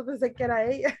abierto, pero pensé que era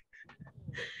ella.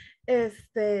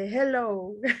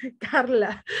 Hello,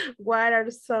 Carla. What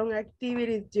are some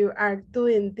activities you are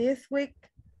doing this week?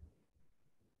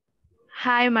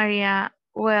 Hi, Maria.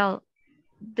 Well,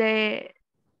 there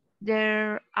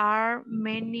are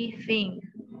many things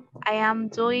I am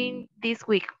doing this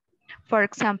week. For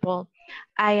example,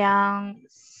 I am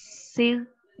signing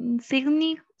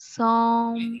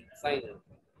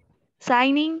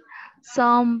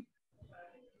some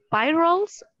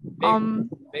payrolls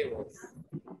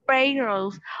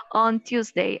on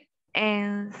Tuesday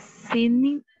and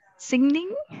signing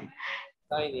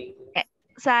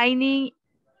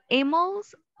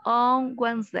emails on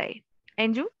Wednesday.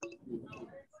 And you?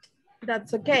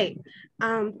 That's okay.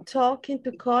 I'm talking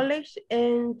to college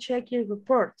and checking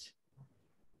reports.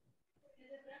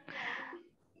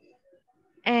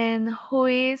 And who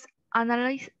is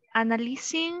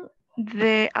analyzing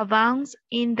the advance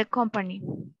in the company?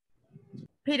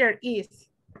 Peter is.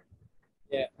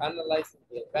 Yeah, analyzing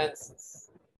the advances.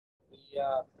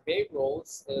 The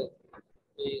payrolls,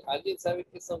 ¿alguien sabe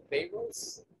qué son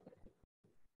payrolls?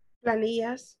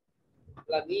 Planillas.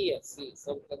 Planillas, sí,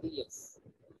 son planillas.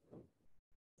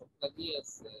 Son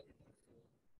planillas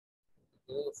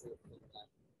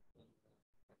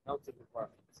accounting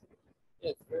department.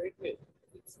 Yes, very good.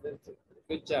 Excellent.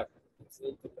 Good job.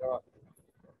 Excelente trabajo.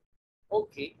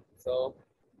 Okay, so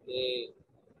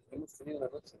hemos tenido una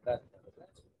noche larga, ¿verdad?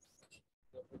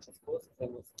 Muchas cosas,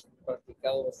 hemos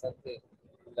practicado bastante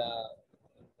la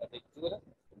lectura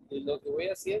y lo que voy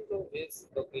haciendo es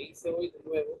lo que hice hoy de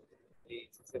nuevo. Si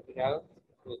se fijaron,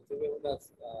 tuve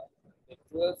unas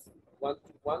lecturas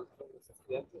one-to-one con los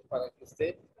estudiantes para que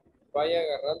usted vaya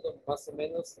agarrando más o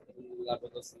menos la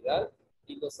velocidad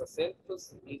y los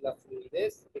acentos y la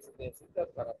fluidez que se necesita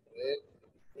para poder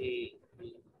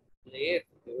leer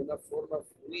de una forma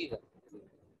fluida.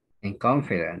 En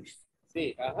confidence.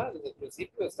 Sí, ajá, desde el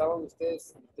principio estaban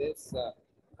ustedes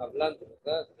hablando,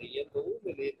 ¿verdad? Leyendo uno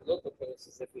y leyendo el otro, pero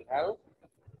si se fijaron,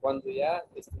 cuando ya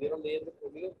estuvieron leyendo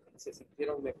conmigo, se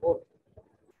sintieron mejor.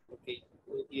 Porque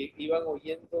iban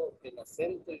oyendo el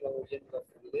acento, iban oyendo la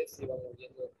fluidez, iban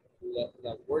oyendo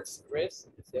la word stress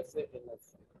que se hace en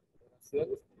las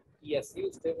oraciones, y así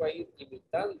usted va a ir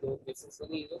imitando ese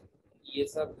sonido y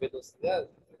esa velocidad.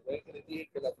 Recuerden que les dije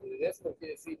que la fluidez no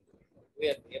quiere decir voy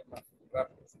a leer más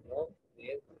rápido, sino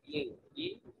leer bien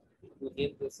y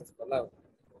uniendo esas palabras.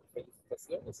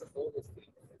 Felicitaciones a todos los que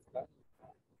están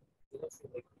haciendo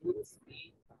sus lecturas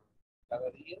y cada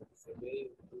día se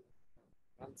ve un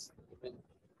avance tremendo.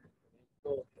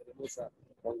 Tenemos a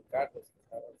Juan Carlos que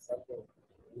está avanzando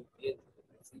muy bien desde el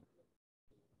principio.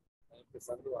 Está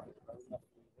empezando a dar una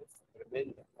fluidez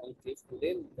tremenda, aunque es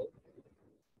lento,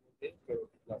 pero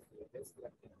la fluidez es la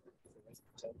que se va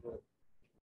escuchando.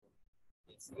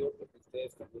 Y sí, otro que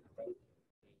ustedes también están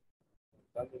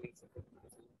dando en esa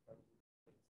comunicación.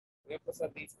 Voy a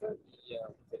pasar lista y ya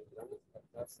terminamos la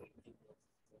clase.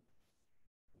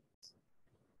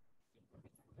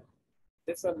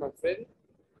 César Manfredi.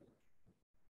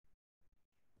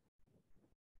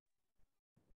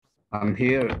 I'm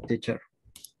here, teacher.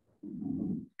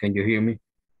 Can you hear me?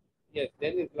 Yes,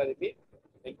 Dennis Vladimir.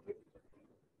 Thank you.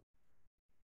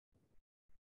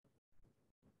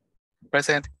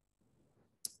 Present.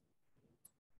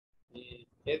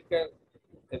 Edgar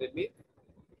Edemir.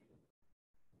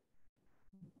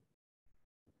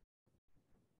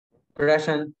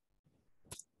 Present.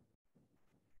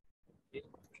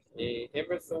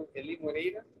 Emerson Eli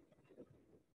Moreira.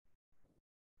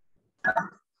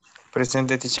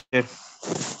 Presente, teacher.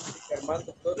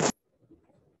 Armando Torres.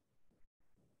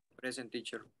 Present,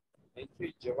 teacher. Thank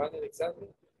you. Giovanni Alexander.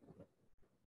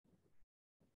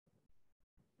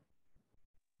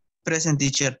 Present,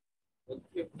 teacher. Thank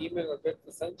you. Imer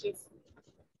Alberto Sánchez.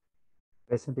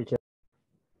 Present, teacher.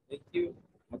 Thank you.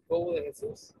 Jacobo de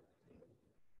Jesús.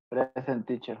 Present,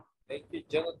 teacher. Thank you.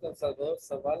 Jonathan Salvador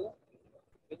Zavala.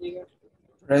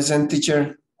 Present,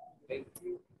 teacher. Thank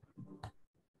you.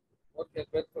 Jorge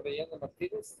Alberto Rellano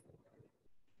Martínez.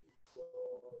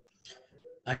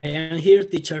 I am here,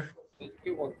 teacher. Thank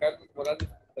you. Juan Carlos Morales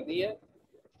Tanía.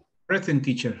 Present,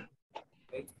 teacher.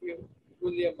 Thank you.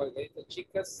 Julia Margarita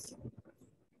Chicas.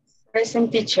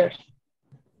 Present, teacher.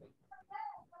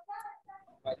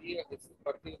 María Jesús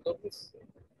Martínez López.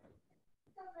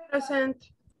 Present.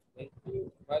 Thank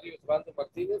you. Mario Osvaldo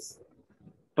Martínez.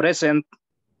 Present.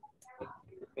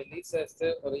 Melissa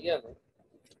Esther Orellano.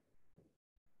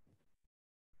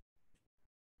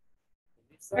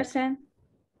 Melissa. Present.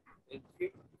 Thank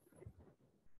you.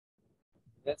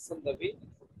 Nelson David.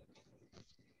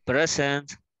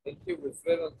 Present. Thank you.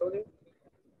 Wilfredo Antonio.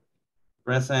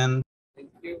 Present.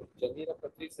 Thank you. Janira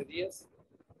Patricia Díaz.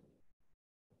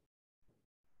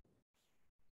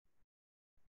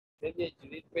 Delia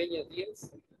Judith Peña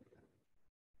Díaz.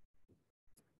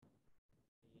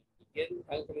 Miguel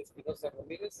Ángel Espinosa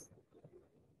Ramírez.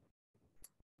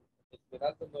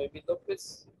 Esperanza Noemí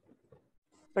López.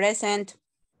 Present.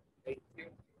 Thank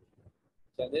you.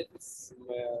 Janet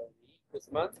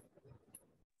Guzmán.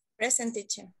 Present,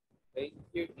 teacher. Thank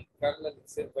you. Y Carla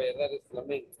Licel Valladares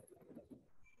Flamenco.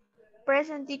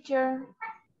 Present, teacher.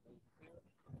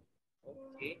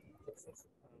 Ok, entonces.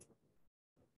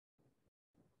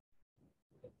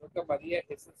 Le toca María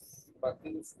Jesús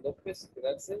Martínez López.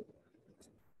 Gracias.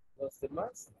 Los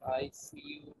demás, I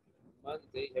see you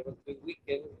Monday. Have a good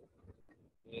weekend.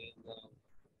 And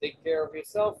take care of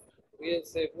yourself.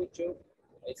 Cuídense mucho.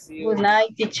 I see you. Good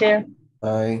night, teacher.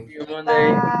 Bye. See you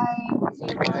Monday.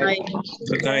 Bye.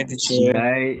 Good night, teacher.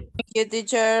 Bye. Thank you,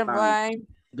 teacher. Bye.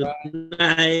 Good Bye.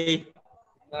 night.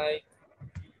 Night.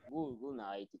 Good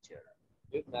night, teacher.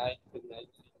 Good night. Good night.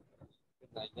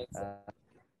 Good night.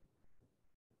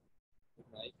 Good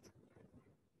night.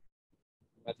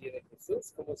 María de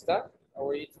Jesús, ¿cómo está?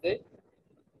 How are you today?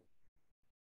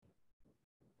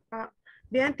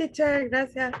 Bien, teacher,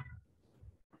 gracias.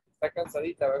 Está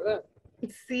cansadita, ¿verdad?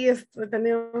 Sí, estoy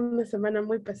teniendo una semana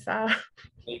muy pesada.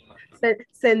 Me imagino.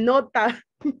 Se nota.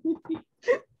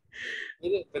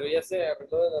 Mire, pero ya se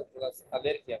arregló de las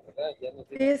alergias, ¿verdad? Ya no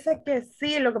tiene... Dice que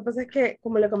sí, lo que pasa es que,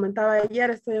 como le comentaba ayer,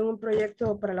 estoy en un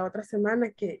proyecto para la otra semana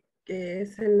que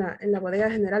es en la bodega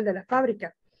general de la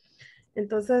fábrica.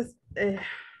 Entonces,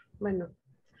 bueno,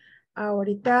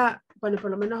 ahorita, bueno, por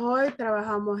lo menos hoy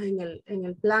trabajamos en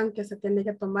el plan que se tiene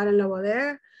que tomar en la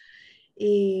bodega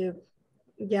y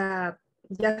ya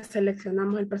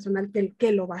seleccionamos el personal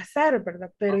que lo va a hacer,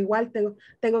 ¿verdad? Pero igual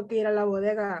tengo que ir a la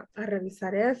bodega a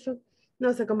revisar eso.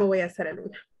 No sé cómo voy a hacer el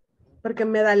lunes, porque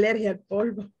me da alergia al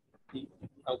polvo. Y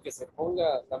aunque se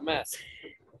ponga la máscara.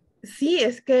 Sí,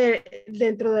 es que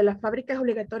dentro de la fábrica es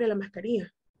obligatoria la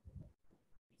mascarilla.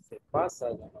 Se pasa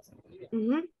la mascarilla.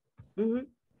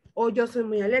 O yo soy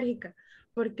muy alérgica,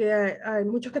 porque hay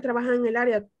muchos que trabajan en el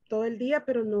área todo el día,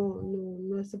 pero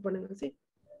no se ponen así.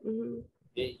 Ujú.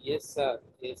 Y esa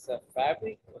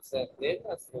fábrica, o sea,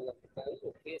 telas o la que está ahí,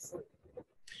 ¿o qué es?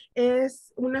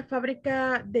 Es una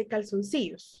fábrica de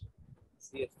calzoncillos.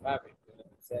 Sí, es fábrica.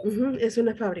 O sea, Ujú, es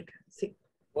una fábrica, sí.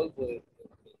 polvo de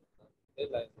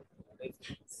tela.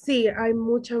 Sí, hay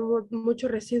mucho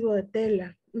residuo de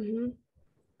tela. Ujú.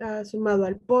 Está sumado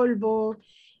al polvo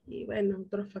y bueno,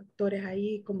 otros factores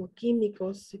ahí como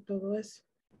químicos y todo eso.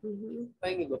 Ujú. ¿Está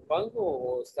en Ilopango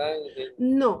o está en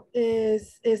No,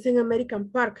 es en American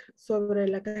Park, sobre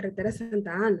la carretera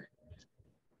Santa Ana.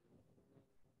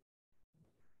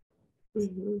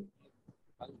 Ujú.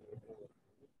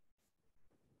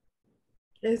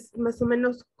 Es más o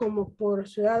menos como por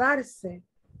Ciudad Arce.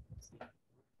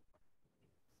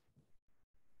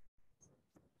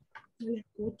 No le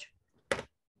escucho.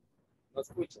 no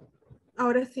escucha?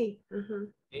 Ahora sí. Ajá.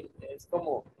 Es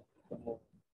como,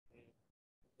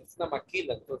 es una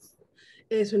maquila, entonces.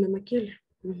 Es una maquila.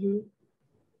 Ujú.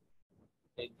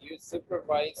 And you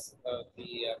supervise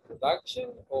the production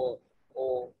or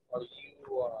are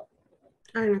you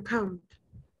An account.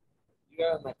 you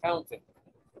are an accountant?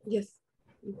 Yes.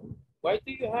 Mhm. Why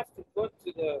do you have to go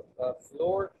to the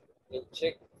floor and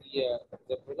check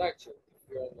the production if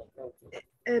you're an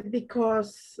accountant?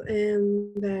 Because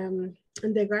in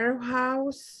the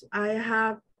warehouse, I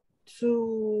have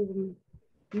too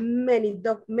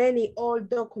many old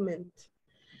documents.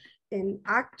 And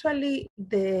actually,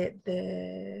 the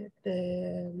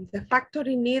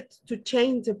factory needs to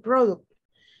change the product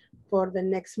for the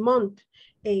next month,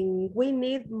 and we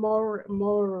need more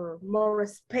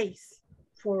space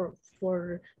for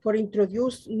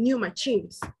introduce new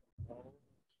machines.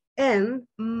 And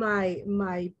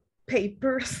my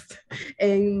papers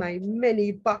and my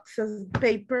many boxes of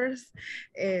papers,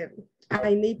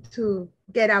 I need to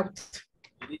get out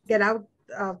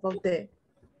of the.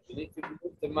 You need to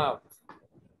move them out.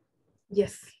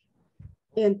 Yes.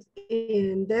 And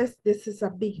this is a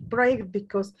big break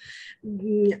because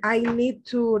I need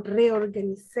to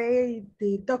reorganize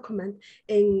the document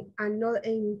and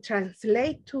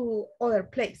translate to other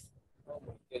place.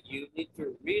 And you need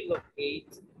to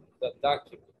relocate the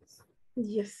documents.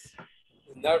 Yes.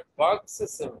 And there are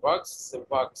boxes and boxes and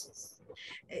boxes.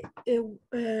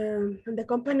 The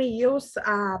company use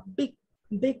a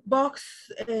big box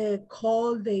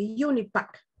called the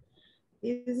Unipack.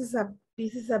 This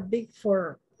is a big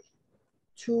for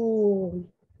 2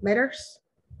 meters.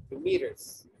 2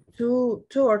 meters. 2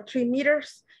 or 3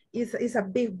 meters is a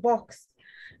big box,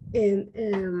 and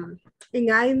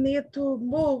I need to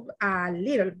move a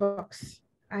little box.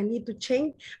 I need to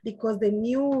change because the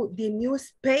new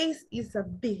space is a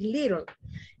big little,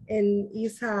 and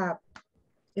is a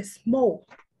small.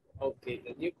 Okay,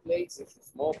 the new place is a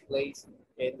small place,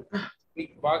 and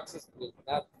big boxes will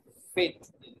not fit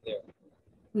in there.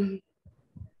 Mm-hmm.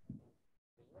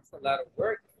 That's a lot of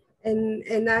work.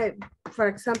 And I, for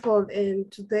example,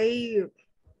 today,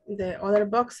 the other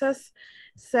boxes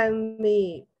send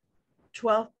me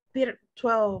 12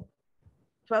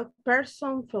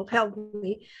 person to help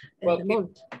me in the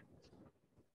month.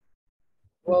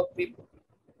 12 people.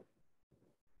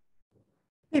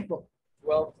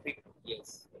 12 people,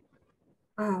 yes.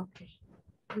 Ah, okay.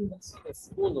 Es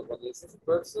uno, cuando dices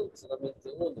person, solamente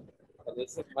uno. Cuando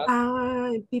dices más.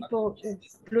 Ah, people,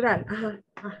 plural. Ajá.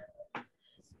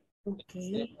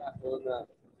 Okay. Una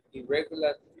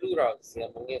irregular plural, se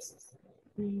llaman esos.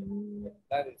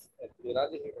 Plurales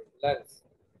irregulares.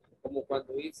 Como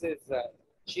cuando dices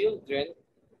children,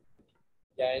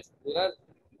 ya es plural.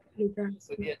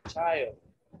 Sería child.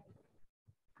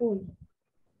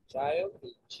 Child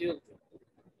y children.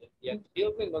 Y a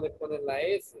children no le ponen la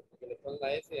S, porque le ponen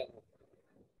la S ya no.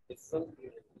 Son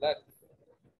irregulares.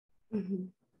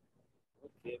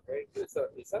 Okay, very good. So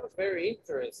it sounds very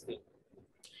interesting.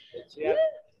 That you have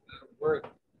to work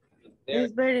there.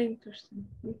 It's very interesting.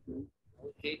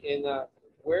 Okay, and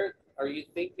where are you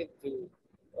thinking to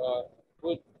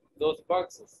put those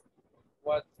boxes?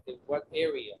 In what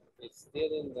area? It's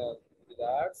still in the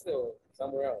arts or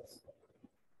somewhere else?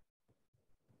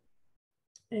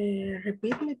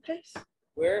 Repeat me, please.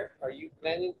 Where are you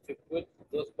planning to put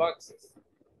those boxes?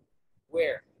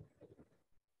 Where?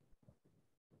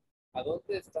 ¿A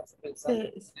dónde estás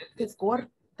pensando? Se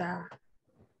corta.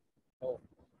 Oh.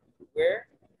 Where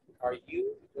are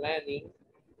you planning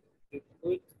to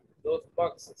put those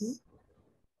boxes?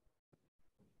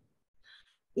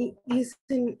 Is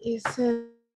in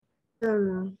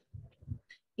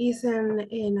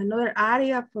another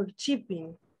area for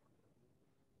shipping.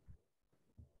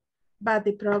 but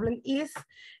the problem is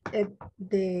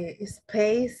the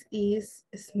space is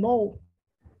small.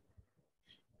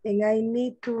 And I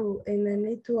need to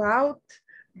out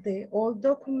the old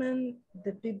document,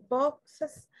 the big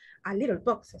boxes, and little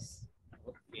boxes.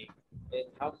 Okay.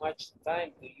 And how much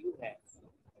time do you have?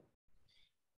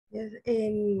 Yes,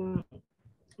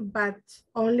 but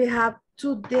only have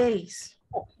 2 days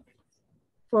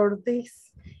for this.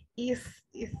 Is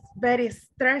very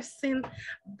stressing,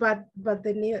 but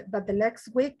the next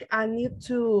week I need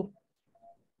to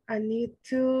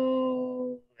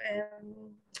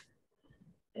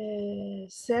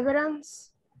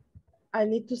severance. I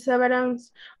need to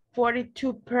severance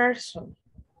 42 person.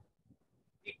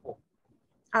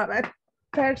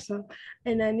 Person,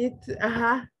 and I need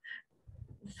to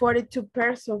 42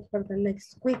 person for the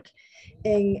next week,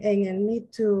 and I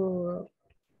need to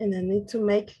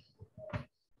make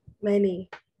many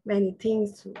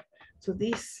things to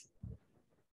this.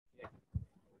 Yeah.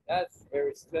 That's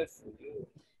very stressful.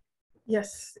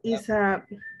 Yes, it's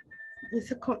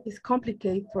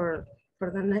complicated for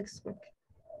the next week.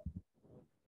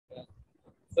 Yeah.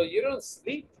 So you don't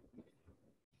sleep?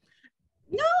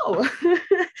 No,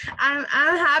 I'm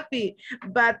happy,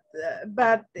 but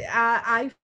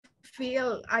I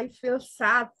feel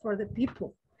sad for the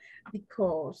people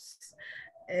because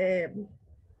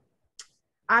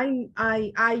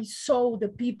I saw the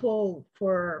people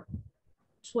for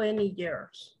 20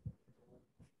 years,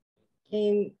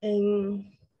 and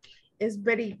it's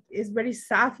very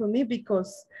sad for me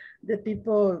because the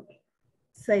people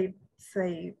say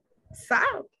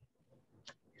sad.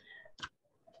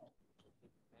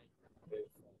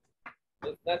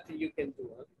 There's nothing you can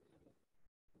do, huh?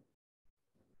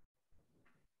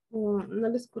 No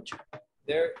le escucho.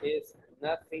 There is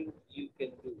nothing you can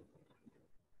do.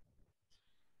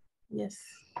 Yes.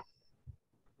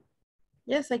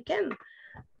 Yes, I can,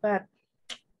 but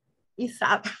it's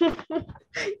sad.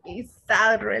 It's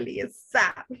sad, really, it's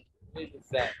sad. Really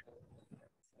sad.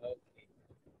 Okay.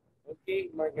 Okay,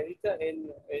 Margarita, and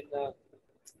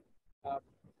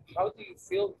how do you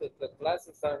feel that the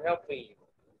classes are helping you?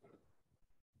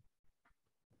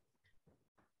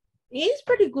 It's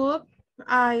pretty good.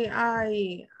 I'm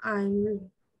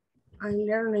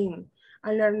learning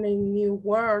new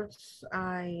words.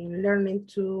 I'm learning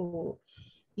to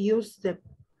use the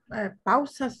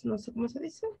pausas, no sé cómo se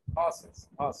dice. Pauses.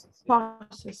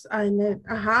 Pauses. I need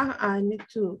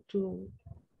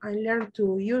I learn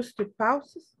to use the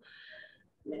pauses.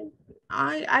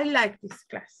 I like this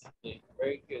class. Yeah,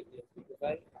 very good. Yes, because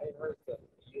I heard that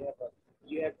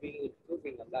you have been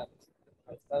improving a lot.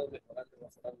 Ha estado mejorando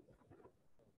bastante.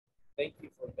 Thank you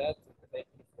for that. Thank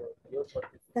you for your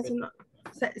participation.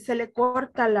 Se le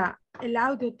corta el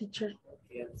audio, teacher.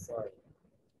 Okay, I'm sorry.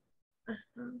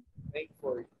 Thank you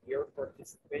for your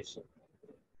participation.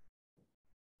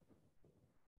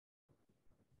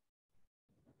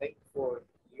 Thank you for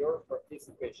your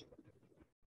participation.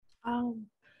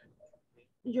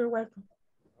 You're welcome.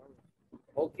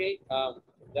 Okay,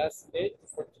 that's it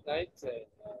for tonight.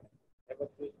 Have a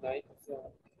good night,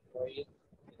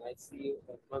 and I see you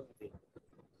on Monday.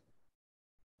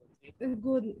 Okay.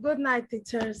 Good night,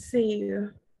 teacher. See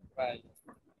you. Bye.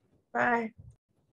 Bye.